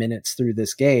 30 minutes through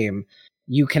this game.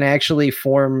 You can actually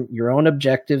form your own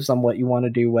objectives on what you want to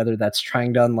do, whether that's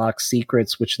trying to unlock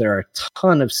secrets, which there are a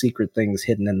ton of secret things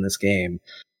hidden in this game,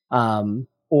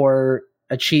 or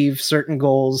achieve certain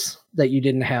goals that you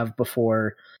didn't have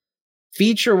before.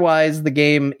 Feature-wise, the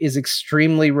game is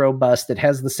extremely robust. It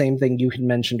has the same thing you had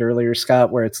mentioned earlier,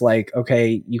 Scott, where it's like,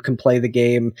 okay, you can play the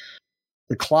game.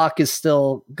 The clock is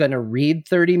still going to read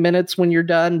 30 minutes when you're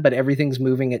done, but everything's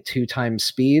moving at 2 times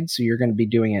speed. So you're going to be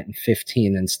doing it in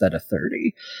 15 instead of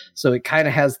 30. So it kind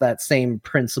of has that same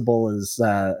principle as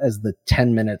the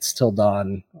 10 minutes till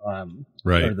dawn,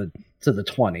 right? Or to the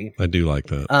 20. I do like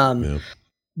that. Yeah.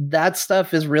 That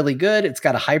stuff is really good. It's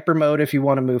got a hyper mode if you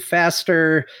want to move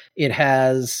faster. It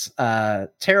has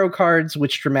tarot cards,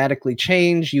 which dramatically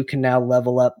change. You can now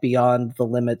level up beyond the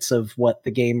limits of what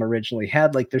the game originally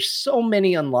had. Like, there's so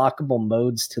many unlockable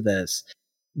modes to this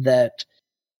that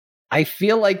I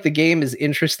feel like the game is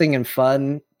interesting and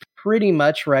fun pretty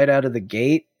much right out of the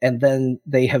gate. And then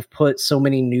they have put so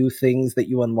many new things that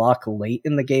you unlock late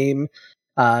in the game,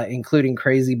 including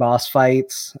crazy boss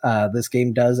fights. This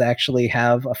game does actually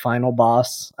have a final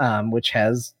boss, which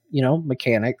has,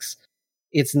 mechanics.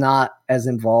 It's not as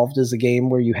involved as a game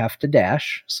where you have to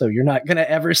dash, so you're not going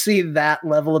to ever see that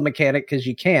level of mechanic because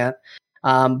you can't.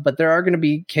 But there are going to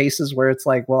be cases where it's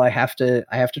like, well, I have to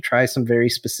try some very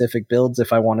specific builds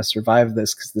if I want to survive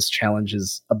this, because this challenge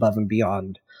is above and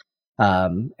beyond.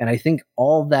 And I think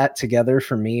all that together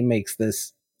for me makes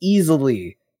this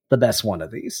easily the best one of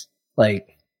these.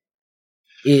 Like,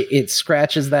 it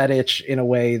scratches that itch in a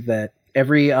way that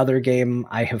every other game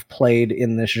I have played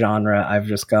in this genre, I've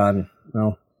just gone,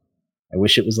 well, I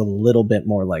wish it was a little bit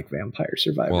more like Vampire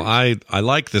Survivors. Well, I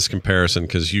like this comparison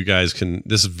because you guys can.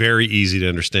 This is very easy to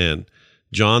understand.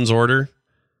 John's order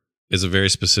is a very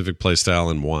specific play style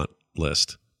and want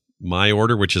list. My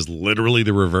order, which is literally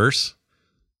the reverse,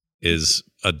 is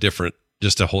a different,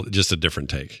 just a different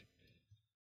take.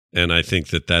 And I think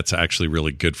that that's actually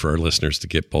really good for our listeners to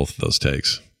get both of those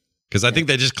takes. Because I think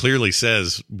that just clearly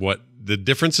says what the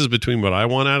differences between what I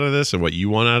want out of this and what you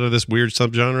want out of this weird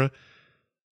subgenre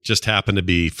just happen to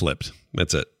be flipped.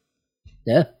 That's it.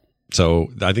 Yeah. So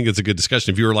I think it's a good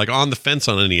discussion. If you were like on the fence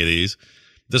on any of these,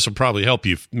 this will probably help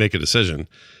you make a decision.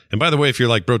 And by the way, if you're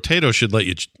like, Brotato should let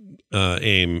you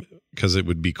aim because it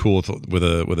would be cool with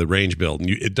a range build. And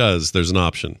it does. There's an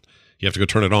option. You have to go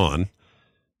turn it on.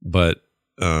 But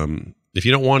if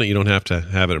you don't want it, you don't have to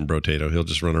have it in Brotato. He'll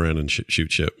just run around and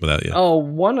shoot shit without you. Oh,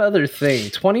 one other thing.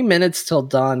 20 Minutes Till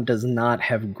Dawn does not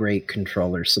have great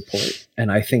controller support.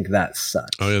 And I think that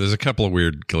sucks. Oh, yeah. There's a couple of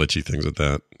weird glitchy things with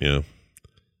that. Yeah.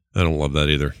 I don't love that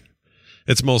either.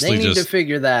 It's mostly they need just to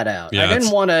figure that out. Yeah, I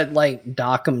didn't want to like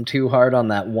dock them too hard on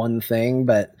that one thing,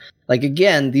 but like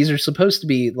again, these are supposed to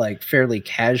be like fairly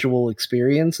casual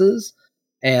experiences,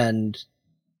 and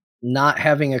not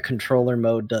having a controller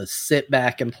mode to sit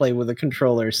back and play with a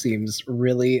controller seems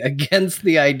really against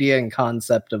the idea and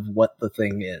concept of what the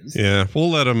thing is. Yeah, we'll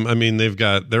let them. I mean,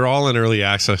 they're all in early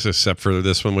access except for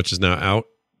this one, which is now out,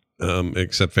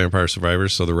 except Vampire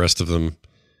Survivors. So the rest of them,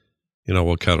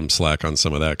 we'll cut them slack on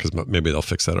some of that because maybe they'll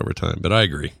fix that over time. But I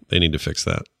agree. They need to fix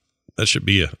that. That should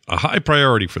be a high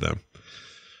priority for them.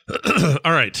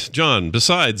 All right, John,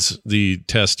 besides the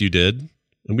test you did,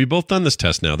 and we've both done this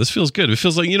test now. This feels good. It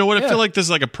feels like, I feel like this is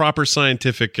like a proper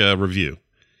scientific review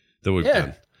that we've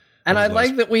done. And I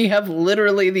like that we have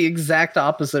literally the exact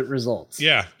opposite results.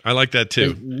 Yeah, I like that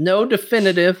too. There's no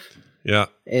definitive. Yeah.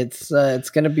 It's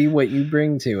going to be what you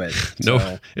bring to it. No,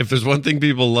 so. If there's one thing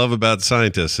people love about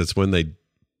scientists, it's when they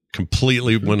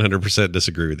completely 100%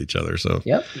 disagree with each other. So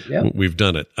yep. We've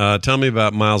done it. Tell me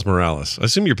about Miles Morales. I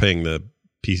assume you're paying the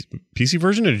PC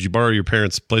version, or did you borrow your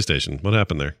parents' PlayStation? What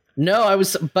happened there? No,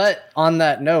 but on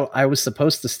that note, I was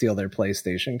supposed to steal their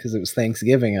PlayStation because it was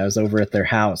Thanksgiving. I was over at their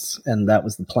house, and that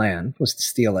was the plan, was to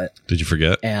steal it. Did you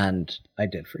forget? And I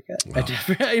did forget. Wow.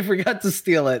 I forgot to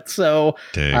steal it. So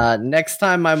next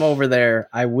time I'm over there,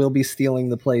 I will be stealing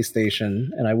the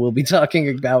PlayStation, and I will be talking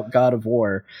about God of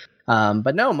War.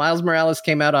 But no, Miles Morales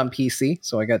came out on PC,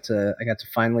 so I got to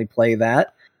finally play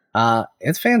that.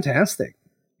 It's fantastic.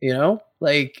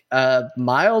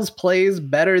 Miles plays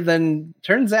better than,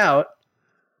 turns out,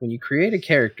 when you create a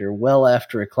character well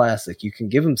after a classic, you can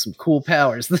give him some cool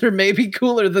powers that are maybe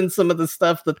cooler than some of the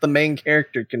stuff that the main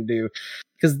character can do.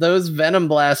 Because those Venom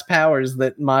Blast powers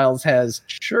that Miles has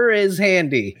sure is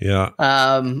handy. Yeah.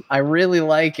 I really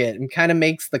like it, and kind of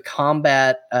makes the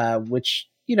combat, which,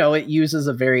 it uses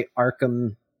a very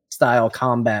Arkham style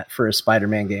combat for a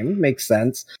Spider-Man game. It makes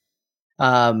sense.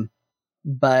 But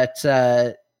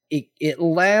it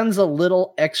lands a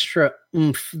little extra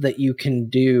oomph that you can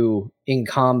do in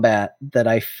combat that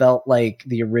I felt like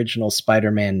the original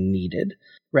Spider-Man needed,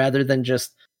 rather than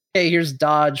just, hey, here's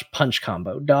dodge, punch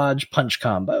combo.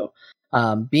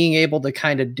 Being able to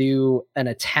kind of do an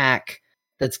attack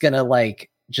that's going to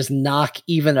just knock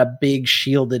even a big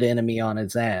shielded enemy on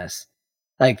its ass.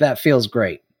 That feels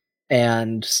great.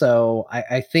 And so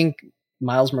I think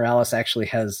Miles Morales actually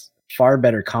has far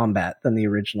better combat than the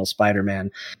original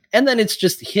Spider-Man. And then it's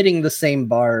just hitting the same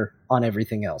bar on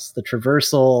everything else. The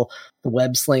traversal, the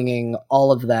web slinging,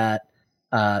 all of that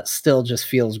still just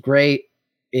feels great.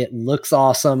 It looks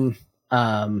awesome.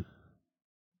 I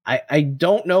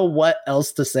don't know what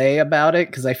else to say about it,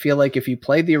 because I feel like if you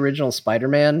played the original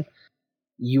Spider-Man,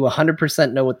 you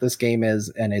 100% know what this game is,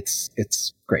 and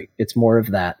it's great. It's more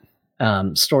of that.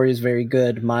 Story is very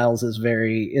good. Miles is a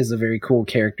very cool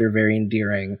character, very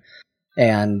endearing,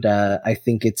 and I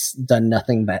think it's done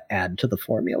nothing but add to the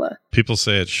formula. People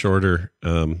say it's shorter.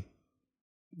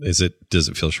 Does it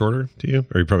feel shorter to you?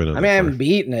 Or you probably not? I mean, I haven't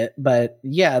beaten it, but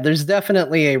yeah, there's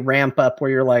definitely a ramp up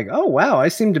where you're like, oh wow, I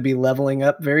seem to be leveling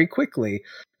up very quickly,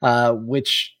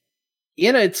 which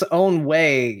in its own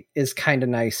way is kind of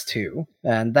nice too.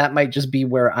 And that might just be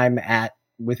where I'm at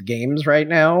with games right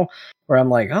now, where I'm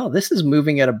like, oh, this is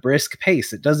moving at a brisk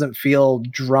pace. It doesn't feel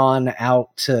drawn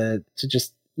out to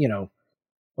just,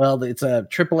 well, it's a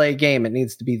AAA game. It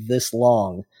needs to be this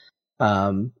long.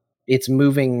 It's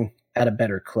moving at a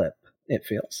better clip, it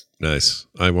feels. Nice.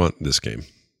 I want this game.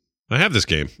 I have this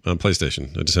game on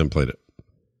PlayStation. I just haven't played it.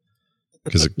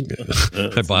 Because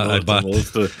I bought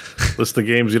list of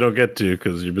games you don't get to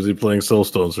because you're busy playing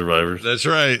Soulstone Survivors. That's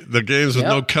right. The games with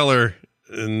no color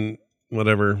and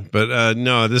whatever. But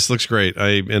no, this looks great.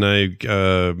 These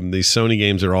Sony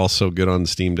games are all so good on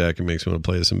Steam Deck. It makes me want to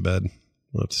play this in bed.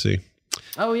 We'll have to see.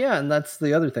 Oh yeah, and that's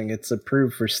the other thing. It's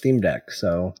approved for Steam Deck,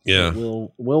 so yeah, it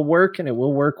will work, and it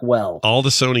will work well. All the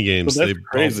Sony games, that's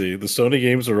crazy. The Sony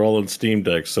games are all on Steam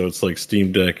Deck, so it's like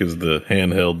Steam Deck is the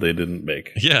handheld they didn't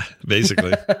make. Yeah,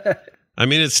 basically. I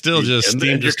mean, it's still just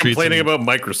Steam. And you're complaining about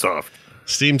Microsoft.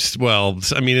 Steam's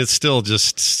it's still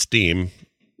just Steam.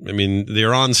 I mean,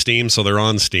 they're on Steam, so they're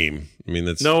on Steam. I mean,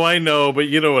 that's no, I know, but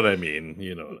you know what I mean.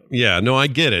 Yeah, no, I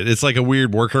get it. It's like a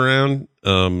weird workaround.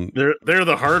 They're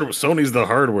the hardware. Sony's the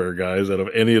hardware guys out of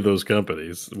any of those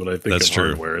companies. When I think of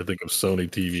hardware, I think of Sony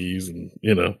TVs, and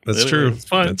that's anyway, true. It's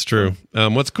fine. That's true.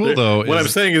 What's cool though? What I'm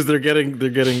saying is they're getting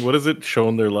what is it?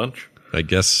 Showing their lunch. I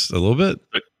guess a little bit.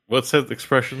 What's that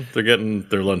expression? They're getting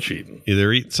their lunch eaten.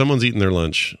 Someone's eating their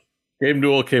lunch. Gabe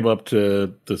Newell came up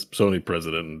to the Sony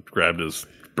president and grabbed his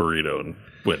burrito and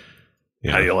went,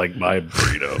 "How do you like my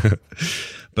burrito?"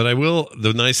 But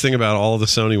the nice thing about all of the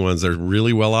Sony ones, they're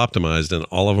really well optimized, and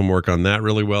all of them work on that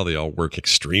really well. They all work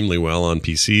extremely well on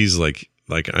PCs.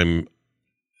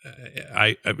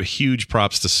 I have huge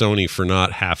props to Sony for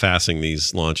not half-assing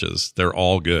these launches. They're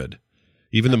all good.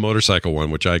 Even the motorcycle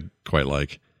one, which I quite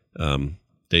like,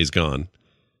 Days Gone,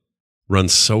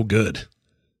 runs so good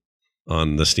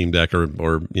on the Steam Deck or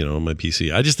on my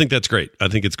PC. I just think that's great. I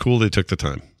think it's cool they took the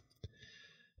time.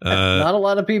 Not a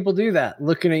lot of people do that.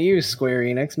 Looking at you, Square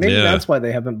Enix. Maybe that's why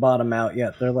they haven't bought them out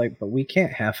yet. They're like, but we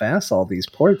can't half-ass all these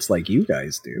ports like you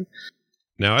guys do.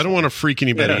 Now, I don't want to freak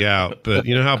anybody out, but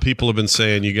you know how people have been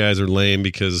saying you guys are lame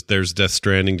because there's Death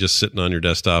Stranding just sitting on your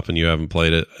desktop and you haven't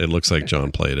played it? It looks like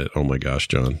John played it. Oh my gosh,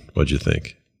 John. What'd you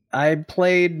think? I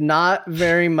played not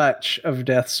very much of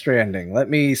Death Stranding. Let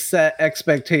me set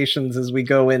expectations as we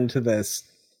go into this.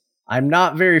 I'm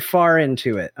not very far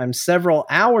into it. I'm several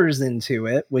hours into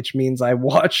it, which means I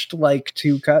watched like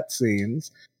 2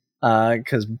 cutscenes.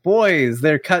 Because boys,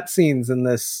 there are cutscenes in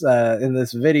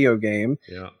this video game.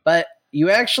 Yeah. But you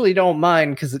actually don't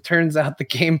mind because it turns out the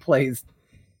gameplay's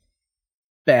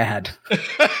bad.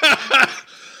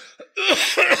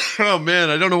 Oh man,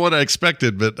 I don't know what I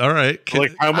expected, but all right.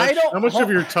 How much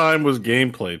of your time was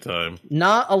gameplay time?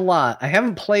 Not a lot. I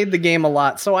haven't played the game a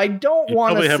lot, so I don't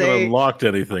want to say. Probably haven't unlocked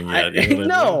anything yet.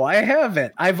 I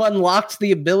haven't. I've unlocked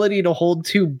the ability to hold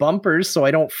 2 bumpers so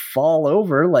I don't fall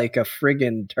over like a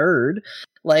friggin' turd.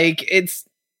 Like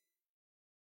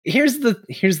here's the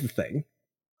thing.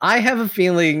 I have a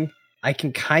feeling I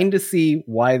can kind of see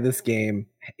why this game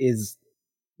is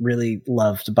really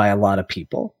loved by a lot of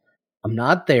people. I'm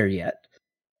not there yet.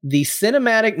 The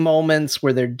cinematic moments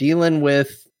where they're dealing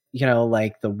with,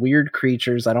 like the weird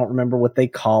creatures, I don't remember what they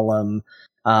call them.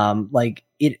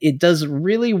 It does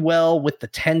really well with the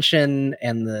tension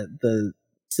and the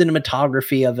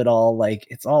cinematography of it all. Like,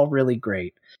 it's all really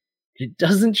great. It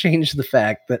doesn't change the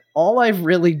fact that all I've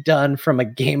really done from a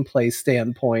gameplay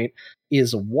standpoint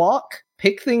is walk,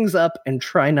 pick things up, and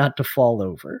try not to fall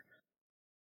over.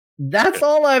 That's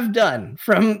all I've done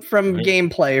from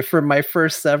gameplay for my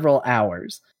first several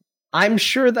hours. I'm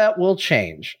sure that will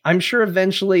change. I'm sure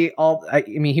eventually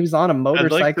he was on a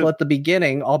motorcycle at the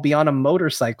beginning. I'll be on a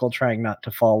motorcycle trying not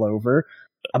to fall over.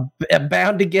 I'm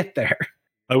bound to get there.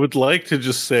 I would like to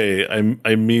just say,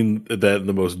 I mean that in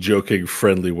the most joking,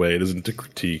 friendly way. It isn't to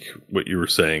critique what you were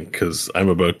saying, because I'm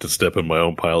about to step in my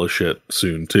own pile of shit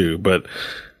soon too. But,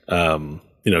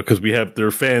 because there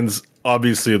are fans,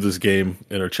 obviously, of this game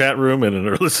in our chat room and in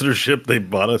our listenership. They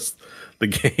bought us the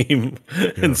game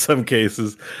in some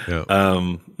cases. Yeah.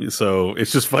 So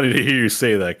it's just funny to hear you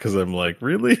say that, because I'm like,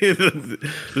 really?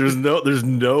 there's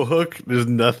no hook. There's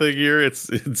nothing here.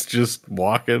 It's just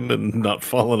walking and not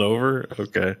falling over.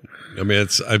 Okay. I mean,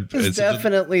 it's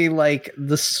definitely like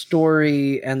the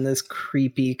story and this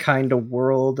creepy kind of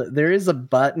world. There is a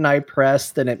button I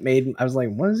pressed and I was like,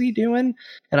 what is he doing?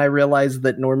 And I realized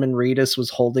that Norman Reedus was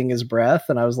holding his breath,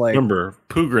 and I was like, remember,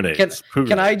 poo grenades.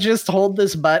 Can I just hold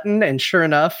this button? And sure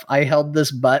enough, I held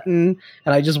this button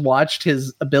and I just watched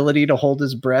his ability to hold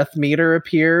his breath meter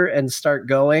appear and start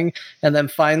going. And then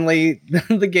finally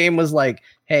the game was like,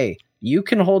 hey, you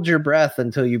can hold your breath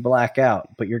until you black out,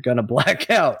 but you're going to black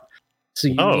out. So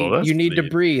you need to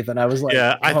breathe. And I was like,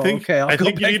 yeah, I think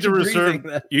you need to reserve.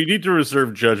 Then. You need to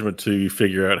reserve judgment to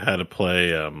figure out how to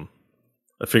play.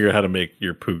 Figure out how to make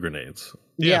your poo grenades.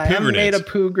 Yeah, I haven't made a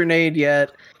poo grenade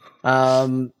yet.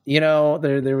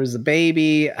 There was a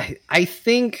baby. I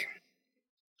think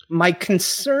my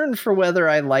concern for whether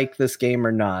I like this game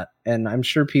or not, and I'm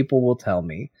sure people will tell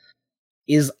me,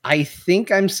 is I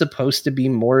think I'm supposed to be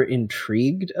more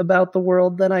intrigued about the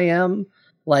world than I am.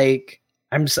 Like,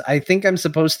 I think I'm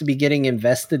supposed to be getting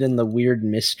invested in the weird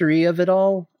mystery of it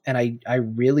all, and I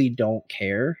really don't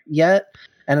care yet.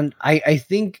 And I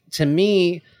think, to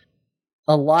me,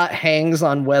 a lot hangs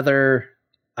on whether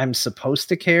I'm supposed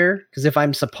to care, because if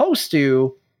I'm supposed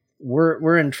to,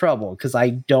 we're in trouble, because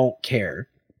I don't care.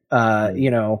 But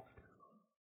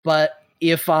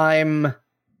if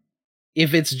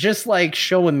it's just like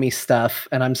showing me stuff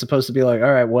and I'm supposed to be like,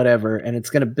 all right, whatever, and it's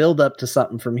going to build up to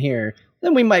something from here,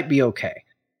 then we might be okay.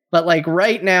 But like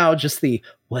right now, just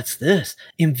what's this?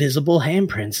 Invisible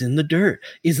handprints in the dirt.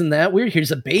 Isn't that weird?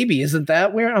 Here's a baby. Isn't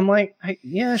that weird? I'm like,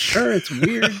 yeah, sure, it's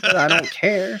weird, but I don't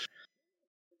care.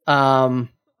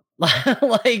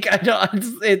 Like, I don't,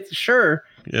 it's sure.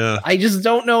 Yeah. I just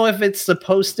don't know if it's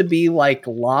supposed to be like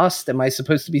Lost. Am I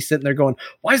supposed to be sitting there going,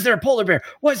 why is there a polar bear?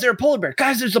 Why is there a polar bear?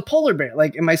 Guys, there's a polar bear.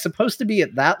 Like, am I supposed to be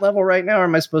at that level right now? Or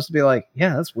am I supposed to be like,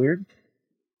 yeah, that's weird.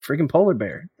 Freaking polar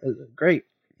bear. Great.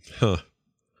 Huh.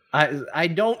 I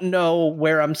don't know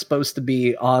where I'm supposed to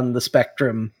be on the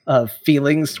spectrum of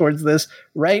feelings towards this.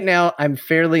 Right now, I'm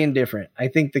fairly indifferent. I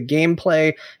think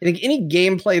any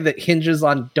gameplay that hinges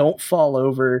on don't fall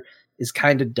over is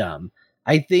kind of dumb.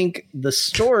 I think the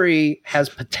story has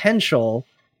potential,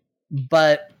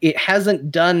 but it hasn't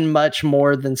done much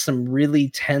more than some really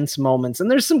tense moments.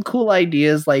 And there's some cool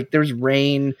ideas, like there's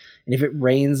rain, and if it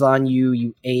rains on you,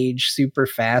 you age super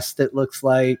fast, it looks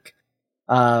like.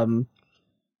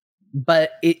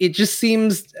 But it just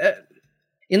seems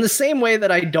in the same way that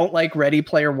I don't like Ready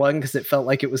Player One, because it felt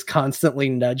like it was constantly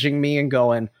nudging me and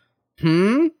going,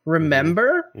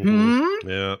 remember?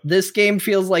 Yeah. This game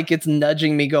feels like it's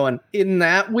nudging me going, isn't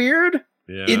that weird?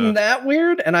 Yeah. Isn't that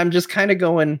weird? And I'm just kind of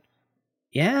going,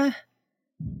 yeah,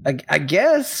 I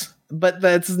guess. But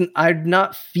I'm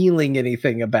not feeling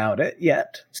anything about it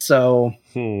yet. So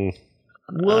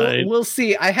we'll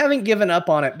see. I haven't given up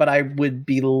on it, but I would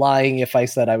be lying if I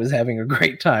said I was having a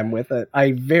great time with it.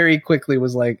 I very quickly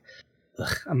was like,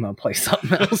 I'm going to play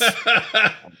something else.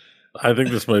 I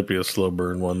think this might be a slow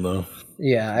burn one, though.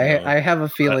 Yeah, I have a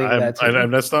feeling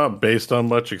that's not based on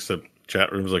much except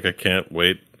chat rooms. Like, I can't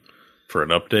wait for an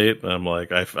update. I'm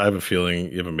like, I have a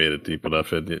feeling you haven't made it deep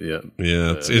enough in it yet.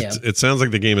 Yeah, it sounds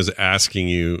like the game is asking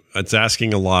you. It's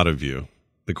asking a lot of you.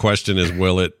 The question is,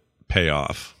 will it pay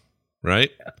off?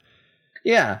 Right?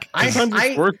 Yeah. Sometimes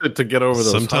it's worth it to get over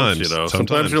those sometimes, humps, you know.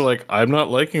 Sometimes you're like, I'm not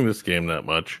liking this game that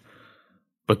much.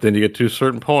 But then you get to a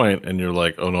certain point and you're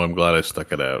like, oh no, I'm glad I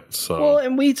stuck it out. So well,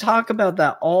 and we talk about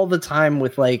that all the time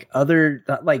with like other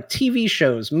like TV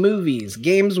shows, movies,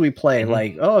 games we play.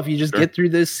 Like, oh, if you just get through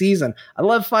this season. I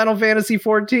love Final Fantasy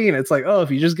 14. It's like, oh,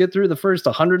 if you just get through the first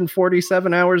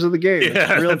 147 hours of the game,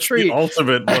 it's a real treat. The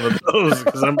ultimate one of those,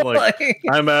 because I'm like,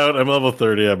 I'm out. I'm level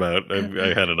 30. I'm out.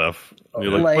 I had enough. And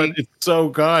you're like, but it's so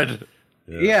good.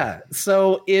 Yeah.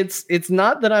 So it's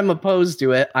not that I'm opposed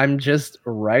to it. I'm just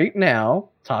right now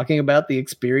talking about the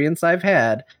experience I've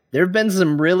had. There have been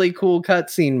some really cool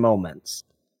cutscene moments,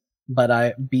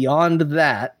 but beyond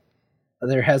that,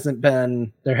 there hasn't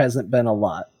been a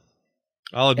lot.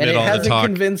 I'll admit, and it all the hasn't talk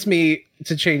convinced me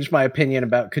to change my opinion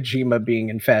about Kojima being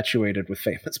infatuated with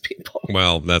famous people.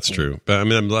 Well, that's true. But I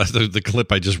mean, the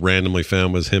clip I just randomly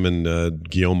found was him and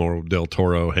Guillermo del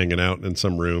Toro hanging out in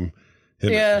some room.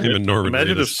 Him and Norman.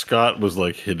 Imagine if Scott was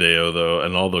like Hideo, though,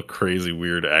 and all the crazy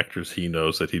weird actors he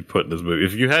knows that he'd put in his movie.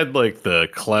 If you had like the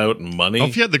clout and money,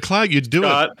 if you had the clout, you'd do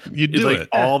it. You'd do it.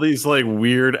 All these like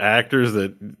weird actors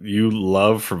that you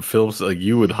love from films, like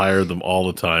you would hire them all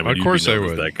the time. Of course I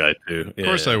would. That guy too. Of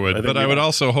course I would. But I would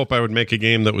also hope I would make a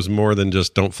game that was more than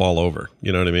just don't fall over.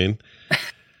 You know what I mean?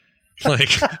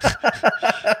 Like,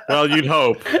 well, you'd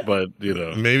hope, but you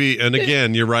know, maybe. And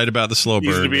again, you're right about the slow burn. He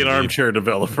used to be an armchair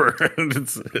developer.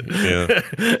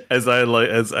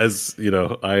 As you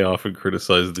know, I often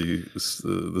criticize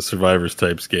the Survivors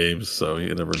types games, so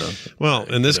you never know. Well,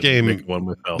 and this game,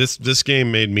 this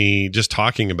game made me, just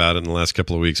talking about it in the last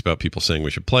couple of weeks about people saying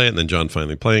we should play it, and then John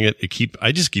finally playing it.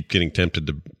 I just keep getting tempted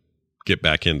to get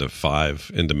back into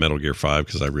Metal Gear 5,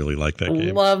 because I really like that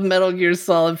game. Love Metal Gear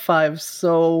Solid 5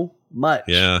 so much.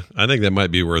 Yeah, I think that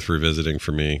might be worth revisiting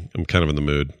for me. I'm kind of in the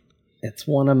mood. It's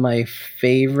one of my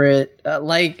favorite,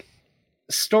 like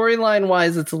storyline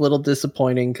wise, it's a little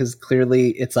disappointing because clearly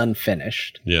it's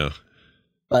unfinished. Yeah.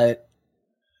 But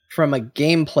from a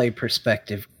gameplay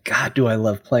perspective, God, do I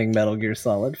love playing Metal Gear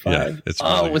Solid 5.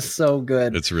 Yeah, it was so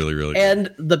good. It's really, really good.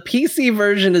 And the PC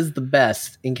version is the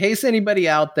best. In case anybody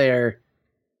out there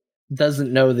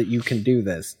doesn't know that you can do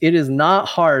this, it is not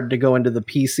hard to go into the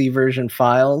PC version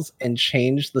files and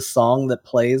change the song that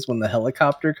plays when the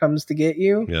helicopter comes to get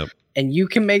you. Yep. And you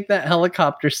can make that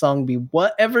helicopter song be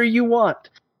whatever you want.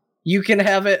 You can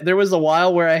have it. There was a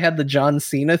while where I had the John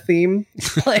Cena theme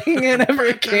playing whenever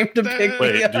it came to pick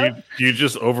me up. Do you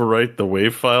just overwrite the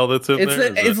WAV file that's in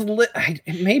there?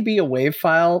 It may be a WAV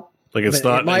file. Like it's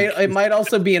not. It might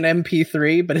also be an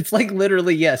MP3, but it's like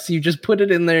literally yes. You just put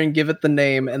it in there and give it the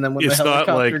name, and then when the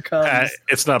helicopter comes,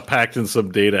 it's not packed in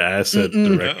some data asset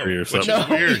directory or something. Which is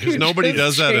weird because nobody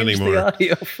does that anymore. The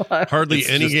audio file. Hardly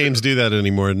any games do that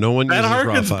anymore. No one uses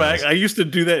raw files. Back. I used to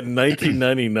do that in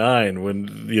 1999 when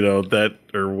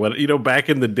back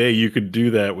in the day you could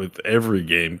do that with every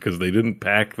game because they didn't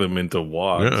pack them into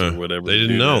WAVs or whatever. They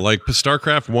didn't know. Like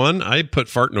StarCraft 1, I put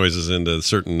fart noises into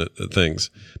certain things,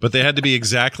 but they had to be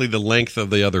exactly the length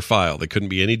of the other file. They couldn't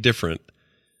be any different,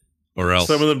 or else.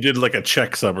 Some of them did like a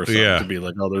checksum or something to be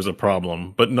like, oh, there's a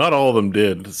problem. But not all of them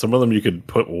did. Some of them you could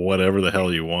put whatever the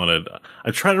hell you wanted.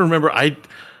 I try to remember. I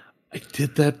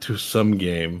did that to some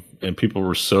game, and people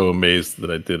were so amazed that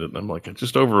I did it. And I'm like, I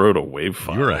just overwrote a WAV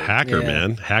file. You're a hacker,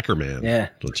 man. Hacker man. Yeah.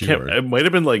 It might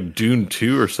have been like Dune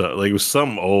 2 or something. Like it was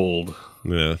some old.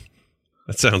 Yeah.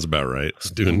 That sounds about right.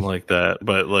 Something like that.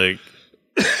 But like.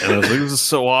 And I was like, this is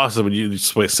so awesome. And you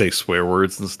just say swear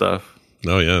words and stuff.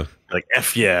 Oh, yeah. Like,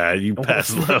 F yeah, you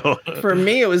pass low. For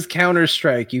me, it was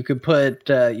Counter-Strike. You could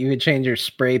you could change your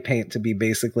spray paint to be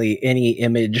basically any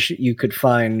image you could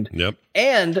find. Yep.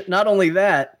 And not only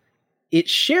that, it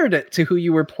shared it to who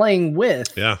you were playing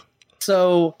with. Yeah.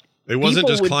 So it wasn't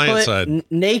just client side.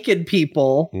 Naked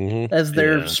people as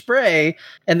their spray,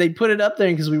 and they'd put it up there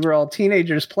because we were all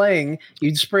teenagers playing.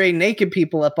 You'd spray naked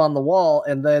people up on the wall,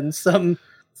 and then some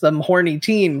horny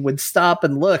teen would stop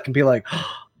and look and be like,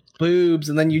 oh, boobs,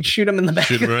 and then you'd shoot them in the back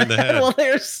right in the head while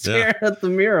they're staring at the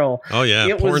mural. Oh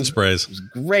yeah, porn sprays. It was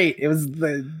great. It was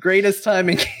the greatest time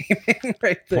in gaming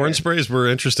right there. Porn sprays were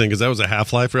interesting because that was a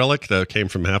Half-Life relic that came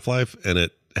from Half-Life, and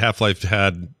Half-Life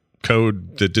had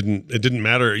code that didn't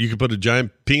matter. You could put a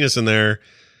giant penis in there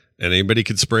and anybody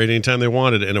could spray it anytime they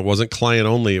wanted, and it wasn't client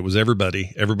only, it was everybody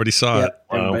saw it.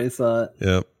 Everybody saw it.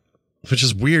 Yeah, which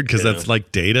is weird because that's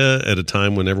like data at a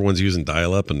time when everyone's using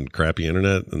dial-up and crappy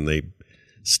internet, and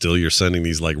you're sending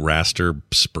these like raster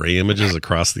spray images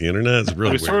across the internet. It's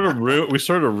really weird. We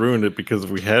sort of ruined it because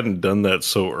if we hadn't done that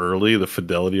so early, the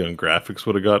fidelity on graphics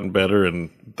would have gotten better,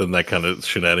 and then that kind of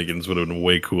shenanigans would have been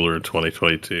way cooler in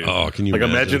 2022. Oh, can you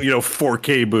imagine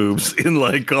 4K boobs in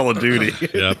like Call of Duty?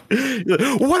 Yep.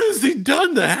 What has he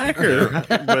done, the hacker?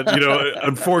 But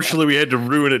unfortunately, we had to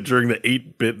ruin it during the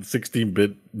 8-bit and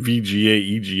 16-bit VGA,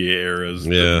 EGA eras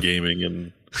of gaming,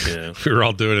 and we were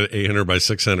all doing it 800 by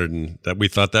 600, and we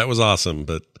thought that was awesome,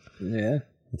 but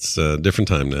it's a different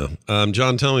time now.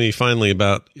 John, tell me finally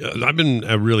about. I've been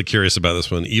really curious about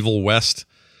this one, Evil West.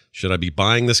 Should I be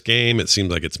buying this game? It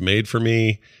seems like it's made for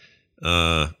me.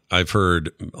 I've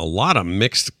heard a lot of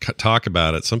mixed talk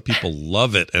about it. Some people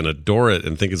love it and adore it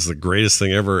and think it's the greatest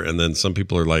thing ever, and then some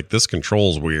people are like, "This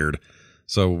control's weird."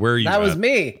 So where are you? That was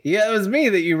me. Yeah, it was me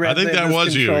that you read. I think that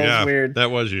was you. Yeah, weird.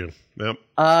 That was you.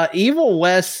 Yep. Evil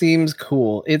West seems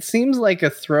cool. It seems like a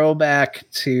throwback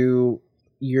to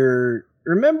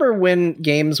remember when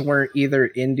games weren't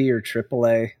either indie or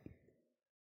AAA?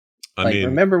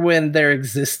 Remember when there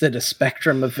existed a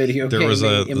spectrum of video games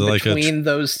in between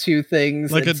those two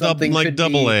things? Like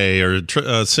double A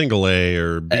or single A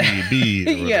or B.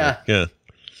 Yeah. Yeah.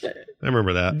 I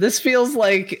remember that. This feels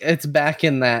like it's back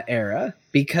in that era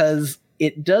because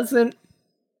it doesn't.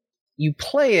 You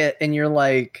play it and you're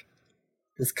like,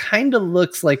 this kind of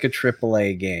looks like a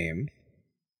AAA game,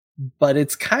 but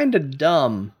it's kind of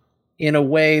dumb in a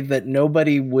way that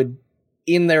nobody would,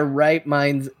 in their right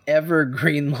minds, ever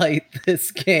greenlight this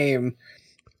game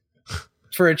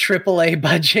for a AAA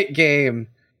budget game.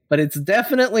 But it's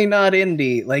definitely not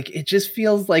indie. Like, it just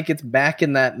feels like it's back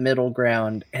in that middle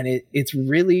ground, and it's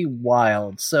really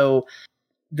wild. So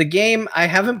the game, I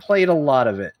haven't played a lot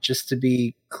of it, just to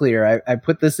be clear. I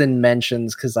put this in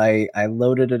mentions because I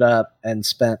loaded it up and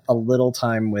spent a little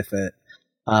time with it,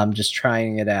 just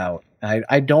trying it out.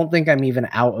 I don't think I'm even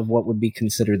out of what would be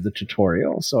considered the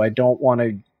tutorial, so I don't want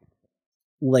to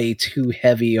lay too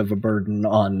heavy of a burden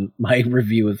on my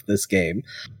review of this game.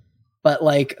 But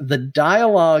like, the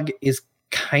dialogue is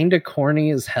kind of corny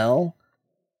as hell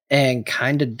and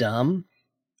kind of dumb,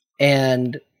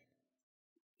 and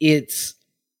it's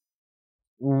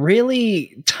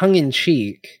really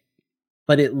tongue-in-cheek,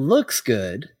 but it looks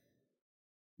good.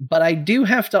 But I do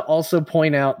have to also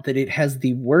point out that it has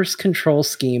the worst control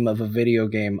scheme of a video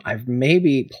game I've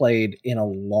maybe played in a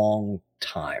long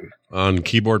time. On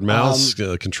keyboard, mouse,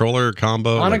 controller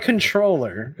combo? On a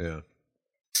controller. Yeah.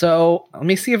 So let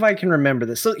me see if I can remember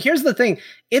this. So here's the thing.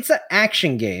 It's an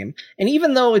action game. And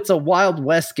even though it's a Wild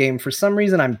West game, for some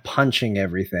reason I'm punching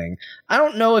everything. I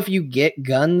don't know if you get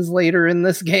guns later in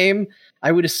this game.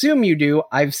 I would assume you do.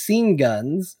 I've seen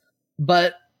guns.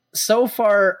 But so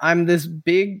far, I'm this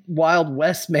big Wild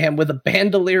West man with a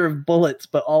bandolier of bullets,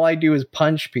 but all I do is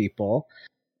punch people.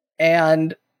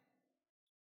 And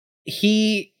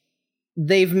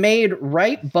they've made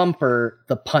right bumper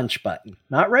the punch button,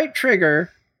 not right trigger.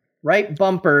 Right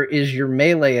bumper is your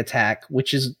melee attack,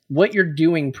 which is what you're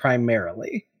doing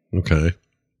primarily. Okay.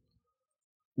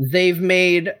 They've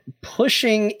made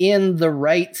pushing in the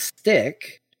right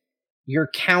stick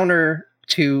your counter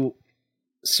to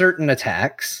certain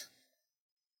attacks.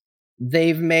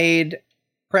 They've made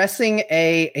pressing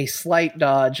a slight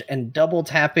dodge and double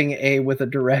tapping A with a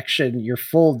direction your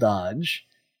full dodge.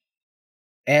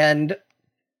 And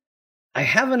I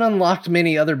haven't unlocked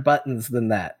many other buttons than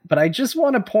that, but I just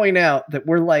want to point out that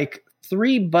we're like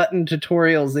 3 button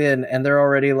tutorials in and they're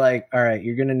already like, all right,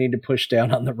 you're going to need to push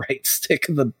down on the right stick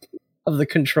of the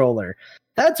controller.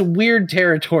 That's weird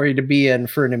territory to be in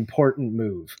for an important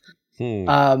move.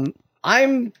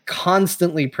 I'm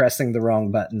constantly pressing the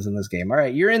wrong buttons in this game. All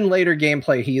right, you're in later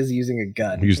gameplay. He is using a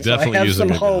gun. He's definitely using a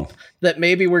gun. I have some hope that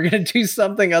maybe we're going to do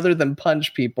something other than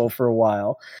punch people for a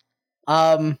while.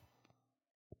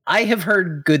 I have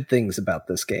heard good things about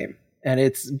this game, and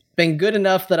it's been good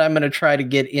enough that I'm going to try to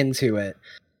get into it.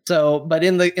 So, but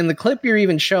in the clip you're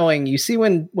even showing, you see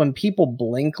when people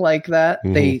blink like that,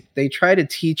 they try to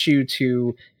teach you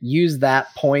to use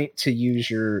that point to use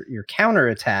your counter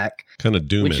attack. Kind of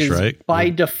Doomish, which is right? By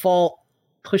default,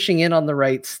 pushing in on the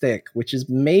right stick, which is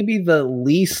maybe the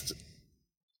least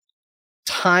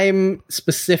time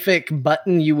specific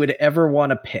button you would ever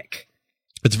want to pick.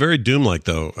 It's very Doom-like,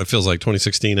 though. It feels like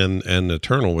 2016 and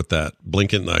Eternal with that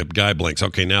blinking. The guy blinks.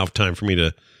 Okay, now time for me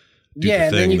to do the thing.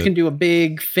 And then you can do a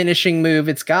big finishing move.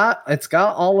 It's got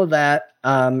all of that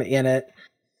in it.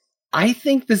 I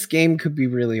think this game could be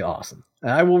really awesome.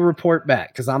 I will report back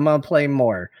because I'm going to play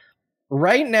more.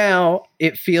 Right now,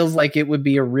 it feels like it would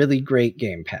be a really great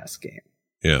Game Pass game.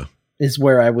 Yeah. Is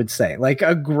where I would say. Like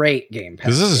a great Game Pass.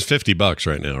 Because this is $50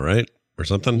 right now, right? Or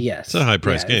something? Yes. It's a high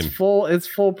price game. It's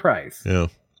full price. Yeah.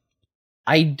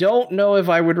 I don't know if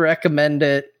I would recommend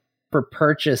it for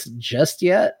purchase just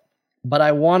yet, but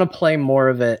I want to play more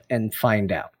of it and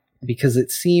find out because it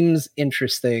seems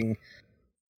interesting.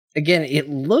 Again, it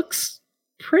looks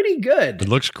pretty good. It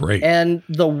looks great. And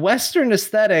the Western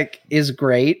aesthetic is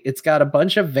great. It's got a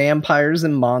bunch of vampires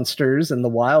and monsters in the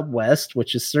Wild West,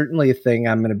 which is certainly a thing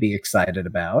I'm going to be excited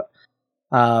about.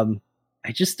 I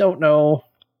just don't know.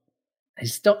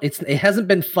 It hasn't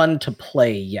been fun to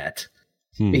play yet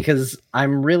because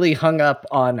I'm really hung up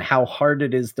on how hard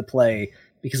it is to play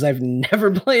because I've never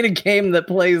played a game that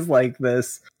plays like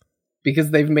this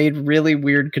because they've made really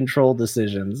weird control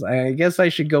decisions. I guess I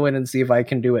should go in and see if I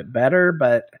can do it better,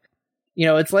 but you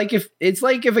know, it's like if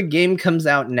a game comes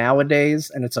out nowadays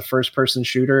and it's a first person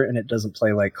shooter and it doesn't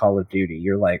play like Call of Duty,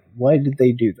 you're like, why did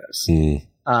they do this?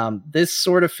 This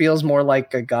sort of feels more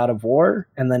like a God of War,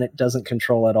 and then it doesn't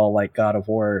control at all like God of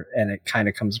War, and it kind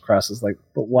of comes across as like,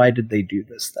 but why did they do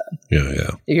this then? Yeah.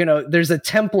 You know, there's a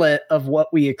template of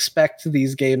what we expect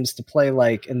these games to play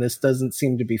like, and this doesn't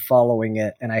seem to be following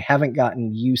it, and I haven't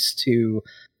gotten used to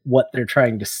what they're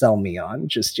trying to sell me on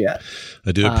just yet.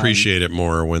 I do appreciate it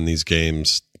more when these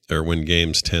games, or when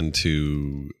games tend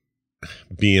to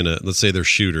be in let's say they're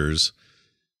shooters,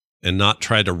 and not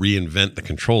try to reinvent the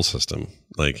control system.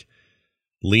 Like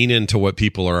lean into what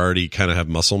people are already kind of have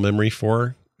muscle memory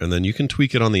for, and then you can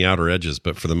tweak it on the outer edges.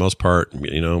 But for the most part,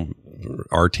 you know,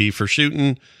 RT for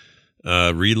shooting,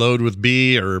 reload with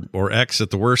B or X at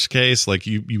the worst case. Like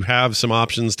you have some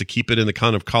options to keep it in the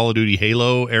kind of Call of Duty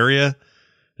Halo area.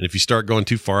 And if you start going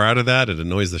too far out of that, it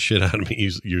annoys the shit out of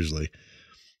me usually.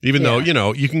 Even though, you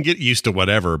know, you can get used to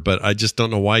whatever, but I just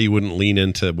don't know why you wouldn't lean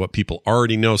into what people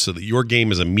already know so that your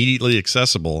game is immediately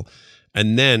accessible,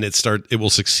 and then it will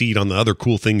succeed on the other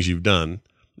cool things you've done,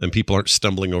 and people aren't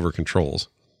stumbling over controls.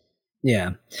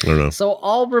 Yeah. I don't know. So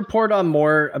I'll report on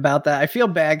more about that. I feel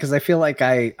bad because I feel like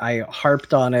I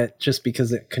harped on it just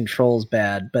because it controls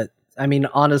bad. But I mean,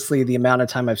 honestly, the amount of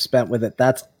time I've spent with it,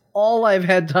 that's all I've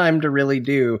had time to really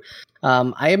do.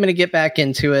 I am going to get back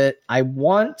into it. I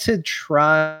want to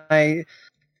try,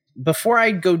 before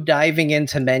I go diving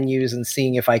into menus and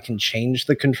seeing if I can change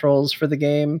the controls for the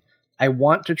game, I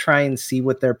want to try and see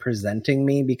what they're presenting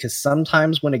me, because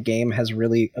sometimes when a game has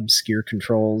really obscure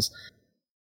controls,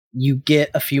 you get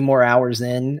a few more hours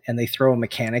in and they throw a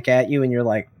mechanic at you and you're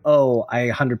like, oh, I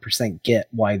 100% get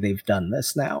why they've done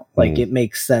this now. Like it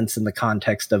makes sense in the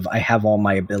context of I have all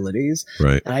my abilities.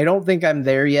 Right. And I don't think I'm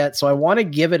there yet. So I want to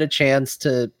give it a chance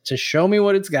to show me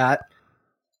what it's got.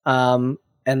 And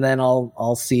then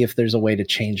I'll see if there's a way to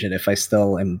change it if I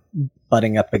still am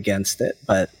butting up against it.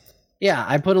 But yeah,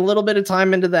 I put a little bit of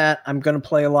time into that. I'm going to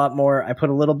play a lot more. I put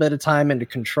a little bit of time into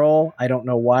Control. I don't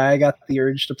know why I got the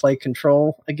urge to play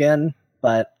Control again,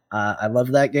 but I love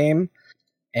that game,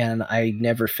 and I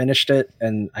never finished it,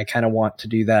 and I kind of want to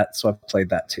do that, so I've played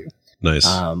that too. Nice.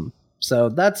 So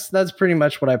that's pretty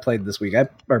much what I played this week,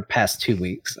 or past 2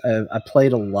 weeks. I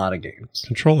played a lot of games.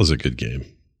 Control is a good game.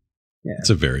 Yeah, it's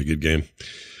a very good game.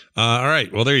 All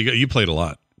right, well there you go. You played a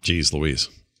lot. Jeez Louise.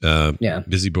 Yeah.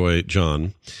 Busy boy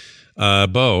John.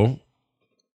 Bo,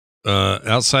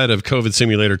 outside of COVID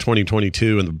Simulator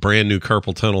 2022 and the brand new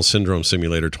Carpal Tunnel Syndrome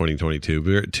Simulator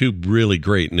 2022, two really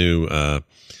great new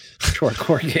short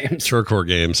core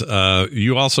games.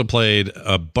 You also played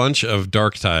a bunch of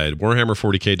Darktide, Warhammer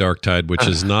 40k Darktide, which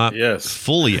is not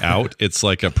fully out. It's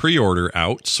like a pre-order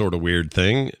out sort of weird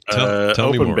thing.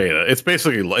 Tell me more. Beta. It's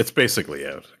basically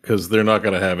out because they're not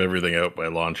going to have everything out by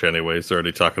launch anyways. They're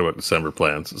already talking about December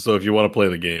plans. So if you want to play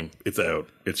the game, it's out.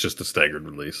 It's just a staggered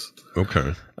release.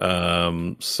 Okay.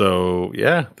 So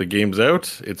yeah, the game's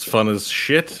out. It's fun as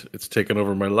shit. It's taken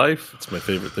over my life. It's my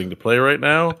favorite thing to play right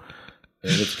now.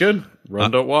 And it's good.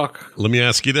 Run, don't walk. Let me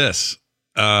ask you this.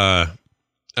 I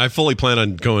fully plan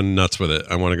on going nuts with it.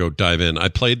 I want to go dive in. I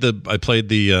played the what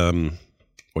do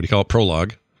you call it?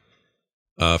 Prologue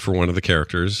for one of the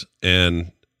characters,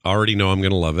 and I already know I'm going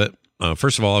to love it.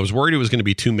 First of all, I was worried it was going to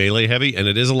be too melee heavy, and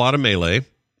it is a lot of melee,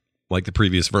 like the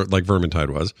previous, like Vermintide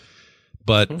was.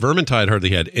 But Vermintide hardly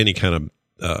had any kind of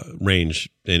range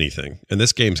anything, and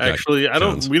this game's got actually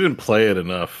we didn't play it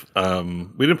enough.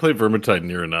 We didn't play Vermintide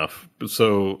near enough,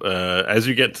 so as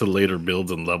you get to later builds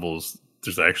and levels,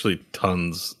 there's actually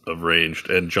tons of ranged.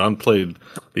 And John played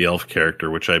the elf character,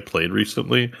 which I played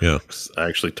recently. Yeah, I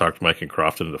actually talked Mike and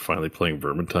Crofton into finally playing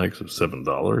Vermintide because it was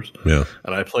 $7. Yeah,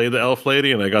 and I played the elf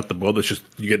lady, and I got the bow that's just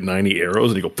you get 90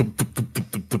 arrows, and you go.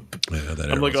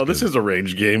 I'm like, oh, this is a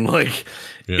range game. Like,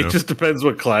 it just depends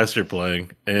what class you're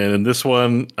playing. And in this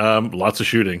one, lots of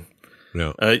shooting.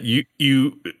 Yeah, the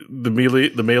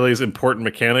melee is important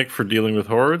mechanic for dealing with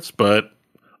hordes, but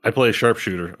I play a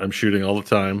sharpshooter. I'm shooting all the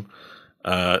time.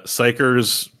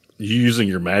 Psychers, using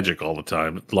your magic all the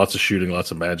time. Lots of shooting,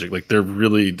 lots of magic. Like, they're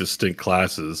really distinct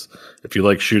classes. If you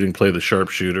like shooting, play the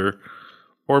sharpshooter.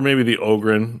 Or maybe the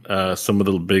Ogren. Some of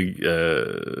the big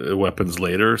weapons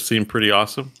later seem pretty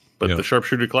awesome. But the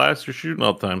sharpshooter class, you're shooting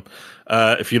all the time.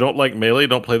 If you don't like melee,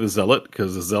 don't play the Zealot,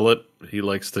 because the Zealot, he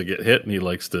likes to get hit and he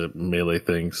likes to melee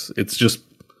things.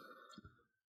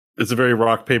 It's a very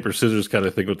rock, paper, scissors kind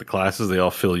of thing with the classes. They all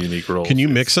fill unique roles. Can you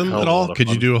mix them at all? Could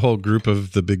you do a whole group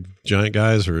of the big giant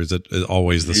guys, or is it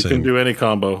always the same? You can do any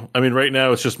combo. I mean, right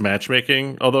now it's just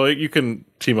matchmaking, although you can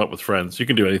team up with friends. You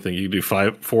can do anything. You can do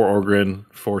 4 Ogren,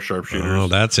 4 sharpshooters. Oh,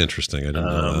 that's interesting. I didn't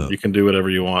know that. You can do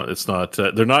whatever you want. It's not,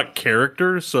 they're not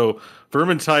characters. So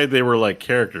Vermintide, they were like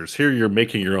characters. Here you're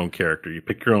making your own character. You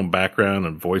pick your own background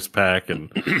and voice pack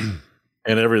and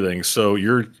and everything. So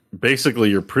you're basically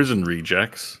your prison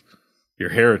rejects. You're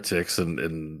heretics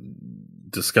and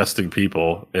disgusting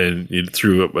people, and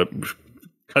through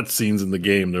cutscenes in the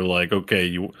game, they're like, okay,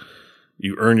 you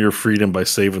earn your freedom by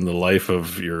saving the life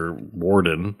of your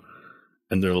warden,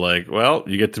 and they're like, well,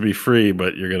 you get to be free,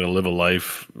 but you're going to live a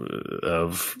life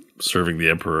of serving the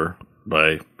emperor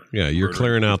by you're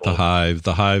clearing out the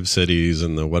hive cities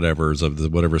and the whatevers of the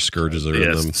whatever scourges are in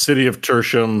them. The city of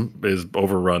Tertium is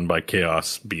overrun by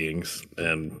chaos beings,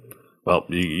 and well,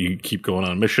 you keep going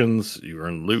on missions, you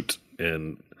earn loot,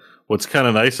 and what's kind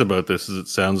of nice about this is it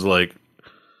sounds like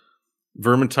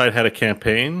Vermintide had a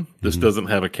campaign. This doesn't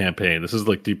have a campaign. This is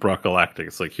like Deep Rock Galactic.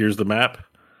 It's like, here's the map,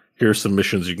 here's some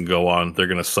missions you can go on. They're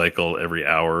going to cycle every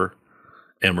hour,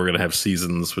 and we're going to have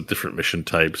seasons with different mission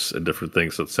types and different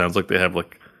things. So it sounds like they have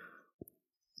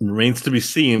remains to be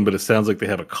seen, but it sounds like they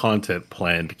have a content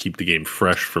plan to keep the game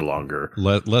fresh for longer.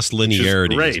 Less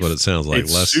linearity is what it sounds like.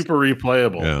 It's super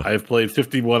replayable. Yeah. I've played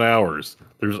 51 hours.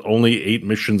 There's only 8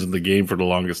 missions in the game for the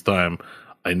longest time.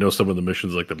 I know some of the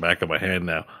missions like the back of my hand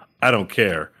now. I don't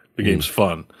care. The game's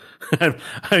fun. It's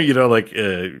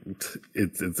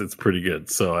pretty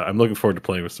good. So I'm looking forward to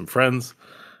playing with some friends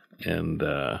and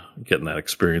getting that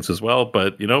experience as well.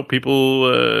 But, people,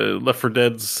 Left 4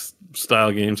 Dead's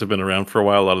style games have been around for a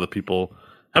while. A lot of the people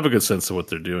have a good sense of what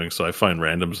they're doing. So I find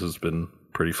randoms has been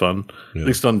pretty fun, at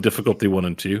least on difficulty 1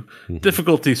 and 2.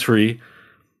 Difficulty 3,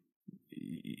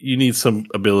 you need some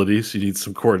abilities, you need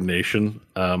some coordination,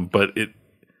 but it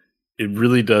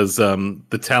really does.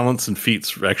 The talents and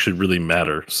feats actually really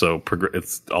matter. So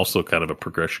it's also kind of a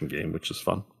progression game, which is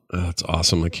fun. That's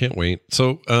awesome. I can't wait.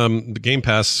 So the Game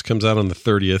Pass comes out on the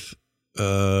 30th,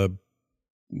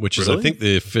 which is, I think,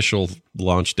 the official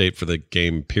launch date for the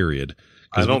game period.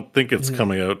 I don't think it's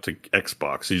coming out to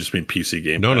Xbox. You just mean PC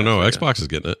Game No, Pass. no. Xbox is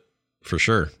getting it for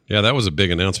sure. Yeah, that was a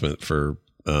big announcement for...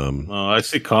 I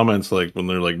see comments like when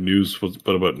they're like news. What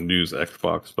about news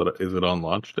Xbox? But is it on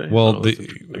launch day? Well,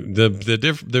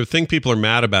 the thing people are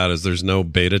mad about is there's no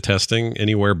beta testing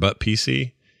anywhere but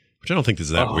PC, which I don't think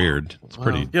is that weird. It's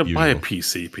pretty usual. Buy a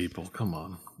PC, people. Come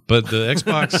on. But the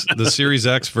Xbox, the Series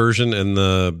X version and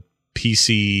the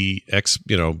PC X,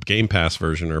 Game Pass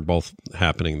version are both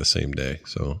happening the same day.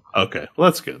 So okay, well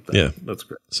that's good then. Yeah, that's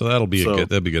great. So that'll be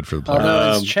that'd be good for the players.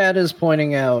 Although, as Chad is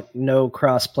pointing out, no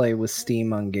crossplay with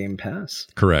Steam on Game Pass.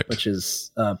 Correct, which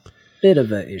is a bit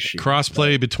of an issue.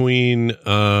 Crossplay between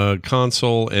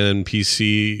console and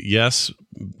PC, yes,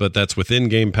 but that's within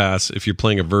Game Pass. If you're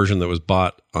playing a version that was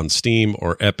bought on Steam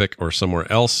or Epic or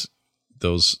somewhere else,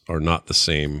 those are not the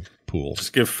same pool.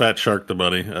 Just give Fat Shark the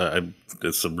money.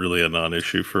 It's really a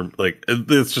non-issue for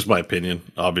it's just my opinion.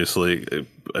 Obviously,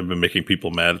 I've been making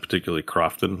people mad, particularly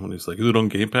Crofton, when he's like, "Is it on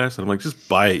Game Pass?" And I'm like, "Just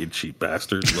buy it, you cheap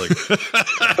bastard!"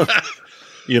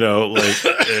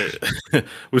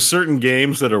 With certain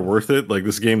games that are worth it, like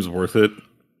this game's worth it.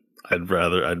 I'd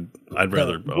rather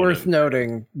worth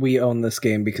noting, we own this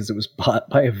game because it was bought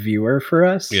by a viewer for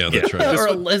us. Yeah, that's right. Or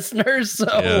a listener,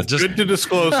 so just good to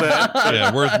disclose that.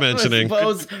 Yeah, worth mentioning. I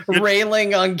suppose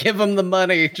railing on give them the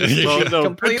money, just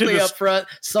completely upfront.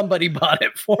 Somebody bought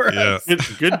it for us.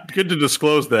 Good to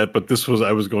disclose that, but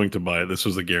I was going to buy it. This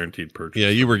was a guaranteed purchase. Yeah,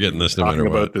 you were getting this no matter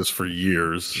what. Talking about this for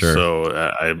years, sure.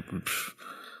 So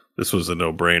this was a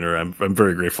no-brainer. I'm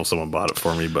very grateful someone bought it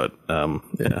for me, but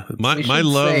yeah. My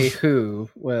love. Say who?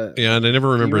 What, yeah, and I never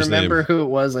remember his name. Remember who it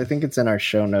was? I think it's in our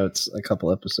show notes a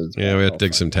couple episodes back. Yeah, we have to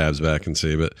dig some tabs back and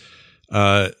see. But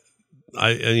my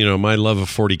love of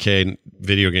 40K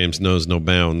video games knows no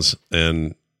bounds,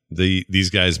 and these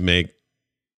guys make,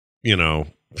 they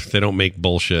don't make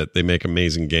bullshit. They make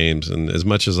amazing games, and as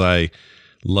much as I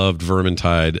loved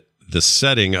Vermintide, the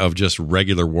setting of just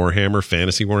regular Warhammer,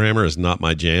 fantasy Warhammer, is not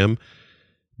my jam,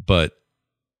 but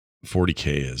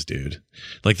 40K is, dude.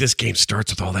 Like, this game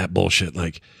starts with all that bullshit,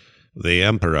 like, the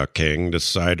Emperor King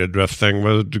decided a thing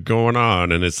was going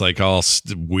on, and it's like all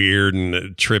weird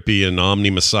and trippy and Omni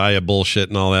Messiah bullshit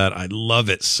and all that. I love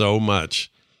it so much.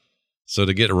 So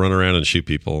to get to run around and shoot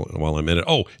people while I'm in it.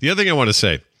 Oh, the other thing I want to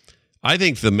say, I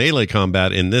think the melee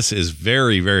combat in this is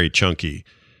very, very chunky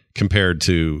compared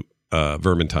to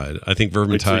Vermintide. I think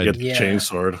Vermintide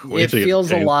chainsword. It feels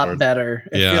a lot better.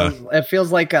 It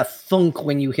feels like a thunk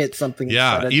when you hit something.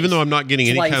 Yeah, even though I'm not getting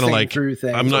any kind of like,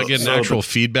 I'm not getting actual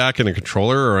feedback in a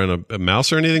controller or in a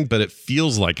mouse or anything, but it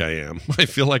feels like I am. I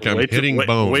feel like I'm hitting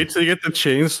bone. Wait till you get the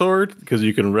chainsword, because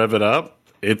you can rev it up.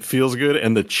 It feels good,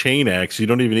 and the chain axe, you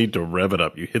don't even need to rev it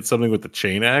up. You hit something with the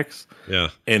chain axe,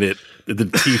 and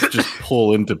the teeth just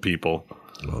pull into people.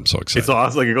 Oh, I'm so excited. It's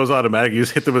awesome. Like, it goes automatic. You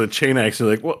just hit them with a chain axe, and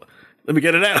you're like, well, let me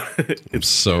get it out. I'm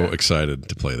so excited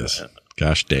to play this.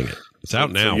 Gosh dang it. It's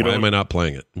out now. Why am I not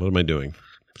playing it? What am I doing?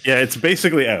 Yeah, it's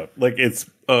basically out. Like, it's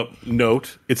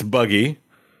note, it's buggy.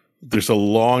 There's a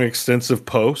long, extensive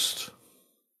post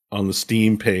on the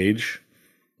Steam page.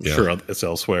 Yeah. Sure, it's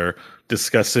elsewhere,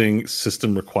 discussing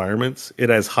system requirements. It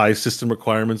has high system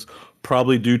requirements,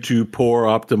 probably due to poor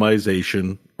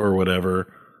optimization or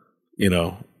whatever.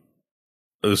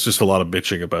 There's just a lot of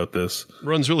bitching about this.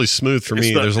 Runs really smooth for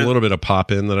me. There's a little bit of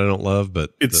pop in that I don't love, but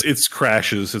it's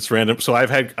crashes. It's random. So I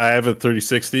have a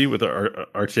 3060 with a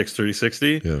RTX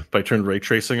 3060. Yeah. If I turn ray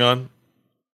tracing on,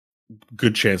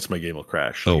 good chance my game will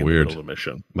crash. Oh, weird. In the middle of the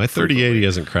mission. My 3080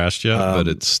 hasn't crashed yet, but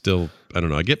it's still, I don't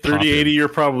know. I get 3080, you're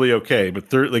probably okay,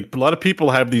 but a lot of people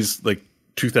have these like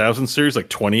 2000 series, like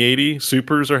 2080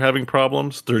 supers are having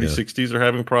problems. 3060s are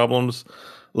having problems.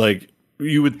 Like,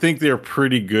 you would think they're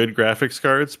pretty good graphics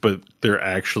cards, but they're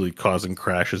actually causing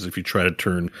crashes if you try to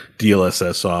turn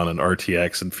DLSS on and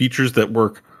RTX and features that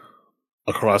work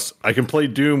across. I can play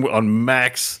Doom on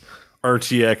max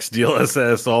RTX,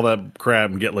 DLSS, all that crap,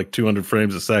 and get like 200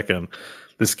 frames a second.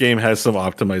 This game has some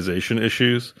optimization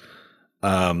issues.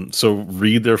 So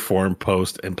read their forum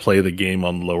post and play the game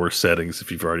on lower settings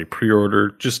if you've already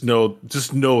pre-ordered. Just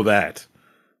know that.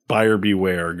 Buyer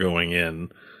beware going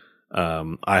in.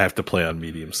 I have to play on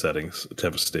medium settings to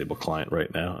have a stable client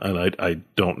right now, and I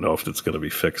don't know if it's going to be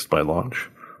fixed by launch.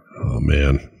 Oh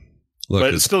man, Look,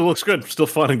 but it still looks good. Still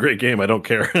fun and great game. I don't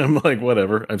care. I'm like,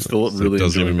 whatever. I'm still really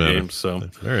enjoying the game. So,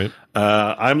 all right.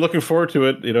 I'm looking forward to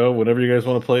it. You know, whenever you guys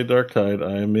want to play Dark Tide,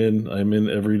 I'm in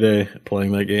every day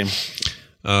playing that game.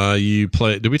 You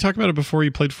play? Did we talk about it before?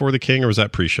 You played For the King, or was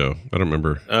that pre-show? I don't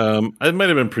remember. It might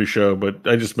have been pre-show, but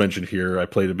I just mentioned here I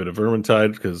played a bit of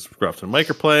Vermintide because Groft and Mike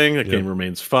are playing. That game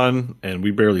remains fun, and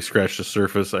we barely scratched the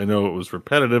surface. I know it was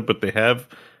repetitive, but they have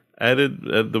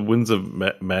added the Winds of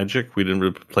Magic. We didn't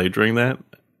really play during that.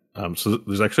 So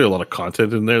there's actually a lot of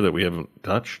content in there that we haven't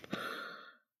touched.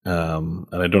 And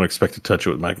I don't expect to touch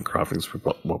it with Mike and Croft because we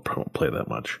won't play that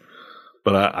much.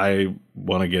 But I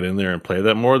want to get in there and play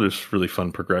that more. There's really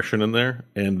fun progression in there.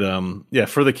 And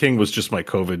For the King was just my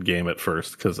COVID game at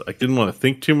first because I didn't want to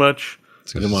think too much.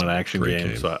 I didn't want an action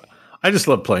game. So I just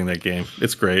love playing that game.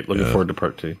 It's great. Looking forward to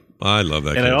part 2. I love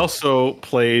that game. And I also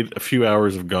played a few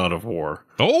hours of God of War.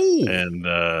 Oh!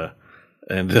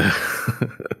 And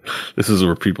this is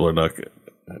where people are not good.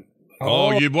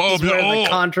 The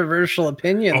controversial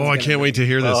opinions. Oh, I can't wait to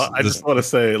hear this. I just want to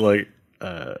say,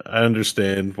 I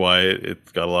understand why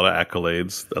it's got a lot of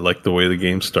accolades. I like the way the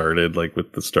game started, like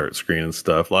with the start screen and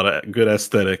stuff. A lot of good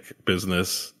aesthetic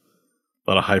business,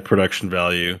 a lot of high production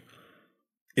value.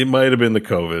 It might have been the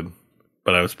COVID,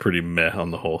 but I was pretty meh on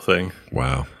the whole thing.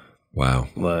 Wow. I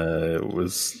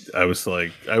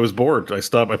was bored. I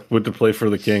stopped. I went to play For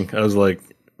the King. I was like,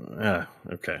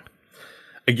 okay.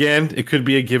 Again, it could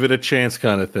be a give it a chance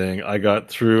kind of thing. I got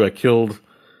through. I killed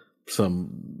some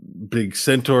big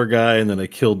centaur guy, and then I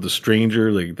killed the stranger,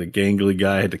 like the gangly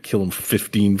guy. I had to kill him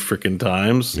 15 freaking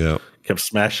times. Yeah. Kept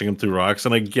smashing him through rocks,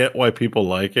 and I get why people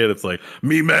like it. It's like,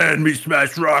 me man, me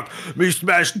smash rock, me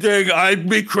smash thing, I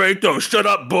me Kratos, shut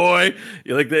up, boy.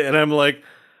 You like that? And I'm like,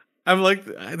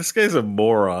 this guy's a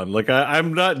moron. Like,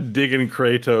 I'm not digging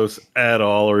Kratos at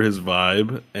all or his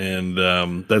vibe,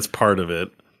 and that's part of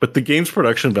it. But the game's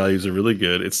production values are really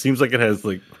good. It seems like it has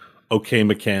like okay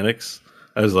mechanics.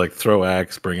 I was like, throw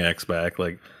axe, bring axe back.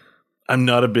 Like, I'm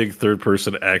not a big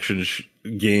third-person action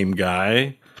game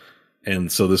guy,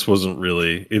 and so this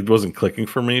it wasn't clicking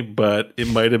for me. But it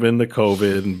might have been the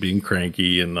COVID and being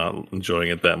cranky and not enjoying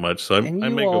it that much. So I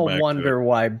may go back. Wonder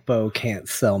why Bo can't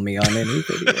sell me on any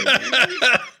video game.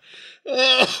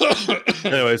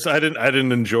 Anyways, I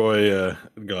didn't enjoy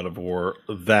God of War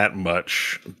that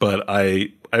much, but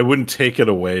I wouldn't take it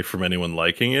away from anyone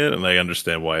liking it, and I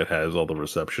understand why it has all the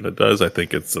reception it does. I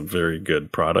think it's a very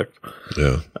good product.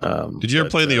 Yeah. Did you ever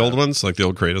play the old ones, like the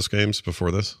old Kratos games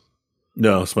before this?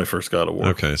 No, it's my first God of War.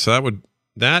 Okay, so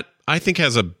that I think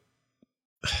has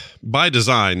by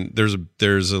design.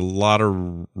 There's a lot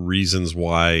of reasons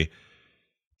why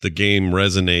the game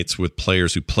resonates with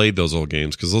players who played those old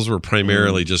games, because those were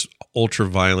primarily just ultra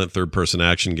violent third-person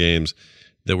action games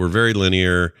that were very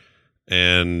linear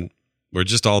and were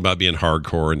just all about being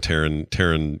hardcore and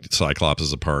tearing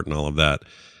Cyclops apart and all of that.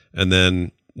 And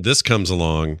then this comes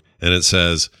along and it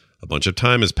says a bunch of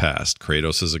time has passed.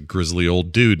 Kratos is a grizzly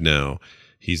old dude now.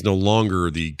 He's no longer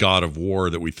the god of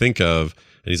war that we think of,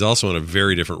 and he's also in a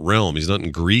very different realm. He's not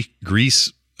in Greek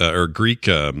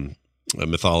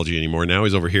mythology anymore. Now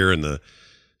he's over here in the,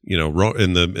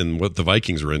 in what the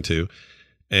Vikings were into,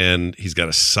 and he's got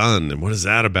a son. And what is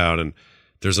that about? And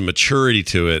there's a maturity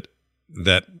to it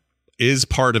that is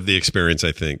part of the experience.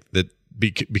 I think that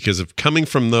because of coming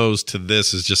from those to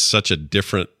this is just such a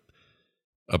different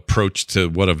approach to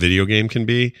what a video game can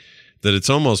be, that it's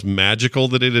almost magical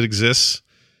that it exists.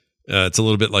 It's a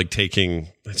little bit like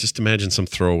just imagine some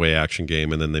throwaway action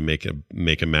game and then they make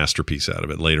a masterpiece out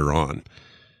of it later on.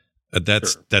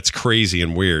 That's crazy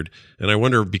and weird. And I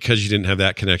wonder, because you didn't have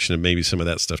that connection, and maybe some of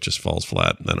that stuff just falls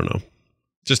flat. I don't know.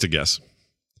 Just a guess.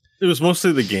 It was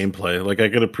mostly the gameplay. Like, I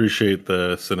could appreciate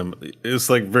the cinema. It's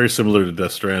like very similar to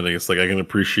Death Stranding. It's like I can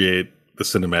appreciate the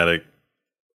cinematic,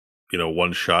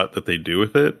 one shot that they do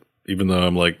with it. Even though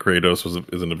I'm like, Kratos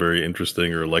isn't a very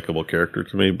interesting or likable character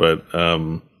to me, but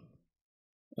the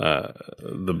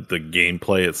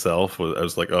gameplay itself I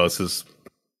was like, oh, this is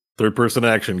third-person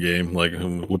action game, like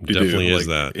definitely is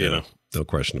that, no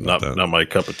question about that. Not my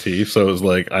cup of tea. So it was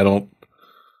like, I don't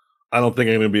think I'm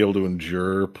going to be able to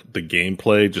endure the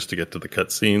gameplay just to get to the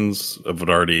cutscenes of an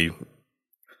already,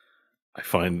 I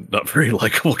find, not very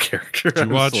likable character. Do you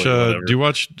watch? Do you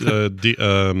watch? But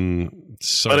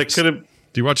it could have.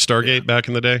 Do you watch Stargate back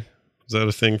in the day? Is that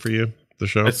a thing for you? The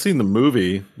show? I've seen the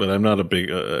movie, but I'm not a big.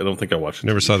 I don't think I watched it.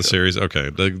 Never saw the series. Okay,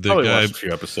 the guy watched a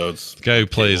few episodes. The guy who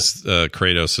plays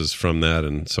Kratos is from that,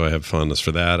 and so I have fondness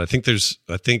for that. I think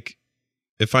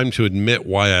if I'm to admit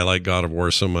why I like God of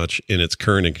War so much in its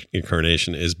current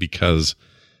incarnation is because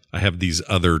I have these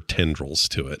other tendrils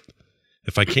to it.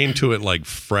 If I came to it like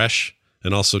fresh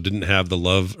and also didn't have the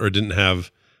love or didn't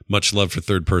have much love for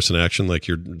third-person action like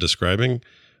you're describing,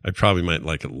 I probably might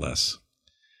like it less.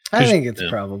 I think it's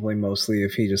probably mostly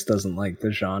if he just doesn't like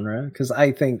the genre, because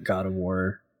I think God of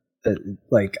War, I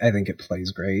think it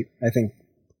plays great. I think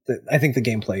the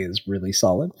gameplay is really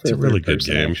solid. It's a really good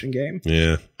action game.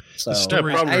 Yeah. So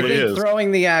I think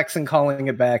throwing the axe and calling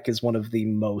it back is one of the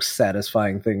most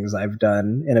satisfying things I've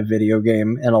done in a video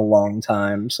game in a long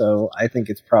time. So I think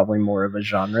it's probably more of a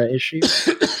genre issue.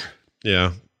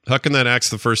 Yeah. Hucking that axe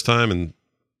the first time and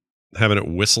having it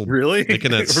whistle. Really?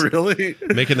 Making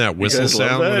that whistle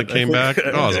sound when it came back.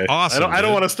 Oh, it was awesome. I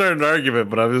don't want to start an argument,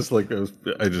 but I was like, it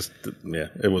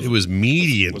was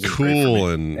meaty and cool,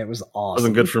 and it was awesome. It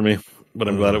wasn't good for me, but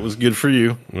I'm glad it was good for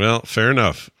you. Well, fair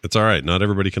enough. It's all right. Not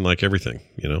everybody can like everything,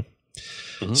 you know?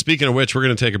 Mm-hmm. Speaking of which, we're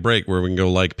going to take a break where we can go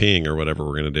like peeing or whatever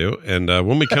we're going to do. And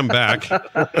when we come back,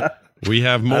 we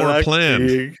have more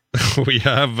planned. We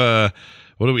have,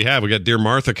 what do we have? We got Dear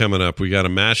Martha coming up. We got a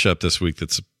mashup this week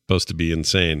that's supposed to be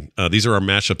insane. These are our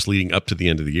mashups leading up to the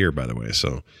end of the year, by the way.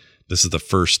 So this is the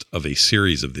first of a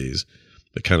series of these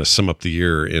that kind of sum up the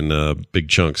year in big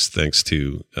chunks, thanks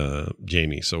to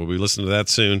Jamie. So we'll be listening to that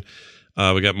soon.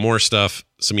 We got more stuff,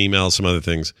 some emails, some other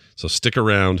things. So stick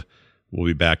around. We'll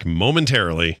be back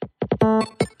momentarily.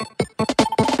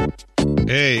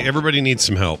 Hey, everybody needs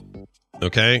some help.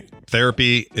 Okay?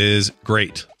 Therapy is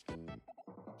great.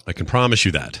 I can promise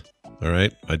you that. All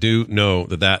right. I do know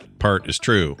that part is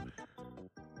true.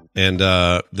 And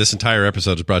this entire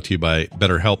episode is brought to you by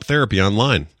BetterHelp Therapy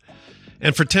Online.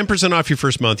 And for 10% off your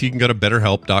first month, you can go to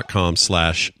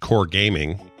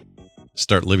betterhelp.com/coregaming.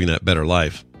 Start living that better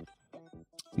life.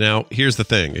 Now, here's the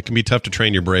thing. It can be tough to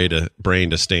train your brain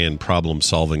to stay in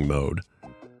problem-solving mode.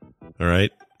 All right?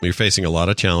 You're facing a lot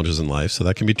of challenges in life, so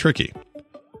that can be tricky.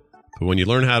 But when you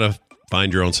learn how to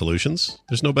find your own solutions,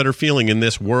 there's no better feeling in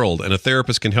this world, and a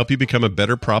therapist can help you become a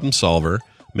better problem solver,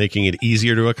 making it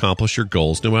easier to accomplish your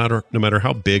goals, no matter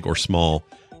how big or small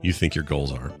you think your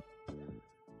goals are.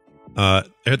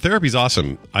 Therapy's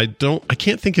awesome. I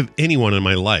can't think of anyone in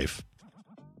my life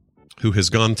who has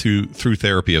gone through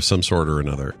therapy of some sort or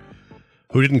another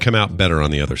who didn't come out better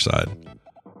on the other side.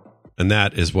 And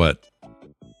that is what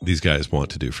these guys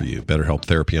want to do for you. BetterHelp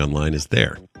Therapy Online is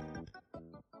there.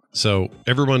 So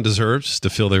everyone deserves to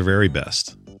feel their very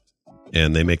best,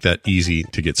 and they make that easy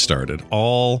to get started.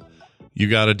 All you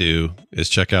got to do is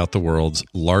check out the world's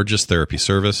largest therapy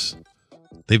service.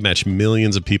 They've matched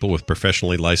millions of people with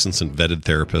professionally licensed and vetted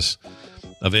therapists,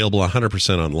 available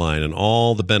 100% online, and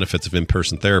all the benefits of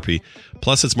in-person therapy.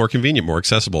 Plus, it's more convenient, more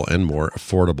accessible, and more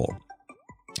affordable.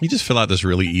 You just fill out this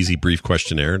really easy, brief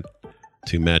questionnaire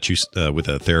to match you with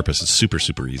a therapist. It's super,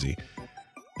 super easy.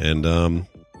 And,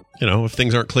 if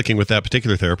things aren't clicking with that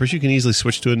particular therapist, you can easily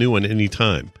switch to a new one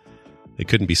anytime. It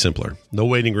couldn't be simpler. No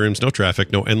waiting rooms, no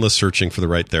traffic, no endless searching for the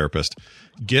right therapist.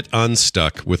 Get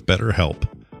unstuck with BetterHelp.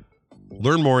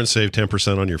 Learn more and save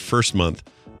 10% on your first month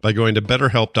by going to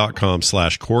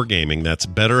betterhelp.com/coregaming. That's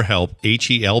BetterHelp,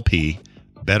 H-E-L-P,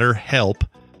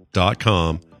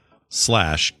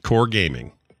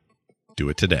 betterhelp.com/coregaming. Do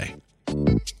it today.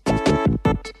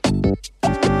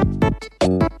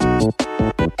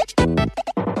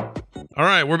 All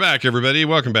right, we're back, everybody.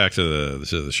 Welcome back to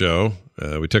the show.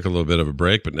 We took a little bit of a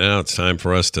break, but now it's time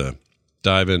for us to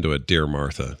dive into a Dear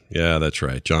Martha. Yeah, that's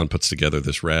right. John puts together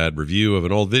this rad review of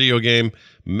an old video game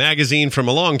magazine from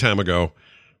a long time ago,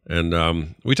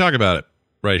 and we talk about it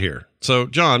right here. So,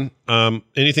 John,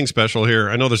 anything special here?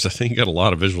 I know you got a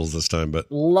lot of visuals this time, but...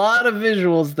 A lot of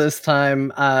visuals this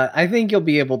time. I think you'll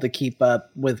be able to keep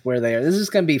up with where they are. This is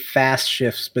going to be fast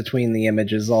shifts between the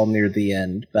images all near the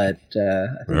end, but I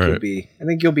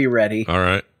think you'll be ready. All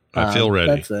right. I feel ready.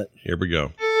 That's it. Here we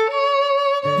go.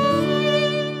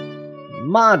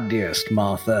 My dearest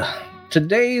Martha,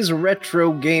 today's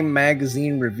Retro Game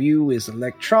Magazine review is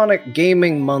Electronic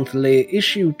Gaming Monthly,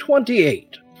 issue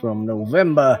 28 from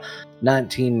November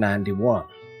 1991.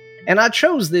 And I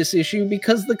chose this issue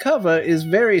because the cover is a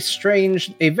very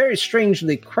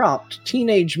strangely cropped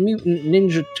Teenage Mutant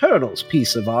Ninja Turtles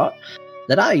piece of art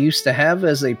that I used to have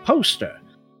as a poster,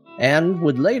 and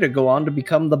would later go on to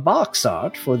become the box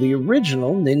art for the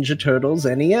original Ninja Turtles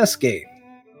NES game.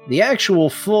 The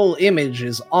actual full image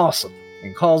is awesome,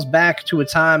 and calls back to a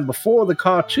time before the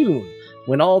cartoon,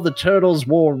 when all the turtles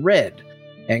wore red,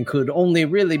 and could only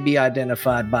really be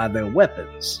identified by their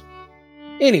weapons.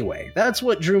 Anyway, that's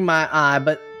what drew my eye,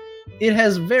 but it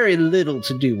has very little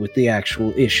to do with the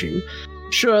actual issue.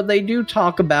 Sure, they do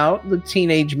talk about the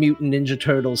Teenage Mutant Ninja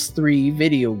Turtles 3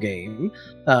 video game,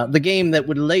 the game that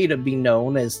would later be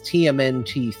known as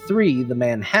TMNT 3, The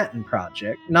Manhattan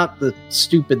Project, not the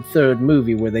stupid third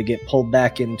movie where they get pulled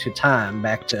back into time,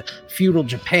 back to feudal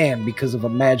Japan because of a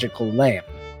magical lamp.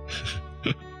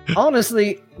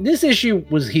 Honestly, this issue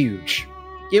was huge.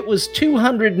 It was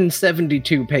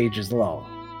 272 pages long.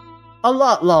 A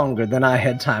lot longer than I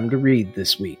had time to read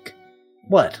this week.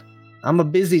 What? I'm a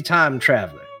busy time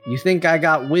traveler. You think I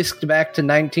got whisked back to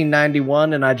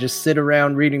 1991 and I just sit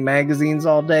around reading magazines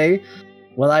all day?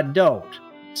 Well, I don't,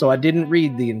 so I didn't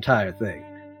read the entire thing.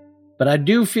 But I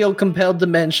do feel compelled to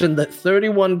mention that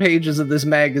 31 pages of this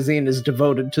magazine is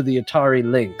devoted to the Atari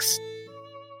Lynx.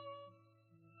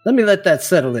 Let me let that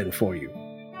settle in for you.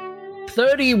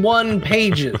 31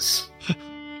 pages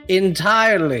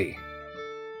entirely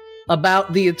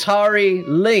about the Atari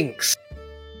Lynx.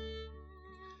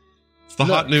 It's the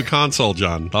hot new console,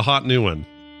 John. The hot new one.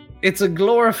 It's a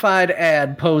glorified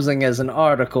ad posing as an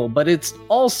article, but it's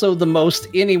also the most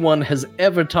anyone has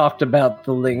ever talked about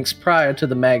the Lynx prior to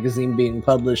the magazine being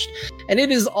published, and it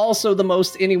is also the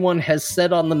most anyone has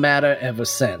said on the matter ever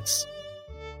since.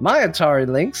 My Atari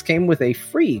Lynx came with a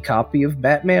free copy of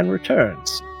Batman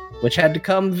Returns, which had to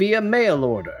come via mail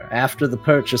order after the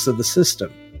purchase of the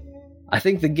system. I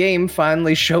think the game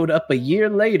finally showed up a year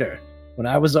later, when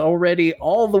I was already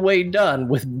all the way done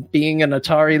with being an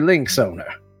Atari Lynx owner.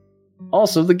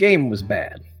 Also, the game was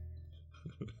bad.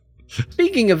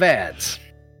 Speaking of ads,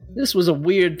 this was a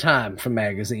weird time for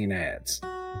magazine ads.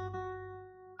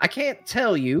 I can't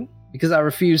tell you, because I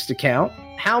refuse to count,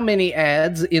 how many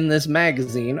ads in this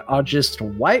magazine are just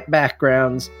white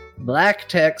backgrounds, black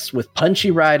text with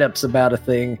punchy write-ups about a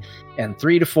thing, and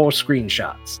 3 to 4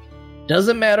 screenshots.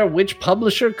 Doesn't matter which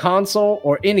publisher, console,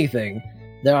 or anything,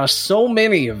 there are so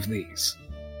many of these.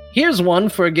 Here's one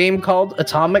for a game called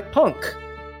Atomic Punk.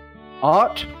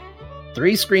 Art,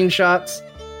 3 screenshots,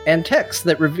 and text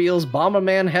that reveals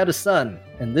Bomberman had a son,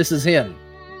 and this is him.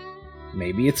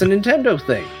 Maybe it's a Nintendo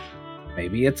thing.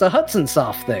 Maybe it's a Hudson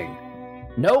Soft thing.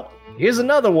 Nope, here's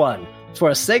another one for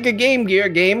a Sega Game Gear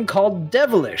game called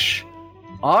Devilish.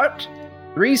 Art,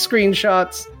 3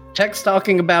 screenshots, text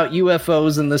talking about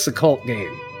UFOs in this occult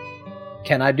game.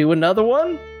 Can I do another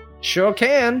one? Sure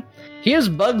can. Here's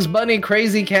Bugs Bunny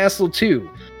Crazy Castle 2.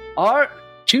 Art,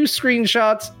 2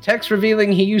 screenshots, text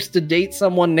revealing he used to date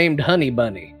someone named Honey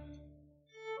Bunny.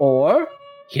 Or,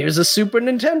 here's a Super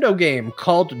Nintendo game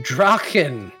called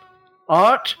Draken.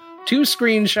 Art, 2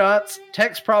 screenshots,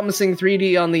 text promising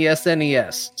 3D on the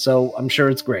SNES, so I'm sure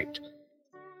it's great.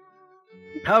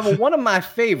 However, one of my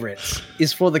favorites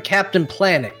is for the Captain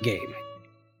Planet game.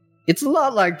 It's a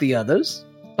lot like the others,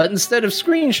 but instead of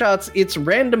screenshots, it's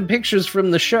random pictures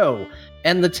from the show,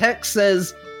 and the text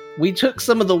says, "We took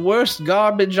some of the worst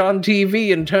garbage on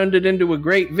TV and turned it into a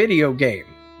great video game."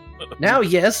 Now,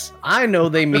 yes, I know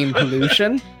they mean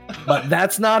pollution, but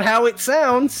that's not how it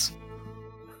sounds.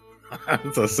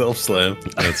 It's a self-slam.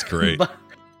 That's great.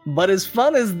 But as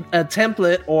fun as a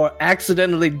template or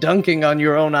accidentally dunking on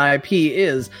your own IP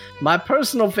is, my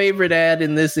personal favorite ad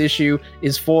in this issue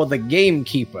is for the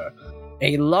Gamekeeper,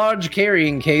 a large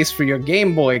carrying case for your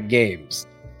Game Boy games.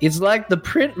 It's like the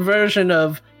print version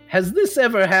of Has This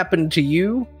Ever Happened to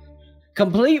You?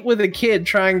 Complete with a kid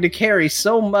trying to carry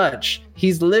so much,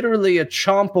 he's literally a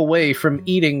chomp away from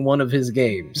eating one of his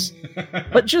games.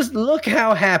 But just look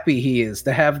how happy he is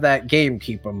to have that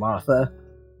Gamekeeper, Martha.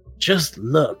 Just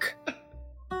look.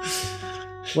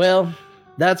 Well,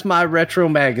 that's my retro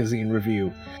magazine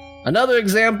review. Another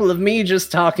example of me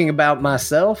just talking about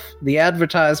myself, the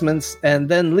advertisements, and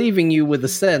then leaving you with a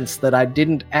sense that I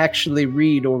didn't actually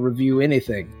read or review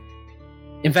anything.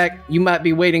 In fact, you might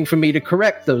be waiting for me to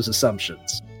correct those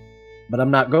assumptions, but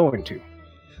I'm not going to.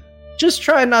 Just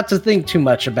try not to think too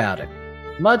much about it.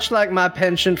 Much like my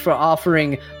penchant for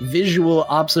offering visual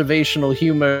observational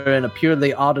humor in a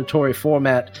purely auditory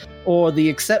format, or the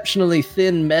exceptionally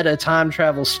thin meta time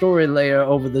travel story layer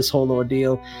over this whole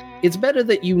ordeal, it's better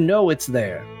that you know it's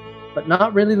there, but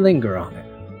not really linger on it.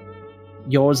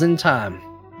 Yours in time,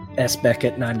 S.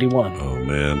 Beckett 91. Oh,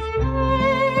 man.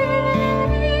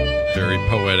 Very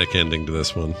poetic ending to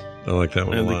this one. I like that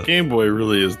one a lot. The Game Boy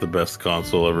really is the best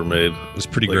console ever made. It was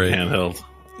pretty great. Handheld.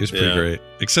 It was pretty great.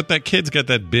 Except that kid's got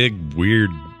that big,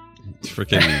 weird,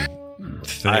 freaking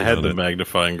thing. I had the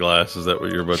magnifying glass. Is that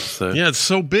what you're about to say? Yeah, it's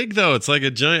so big, though. It's like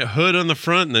a giant hood on the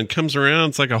front and then comes around.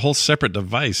 It's like a whole separate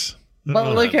device.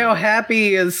 But look how happy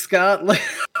he is, Scott.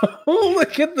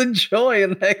 Look at the joy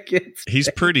in that kid's He's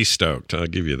pretty stoked, I'll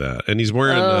give you that. And he's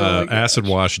wearing acid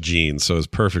wash jeans, so it's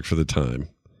perfect for the time.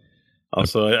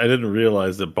 Also, I didn't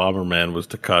realize that Bomberman was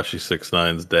Tekashi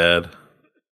 6ix9ine's dad.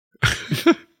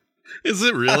 Is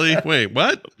it really? Wait,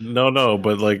 what? No,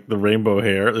 but like the rainbow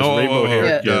hair. This rainbow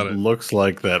hair kid looks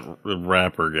like that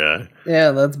rapper guy.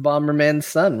 Yeah, that's Bomberman's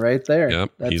son right there.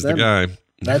 Yep, that's he's him. the guy.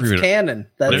 That's canon.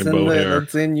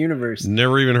 That's in universe.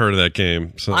 Never even heard of that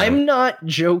game. So. I'm not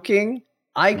joking.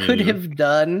 I could have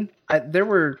done. There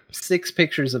were 6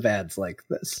 pictures of ads like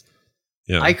this.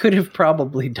 Yeah. I could have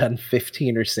probably done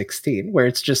 15 or 16, where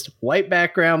it's just white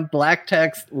background, black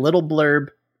text, little blurb,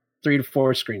 3 to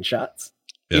 4 screenshots.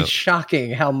 Yeah. It's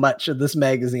shocking how much of this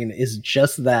magazine is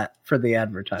just that for the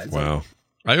advertising. Wow.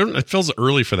 It feels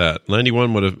early for that.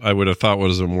 91 I would have thought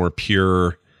was a more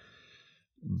pure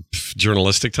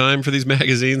journalistic time for these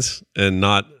magazines and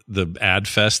not the ad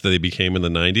fest that they became in the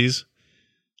 90s.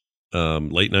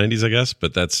 Late 90s, I guess,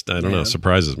 but that's, I don't know,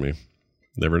 surprises me.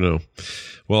 Never know.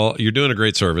 Well, you're doing a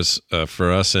great service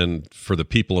for us and for the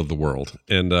people of the world,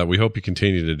 and we hope you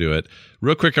continue to do it.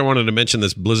 Real quick, I wanted to mention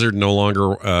this: Blizzard no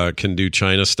longer can do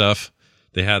China stuff.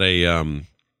 They had a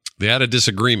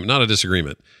disagreement, not a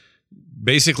disagreement.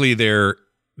 Basically, their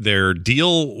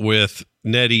deal with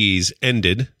NetEase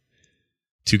ended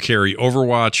to carry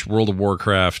Overwatch, World of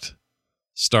Warcraft,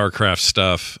 StarCraft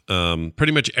stuff,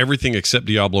 pretty much everything except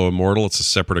Diablo Immortal. It's a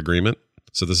separate agreement,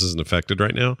 so this isn't affected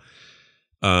right now.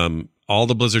 All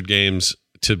the Blizzard games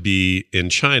to be in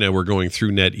China were going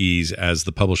through NetEase as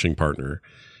the publishing partner.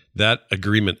 That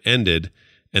agreement ended,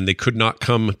 and they could not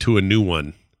come to a new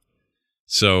one.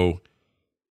 So,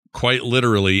 quite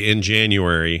literally, in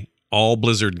January, all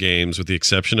Blizzard games, with the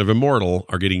exception of Immortal,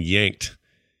 are getting yanked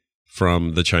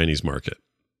from the Chinese market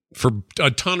for a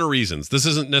ton of reasons. This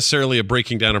isn't necessarily a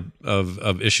breaking down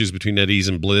of issues between NetEase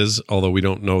and Blizz, although we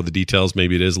don't know the details.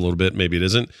 Maybe it is a little bit, maybe it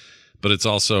isn't. But it's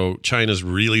also, China's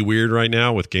really weird right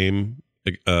now with new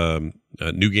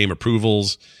game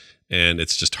approvals, and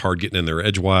it's just hard getting in there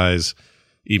edgewise,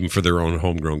 even for their own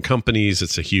homegrown companies.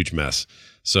 It's a huge mess.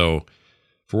 So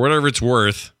for whatever it's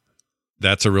worth,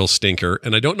 that's a real stinker.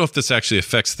 And I don't know if this actually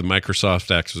affects the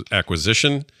Microsoft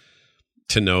acquisition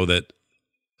to know that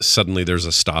suddenly there's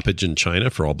a stoppage in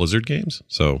China for all Blizzard games.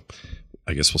 So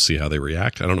I guess we'll see how they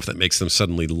react. I don't know if that makes them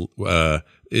suddenly...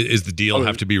 is the deal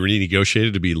have to be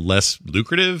renegotiated to be less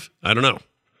lucrative? I don't know.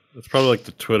 It's probably like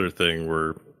the Twitter thing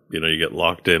where, you get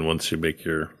locked in once you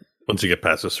get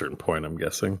past a certain point, I'm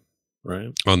guessing, right?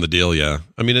 On the deal, yeah.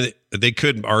 I mean, they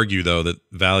could argue, though, that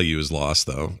value is lost,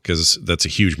 though, because that's a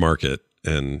huge market,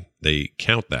 and they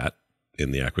count that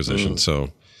in the acquisition.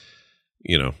 So,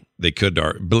 they could...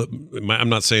 I'm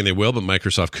not saying they will, but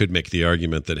Microsoft could make the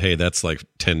argument that, hey, that's like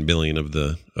 $10 billion of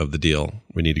the deal.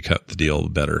 We need to cut the deal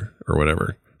better or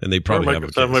whatever. And they probably have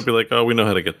a case. Might be like, oh, we know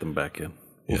how to get them back in.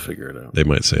 We'll figure it out. They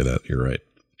might say that. You're right.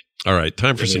 All right,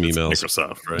 time for some emails.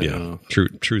 Microsoft, right? Yeah,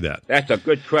 true that. That's a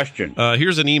good question.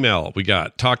 Here's an email we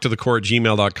got.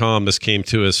 talktothecore@gmail.com. This came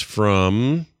to us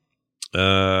from,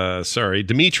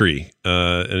 Dimitri.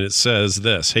 And it says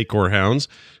this: Hey, Core Hounds.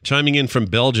 Chiming in from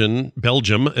Belgium,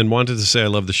 and wanted to say I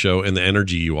love the show and the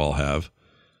energy you all have.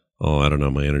 Oh, I don't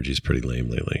know. My energy is pretty lame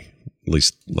lately. At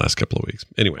least last couple of weeks.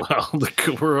 Anyway. Well,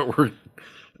 we're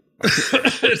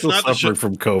it's not suffering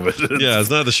from COVID. It's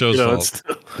not the show's fault.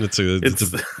 It's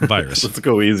a virus. Let's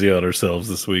go easy on ourselves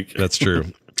this week. That's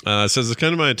true. It says, it's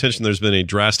kind of my attention there's been a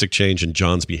drastic change in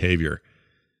John's behavior.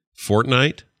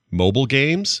 Fortnite, mobile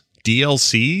games,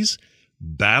 DLCs,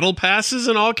 battle passes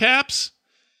in all caps?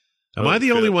 Am I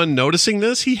the only one noticing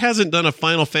this? He hasn't done a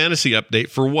Final Fantasy update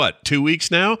for 2 weeks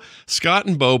now? Scott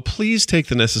and Bo, please take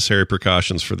the necessary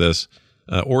precautions for this,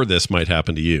 or this might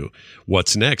happen to you.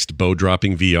 What's next? Bo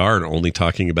dropping VR and only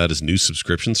talking about his new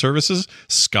subscription services?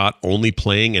 Scott only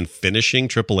playing and finishing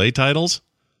AAA titles?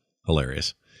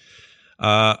 Hilarious.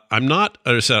 I'm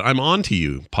on to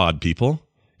you, pod people.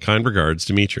 Kind regards,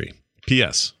 Dimitri.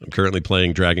 P.S. I'm currently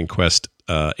playing Dragon Quest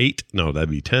 8. No, that'd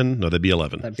be 10. No, that'd be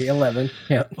 11. That'd be 11.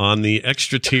 Yeah. On the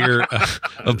extra tier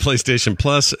of PlayStation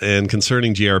Plus, and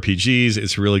concerning JRPGs,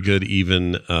 it's really good,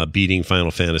 even beating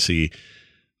Final Fantasy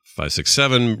 5, 6,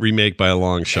 7 remake by a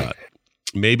long shot.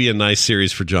 Maybe a nice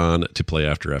series for John to play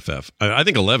after FF. I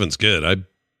think 11's good.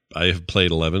 I have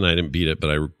played 11. I didn't beat it,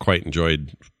 but I quite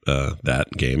enjoyed that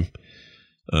game.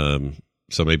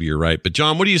 So maybe you're right. But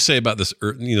John, what do you say about this?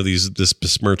 This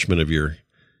besmirchment of your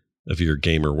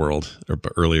gamer world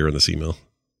earlier in this email?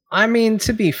 I mean,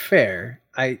 to be fair,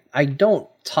 I don't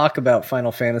talk about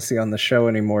Final Fantasy on the show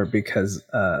anymore because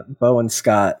Bo and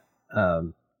Scott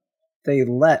they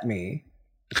let me.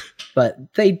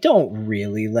 but they don't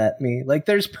really let me. Like,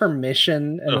 there's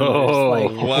permission, and then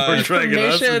there's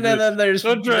permission, and then there's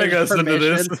don't drag us into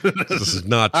this. This is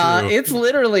not true. It's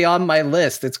literally on my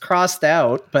list. It's crossed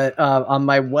out, but on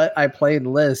my what I played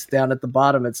list down at the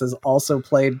bottom, it says also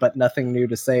played, but nothing new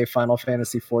to say. Final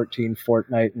Fantasy XIV,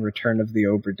 Fortnite, and Return of the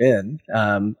Obra Dinn.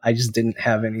 I just didn't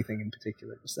have anything in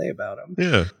particular to say about them.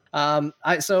 Yeah.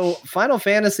 So Final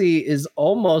Fantasy is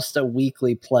almost a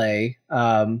weekly play.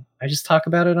 I just talk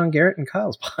about it on Garrett and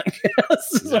Kyle's podcast.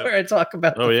 This is where I talk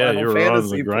about. Oh yeah, you were on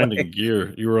the grinding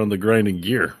gear. You were on the grinding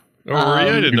gear. Oh, I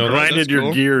didn't know that. Grinded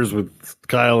your gears with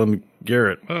Kyle and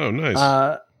Garrett. Oh,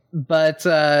 nice. But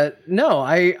no,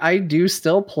 I do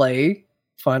still play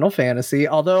Final Fantasy.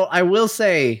 Although I will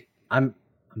say I'm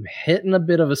hitting a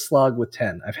bit of a slog with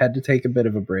 10. I've had to take a bit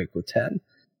of a break with 10.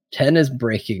 10 is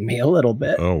breaking me a little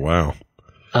bit. Oh wow.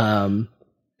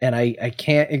 And I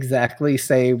can't exactly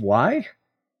say why,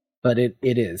 but it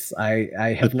is.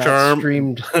 I have not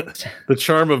streamed. The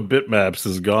charm of bitmaps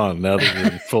is gone now that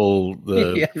you're in full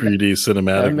 3D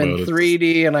cinematic I'm in mode.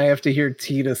 3D and I have to hear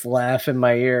Tidus laugh in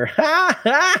my ear.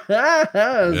 It's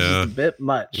just a bit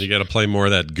much. You got to play more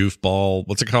of that goofball.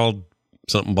 What's it called?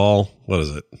 Something ball. What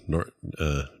is it?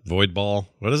 Void ball.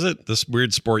 What is it? This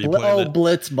weird sport you play. Oh,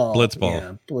 Blitzball. Blitzball.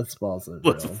 Yeah, Blitzball's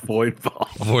a void ball.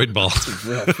 Void ball. It's a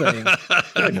real thing.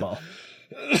 Void ball.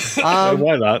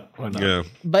 Why not? Yeah.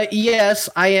 But yes,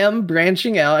 I am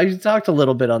branching out. I talked a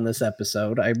little bit on this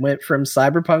episode. I went from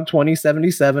Cyberpunk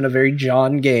 2077, a very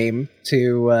John game,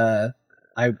 to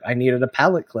I needed a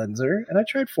palate cleanser, and I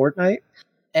tried Fortnite.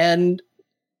 And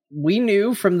we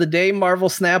knew from the day Marvel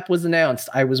Snap was announced,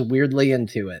 I was weirdly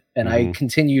into it, and I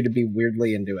continue to be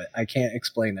weirdly into it. I can't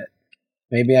explain it.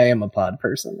 Maybe I am a pod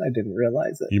person. I didn't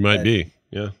realize it. You might be.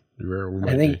 Yeah.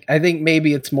 I think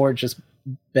maybe it's more just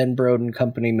Ben Brode and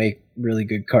company make really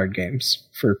good card games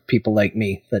for people like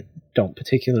me that don't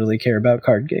particularly care about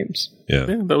card games. Yeah.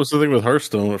 That was the thing with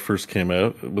Hearthstone when it first came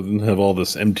out. It didn't have all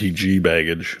this MTG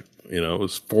baggage. You know, it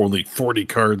was only 40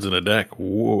 cards in a deck.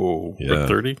 Whoa. Yeah. For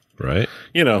 30. Right.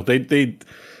 You know, they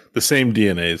the same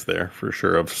DNA is there for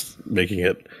sure of making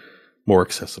it more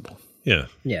accessible. Yeah.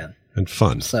 Yeah. And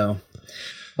fun. So,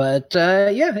 but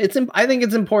yeah, I think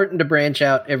it's important to branch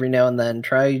out every now and then.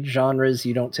 Try genres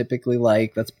you don't typically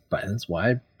like. That's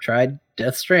why I tried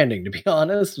Death Stranding, to be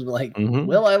honest. Like,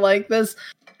 will I like this?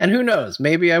 And who knows?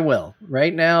 Maybe I will.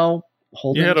 Right now,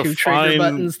 holding two trigger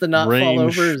buttons to not fall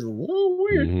over is a little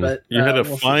weird. But you had a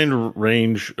fine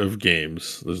range of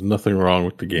games. There's nothing wrong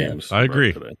with the games. I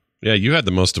agree. Yeah, you had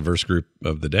the most diverse group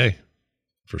of the day,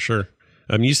 for sure.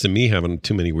 I'm used to me having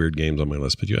too many weird games on my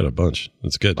list, but you had a bunch.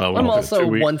 That's good. I'm also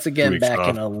once again back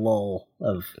in a lull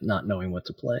of not knowing what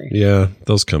to play. Yeah,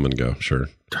 those come and go. Sure.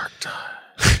 Dark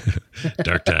Tide.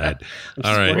 Dark Tide.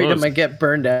 All right. Worried I might get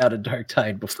burned out of Dark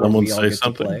Tide before we all get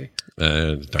to play.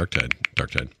 Dark Tide.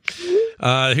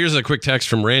 Here's a quick text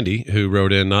from Randy, who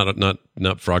wrote in,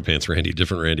 not Frog Pants Randy,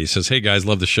 different Randy. Says, "Hey guys,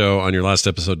 love the show. On your last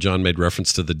episode, John made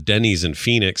reference to the Denny's in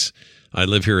Phoenix. I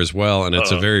live here as well, and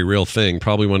it's a very real thing.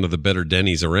 Probably one of the better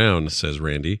Denny's around," says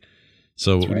Randy.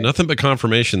 So nothing but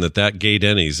confirmation that gay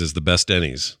Denny's is the best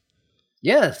Denny's.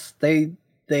 Yes, they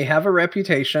have a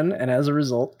reputation, and as a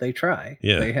result, they try.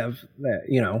 Yeah. They have that,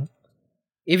 you know.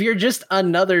 If you're just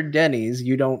another Denny's,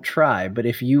 you don't try. But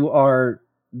if you are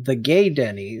the gay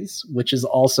Denny's, which is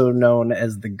also known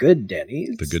as the good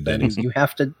Denny's, you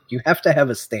have to have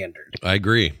a standard. I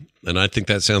agree, and I think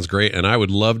that sounds great. And I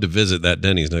would love to visit that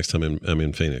Denny's next time I'm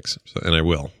in Phoenix, and I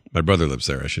will. My brother lives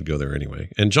there. I should go there anyway.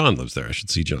 And John lives there. I should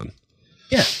see John.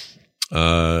 Yeah.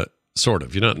 Sort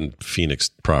of. You're not in Phoenix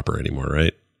proper anymore,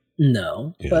 right?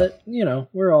 No, but you know,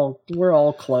 we're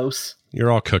all close.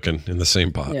 You're all cooking in the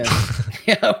same pot.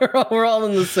 Yeah, we're all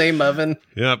in the same oven.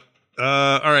 Yep.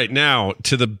 All right, now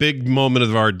to the big moment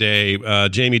of our day.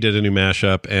 Jamie did a new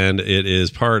mashup, and it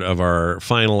is part of our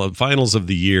finals of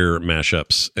the year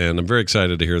mashups, and I'm very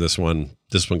excited to hear this one.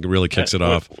 This one really kicks it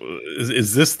off.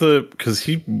 Is this because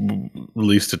he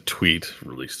released a tweet?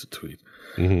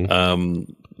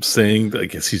 Saying, I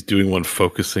guess he's doing one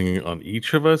focusing on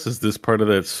each of us. Is this part of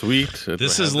that suite?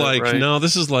 This is like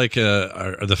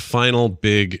the final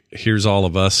big here's all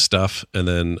of us stuff, and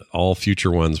then all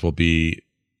future ones will be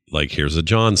like, here's a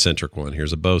John centric one,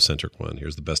 here's a Bo centric one,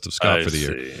 here's the best of Scott for the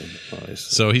year.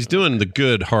 So he's doing the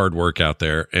good hard work out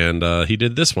there, and he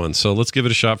did this one. So let's give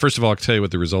it a shot. First of all, I'll tell you what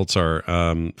the results are.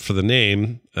 For the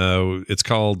name, it's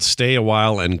called Stay a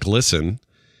While and Glisten.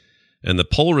 And the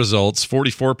poll results,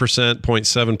 44%,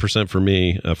 0.7% for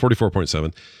me,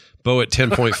 44.7. Bo at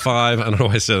 10.5. I don't know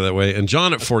why I said it that way. And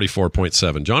John at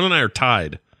 44.7. John and I are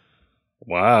tied.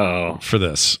 Wow. For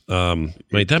this.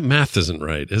 Wait, that math isn't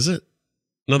right, is it?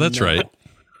 No, that's right.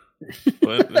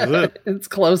 What is it? It's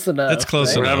close enough. It's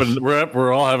close right? enough.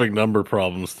 We're all having number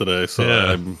problems today, so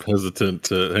Yeah. I'm hesitant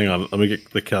to hang on. Let me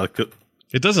get the calculator.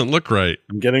 It doesn't look right.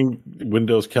 I'm getting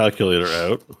Windows calculator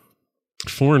out.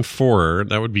 4 and 4.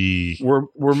 That would be.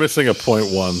 We're missing a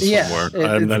 0.1 Yeah, somewhere.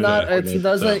 it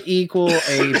doesn't equal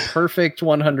a perfect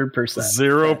 100%.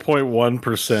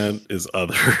 0.1% is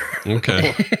other.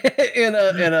 Okay. in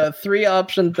a 3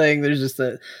 option thing, there's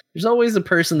always a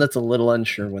person that's a little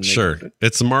unsure when they Sure. do it.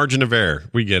 It's the margin of error.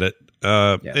 We get it.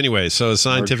 Anyway, so as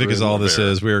scientific as all this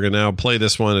is, we are going to now play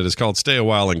this one. It is called Stay a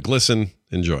While and Glisten.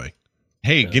 Enjoy.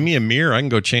 Hey, give me a mirror. I can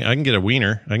go change. I can get a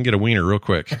wiener. I can get a wiener real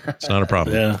quick. It's not a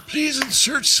problem. Yeah. Please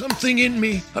insert something in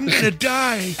me. I'm gonna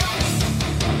die.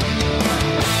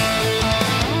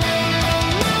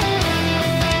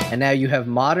 And now you have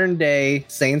modern day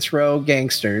Saints Row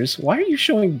gangsters. Why are you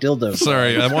showing dildos?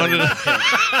 Sorry, I wanted the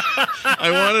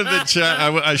chat.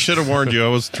 I should have warned you. I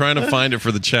was trying to find it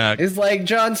for the chat. It's like,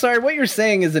 John, sorry, what you're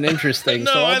saying isn't interesting.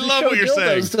 No, so I'll I just love show what you're dildos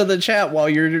saying. to the chat while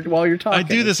you're talking. I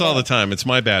do this all the time. It's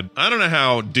my bad. I don't know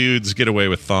how dudes get away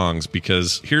with thongs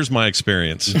because here's my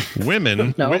experience.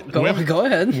 Women, No, go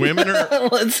ahead. Women are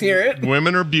Let's hear it.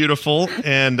 Women are beautiful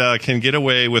and can get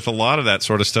away with a lot of that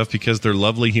sort of stuff because they're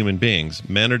lovely human beings.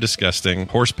 Men are disgusting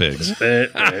horse pigs. I'm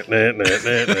doing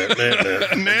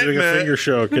a finger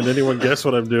show. Can anyone guess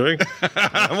what I'm doing?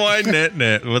 Why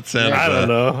net? What sound? I don't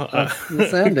know.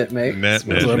 Send it, mate. Net.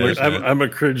 I'm a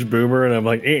cringe boomer, and I'm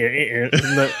like,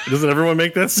 doesn't everyone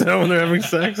make that sound when they're having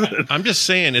sex? I'm just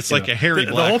saying, it's like a hairy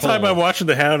The black whole time hole. I'm watching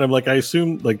The Hound, I'm like, I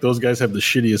assume like those guys have the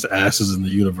shittiest asses in the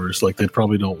universe. Like they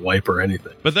probably don't wipe or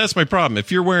anything. But that's my problem.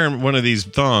 If you're wearing one of these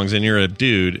thongs and you're a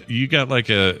dude, you got like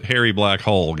a hairy black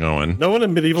hole going. No one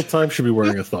in medieval times should be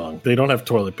wearing a thong. They don't have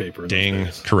toilet paper. In those Ding.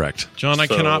 days. Correct. John, I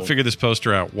So- cannot figure this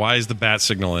poster out. Why is the bat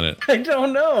signal in it? I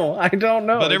don't know.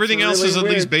 But everything It's else really is at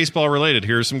weird. least baseball related.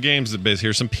 Here's some games.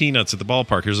 Here's some peanuts at the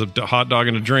ballpark. Here's a hot dog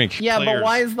and a drink. Yeah, Players. but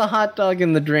why is the hot dog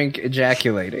in the drink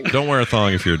ejaculating? Don't wear a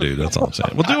thong if you're a dude. That's all I'm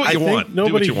saying. Well, do what I you think want. Do what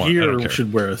nobody you want. I don't here care.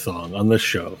 should wear a thong on this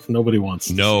show. Nobody wants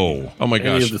to see No. Oh my any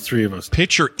gosh. of the three of us.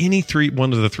 Picture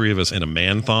one of the three of us in a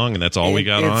man thong, and that's all we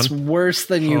got It's on. worse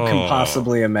than you can Oh.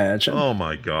 possibly imagine. Oh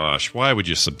my gosh. Why would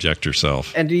you subject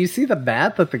yourself? And do you see the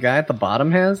bat that the guy at the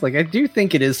bottom has? Like, I do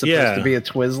think it is supposed to be a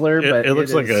Twizzler, but It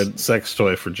looks like is- a sex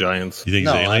toy for giants. You think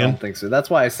No, he's I alien? don't think so. That's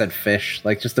why I said fish,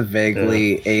 like just a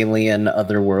vaguely alien,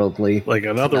 otherworldly, Like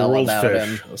another smell world about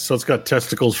fish. him. So it's got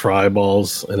testicles for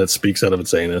eyeballs, and it speaks out of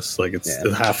its anus. Like it's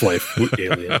Yeah. a Half-Life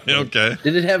alien. Okay.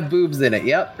 Did it have boobs in it?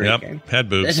 Yep. Great Yep. game. Had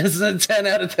boobs. It is a 10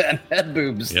 out of 10. Had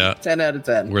boobs. Yeah. 10 out of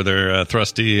 10. Were there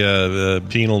thrusty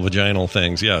penal vaginal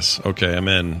things? Yes. Okay, I'm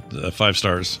in. 5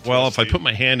 stars. Well, if I put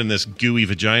my hand in this gooey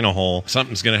vagina hole,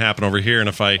 something's going to happen over here. And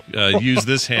if I use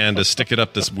this hand to stick it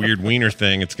up this weird wiener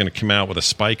thing, it's going to come out with a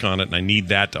spike on it. And I need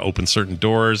that to open certain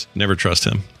doors. Never trust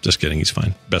him. Just kidding. He's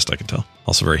fine. Best I can tell.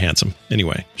 Also very handsome.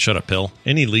 Anyway, shut up, Pill.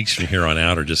 Any leaks from here on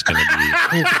out are just going to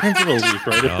be... It depends on the leak,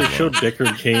 right? If they showed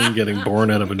Deckard Cain getting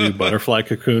born out of a new butterfly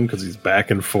cocoon because he's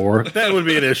back and forth, that would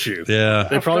be an issue. Yeah.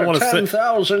 They probably want to say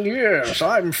 10,000 years,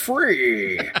 I'm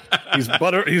free.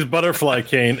 he's Butterfly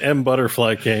Cain, M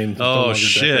Butterfly Cain. No Oh, longer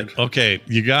shit. Deckard. Okay,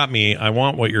 you got me. I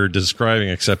want what you're describing,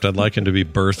 except I'd like him to be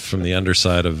birthed from the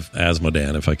underside of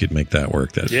Asmodan, if I could make that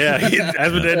work. Yeah,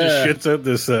 Asmodan just shits out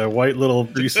this white little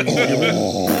greasy human.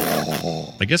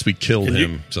 I guess we killed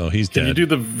him, so he's Can dead. you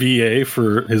do the VA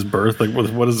for his birth? Like,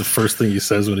 what is the first thing he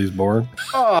says when he's born?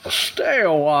 Oh, stay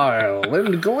a while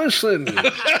and glisten.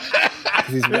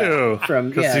 He's Ew, from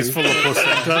because he's full of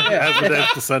placenta. Asmodan's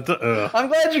placenta. Ugh. I'm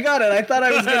glad you got it. I thought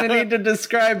I was going to need to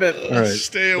describe it. All right.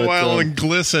 Stay a But, while and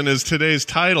glisten is today's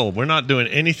title. We're not doing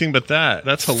anything but that.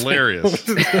 That's hilarious.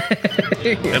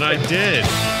 And I did.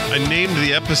 I named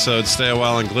the episode Stay a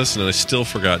While and Glisten, and I still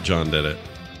forgot John did it.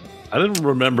 I didn't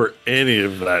remember any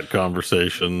of that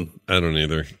conversation I don't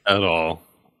either. at all.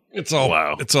 It's all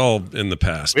Wow. It's all in the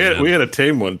past. We man. had a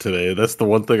tame one today. That's the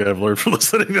one thing I've learned from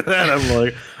listening to that. I'm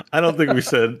like, I don't think we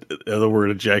said the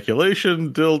word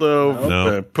ejaculation, dildo,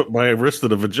 No. put my wrist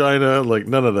in a vagina, like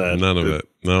none of that. None of it.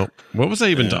 No. What was I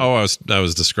even? I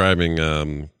was describing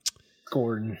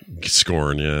Gordon.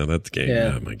 Scorn. Yeah, that game.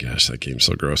 Yeah. Oh my gosh, that game's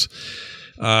so gross.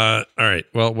 All right.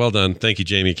 Well done. Thank you,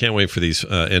 Jamie. Can't wait for these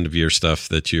end of year stuff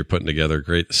that you're putting together.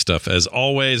 Great stuff. As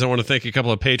always, I want to thank a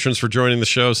couple of patrons for joining the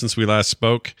show since we last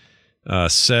spoke.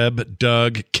 Seb,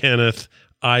 Doug, Kenneth,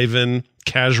 Ivan,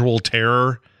 Casual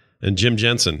Terror, and Jim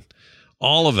Jensen.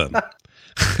 All of them.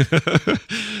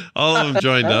 All of them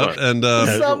joined up. And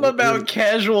Something about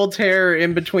casual terror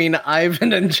in between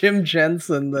Ivan and Jim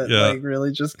Jensen that Yeah. like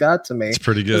really just got to me. It's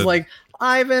pretty good. It's like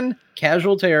Ivan,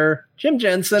 Casual Terror, Jim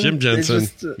Jensen.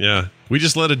 Yeah. We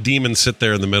just let a demon sit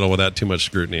there in the middle without too much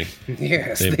scrutiny.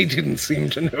 Yes, they didn't seem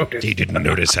to notice. They didn't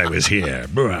notice I was here.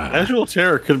 Bruh. Casual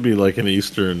Terror could be like an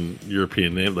Eastern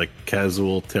European name, like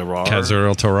Casual Terror.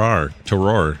 Casual Terror.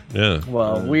 Yeah.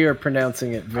 Well, we are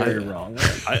pronouncing it very wrong.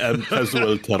 I am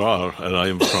Casual Terror, and I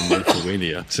am from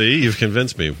Lithuania. See, you've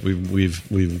convinced me.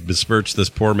 We've besmirched this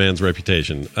poor man's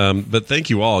reputation. But thank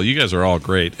you all. You guys are all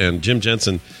great. And Jim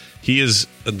Jensen, he is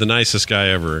the nicest guy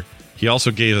ever. He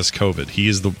also gave us COVID.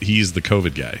 He's the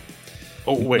COVID guy.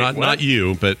 Oh wait, not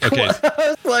you, but okay.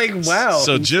 Like, wow.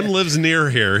 So Jim lives near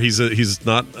here. He's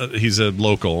a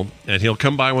local, and he'll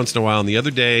come by once in a while. And the other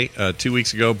day, 2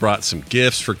 weeks ago, brought some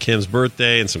gifts for Kim's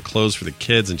birthday and some clothes for the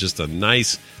kids, and just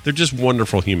they're just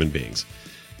wonderful human beings.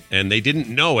 And they didn't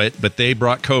know it, but they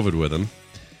brought COVID with them,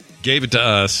 gave it to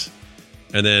us.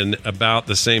 And then about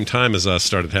the same time as us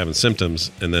started having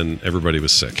symptoms, and then everybody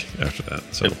was sick after that.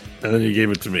 So, and then you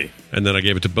gave it to me. And then I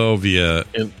gave it to Bo via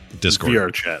Discord.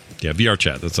 VR chat. Yeah, VR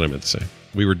chat. That's what I meant to say.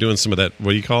 We were doing some of that,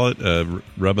 what do you call it?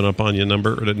 Rubbing up on your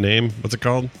number or the name? What's it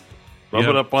called?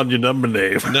 Rubbing up on your number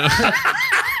name. No.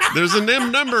 There's a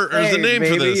name number. There's a name for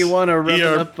this. Maybe you want to rub it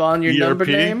up on your number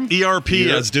name? ERP.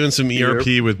 I was doing some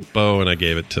ERP with Bo, and I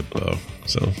gave it to Bo.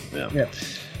 So, yeah.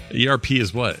 ERP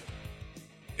is what?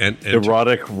 And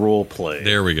erotic role play.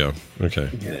 There we go.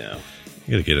 Okay. Yeah.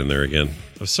 You gotta get in there again.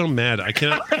 I'm so mad. I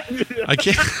can't.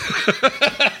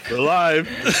 We're live.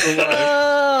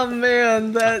 Oh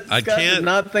man, I can't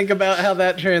not think about how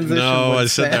that transition. No, I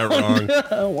said sound.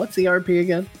 that wrong. What's ERP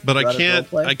again? But I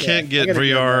can't get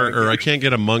VR or I can't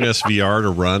get Among Us VR to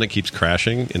run. It keeps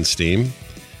crashing in Steam,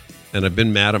 and I've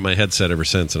been mad at my headset ever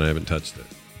since, and I haven't touched it.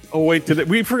 Oh wait,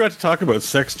 we forgot to talk about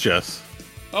sex chess.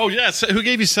 Oh, yes. Who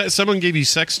gave you someone gave you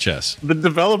sex chess? The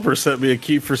developer sent me a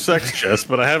key for sex chess,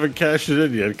 but I haven't cashed it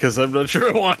in yet because I'm not sure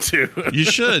I want to. You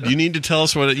should. You need to tell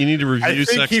us you need to review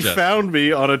sex chess. I think he found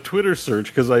me on a Twitter search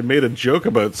because I made a joke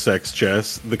about sex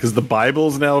chess because the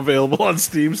Bible's now available on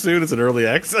Steam soon. It's in early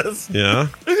access. Yeah.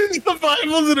 The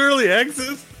Bible's in early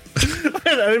access.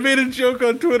 I made a joke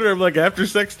on Twitter. I'm like, after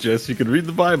sex chess, you can read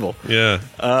the Bible. Yeah.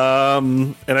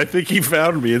 And I think he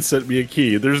found me and sent me a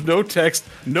key. There's no text,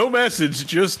 no message,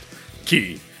 just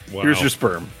key. Wow. Here's your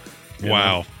sperm.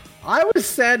 Wow. I was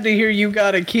sad to hear you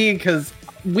got a key because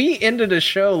we ended a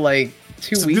show like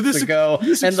 2 weeks ago,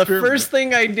 and the first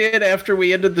thing I did after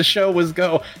we ended the show was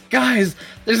go, guys,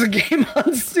 there's a game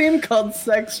on Steam called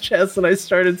Sex Chess, and I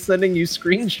started sending you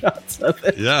screenshots of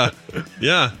it. Yeah.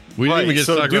 We didn't even get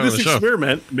to talk about it on the show. Do this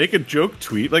experiment, make a joke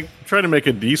tweet, like try to make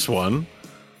a Dees one,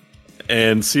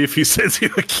 and see if he sends you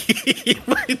a key.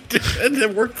 And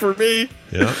it worked for me.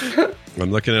 Yeah. I'm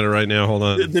looking at it right now. Hold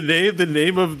on. The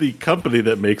name of the company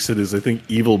that makes it is, I think,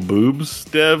 Evil Boobs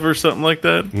Dev or something like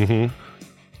that. Mm-hmm.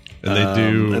 And they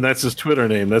do, and that's his Twitter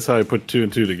name. That's how I put 2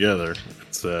 and 2 together.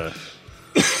 It's so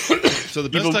the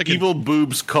best Evil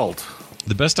Boobs Cult.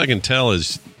 The best I can tell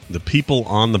is the people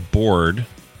on the board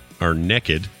are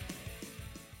naked,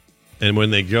 and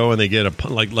when they go and they get a,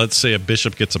 like, let's say a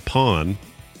bishop gets a pawn,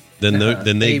 then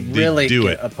they really do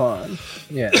get it. A pawn.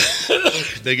 Yeah.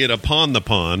 They get upon the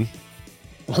pawn.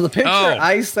 Well, the picture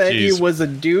I sent you was a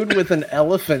dude with an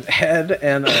elephant head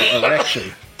and an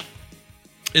erection.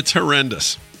 It's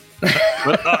horrendous.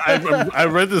 I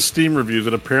read the Steam reviews,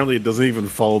 and apparently it doesn't even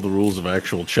follow the rules of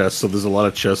actual chess, so there's a lot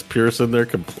of chess purists in there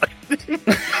complaining.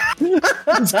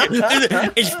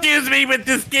 Excuse me, but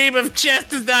this game of chess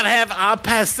does not have en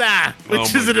passant,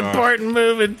 which is an important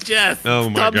move in chess.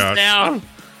 Oh my god! Down.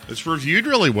 It's reviewed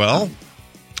really well.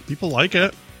 People like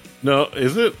it. No,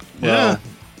 is it? Yeah.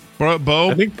 Well,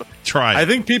 Bo, try. I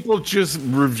think people just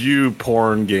review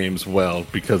porn games well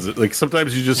because, like,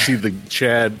 sometimes you just see the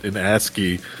Chad and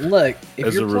ASCII. Look,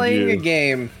 if you're playing a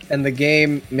game and the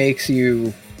game makes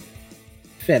you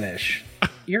finish,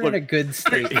 you're in a good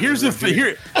state. Here's a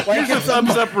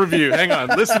thumbs up review. Hang on,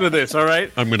 listen to this. All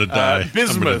right, I'm gonna die.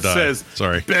 Bismuth says,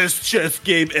 "Sorry, best chess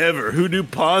game ever. Who knew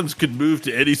pawns could move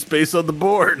to any space on the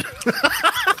board?"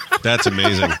 That's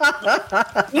amazing.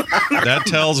 That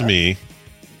tells me.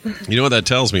 You know what that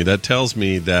tells me? That tells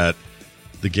me that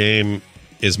the game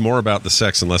is more about the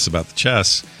sex and less about the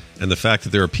chess, and the fact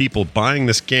that there are people buying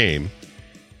this game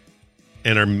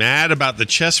and are mad about the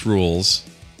chess rules.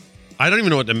 I don't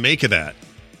even know what to make of that.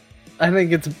 I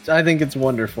think it's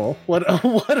wonderful. What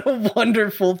a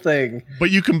wonderful thing.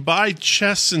 But you can buy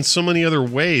chess in so many other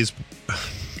ways.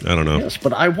 I don't know. Yes,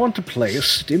 but I want to play a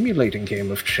stimulating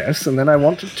game of chess, and then I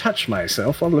want to touch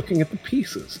myself while looking at the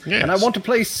pieces. Yes. And I want to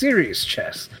play serious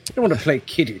chess. I don't want to play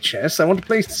kiddie chess. I want to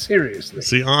play seriously.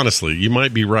 See, honestly, you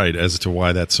might be right as to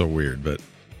why that's so weird, but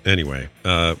Anyway,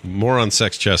 more on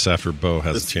sex chess after Bo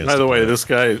has a chance. By the way, play. this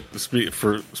guy,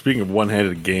 speaking of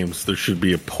one-handed games, there should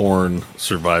be a porn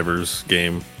survivors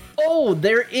game. Oh,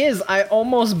 there is. I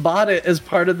almost bought it as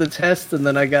part of the test, and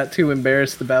then I got too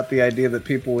embarrassed about the idea that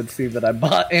people would see that I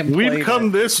bought and played We've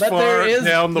come this But far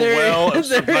down the well of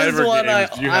Survivor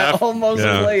games. I almost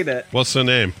played it. What's the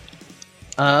name?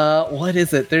 What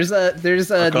is it? There's a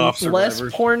less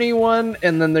porny one,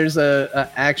 and then there's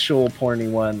a actual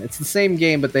porny one. It's the same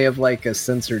game, but they have like a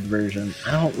censored version.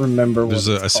 I don't remember what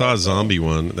I saw a zombie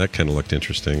one that kind of looked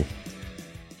interesting.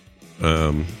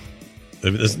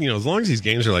 As long as these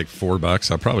games are like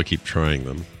 $4, I'll probably keep trying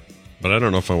them. But I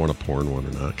don't know if I want a porn one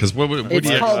or not. Because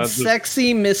it's called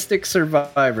Sexy Mystic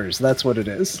Survivors. That's what it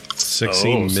is.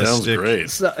 Sexy Mystic. Sounds great.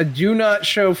 So, do not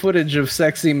show footage of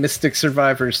Sexy Mystic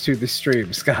Survivors to the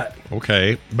stream, Scott.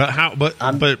 Okay, but how? But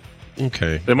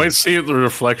okay. They might see the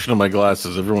reflection of my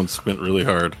glasses. Everyone squint really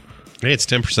hard. Hey, it's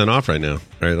 10% off right now. All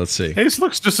right, let's see. Hey, this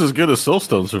looks just as good as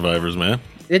Soulstone Survivors, man.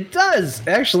 It does,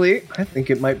 actually. I think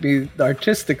it might be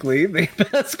artistically the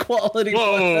best quality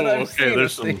one that I've seen.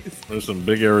 There's some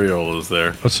big areolas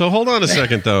there. So hold on a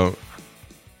second, though.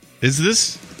 Is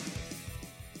this?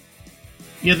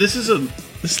 Yeah, this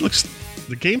looks.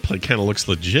 The gameplay kind of looks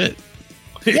legit.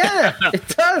 Yeah, it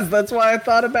does. That's why I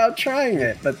thought about trying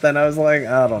it. But then I was like,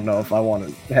 I don't know if I want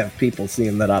to have people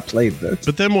seeing that I played this.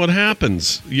 But then what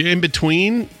happens? You in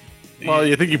between? Well,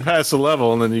 you think you pass a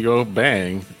level and then you go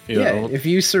bang. You know. If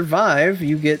you survive,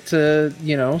 you get to,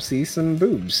 see some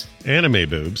boobs. Anime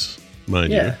boobs,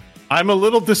 mind you. I'm a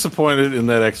little disappointed in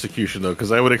that execution, though,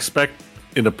 because I would expect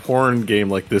in a porn game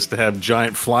like this to have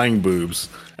giant flying boobs,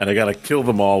 and I got to kill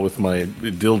them all with my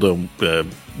dildo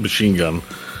machine gun.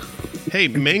 Hey,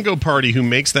 Mango Party, who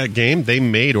makes that game, they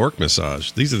made Orc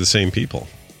Massage. These are the same people.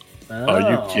 Oh. Are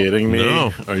you kidding me?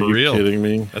 No, are you real. kidding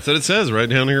me? That's what it says right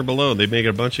down here below. They make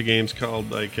a bunch of games called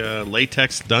like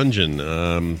Latex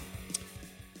Dungeon,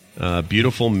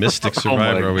 Beautiful Mystic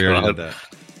Survivor. Oh we already did that.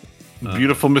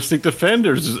 Beautiful Mystic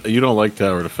Defenders. You don't like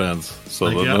Tower Defense, so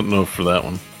I don't know for that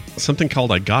one. Something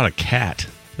called I Got a Cat.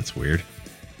 That's weird.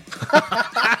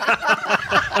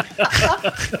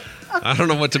 I don't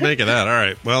know what to make of that. All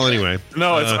right. Well, anyway.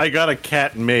 No, it's I Got a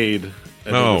Cat Made. I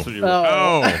read it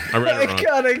wrong. I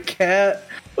Got a Cat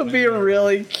would be a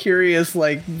really curious,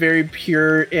 like, very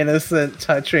pure, innocent,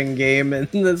 touching game in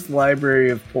this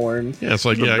library of porn. Yeah, it's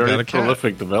like, I got a cat.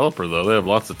 prolific developer, though. They have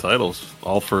lots of titles,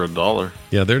 all for $1.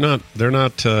 Yeah, they're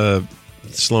not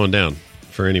slowing down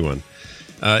for anyone.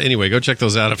 Anyway, go check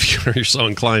those out if you're so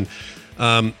inclined.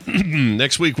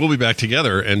 Next week, we'll be back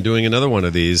together and doing another one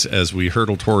of these as we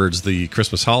hurtle towards the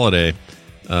Christmas holiday.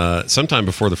 Sometime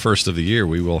before the first of the year,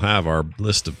 we will have our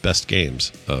list of best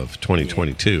games of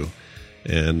 2022.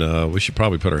 And we should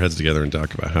probably put our heads together and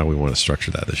talk about how we want to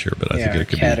structure that this year. But I think it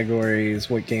could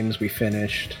categories, what games we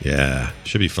finished. Yeah,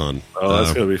 should be fun. Oh,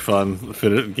 that's going to be fun.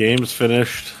 Games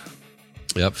finished.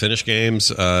 Yep, finished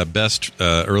games. Best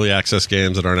early access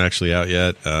games that aren't actually out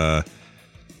yet.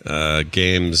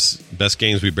 Best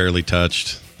games we barely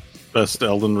touched. Best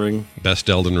Elden Ring.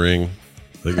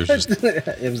 I think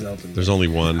there's only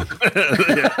one. And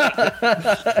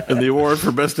the award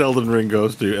for Best Elden Ring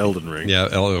goes to Elden Ring. Yeah,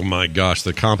 oh my gosh,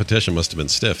 the competition must have been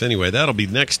stiff. Anyway, that'll be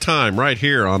next time right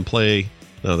here on Play.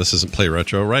 No, this isn't Play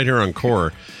Retro. Right here on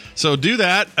Core. So do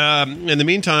that. In the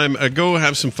meantime, go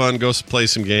have some fun. Go play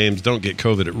some games. Don't get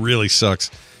COVID. It really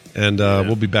sucks. And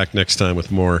we'll be back next time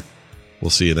with more. We'll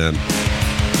see you then.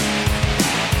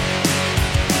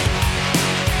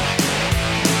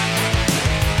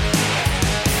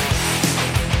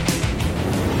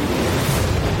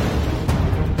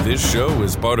 This show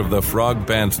is part of the Frog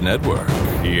Pants Network.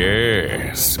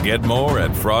 Yes. Get more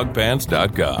at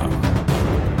frogpants.com.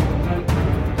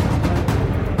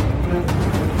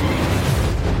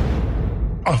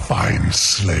 A fine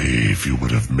slave you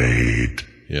would have made.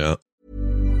 Yeah.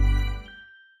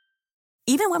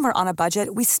 Even when we're on a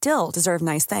budget, we still deserve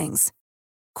nice things.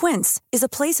 Quince is a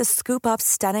place to scoop up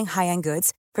stunning high-end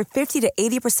goods for 50 to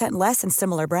 80% less than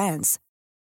similar brands.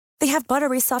 They have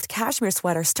buttery soft cashmere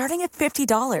sweaters starting at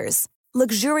 $50,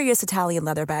 luxurious Italian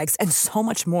leather bags, and so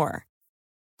much more.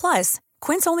 Plus,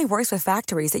 Quince only works with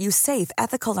factories that use safe,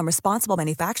 ethical, and responsible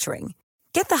manufacturing.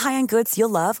 Get the high-end goods you'll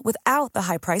love without the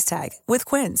high price tag with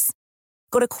Quince.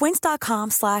 Go to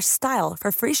quince.com/style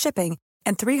for free shipping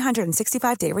and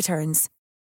 365-day returns.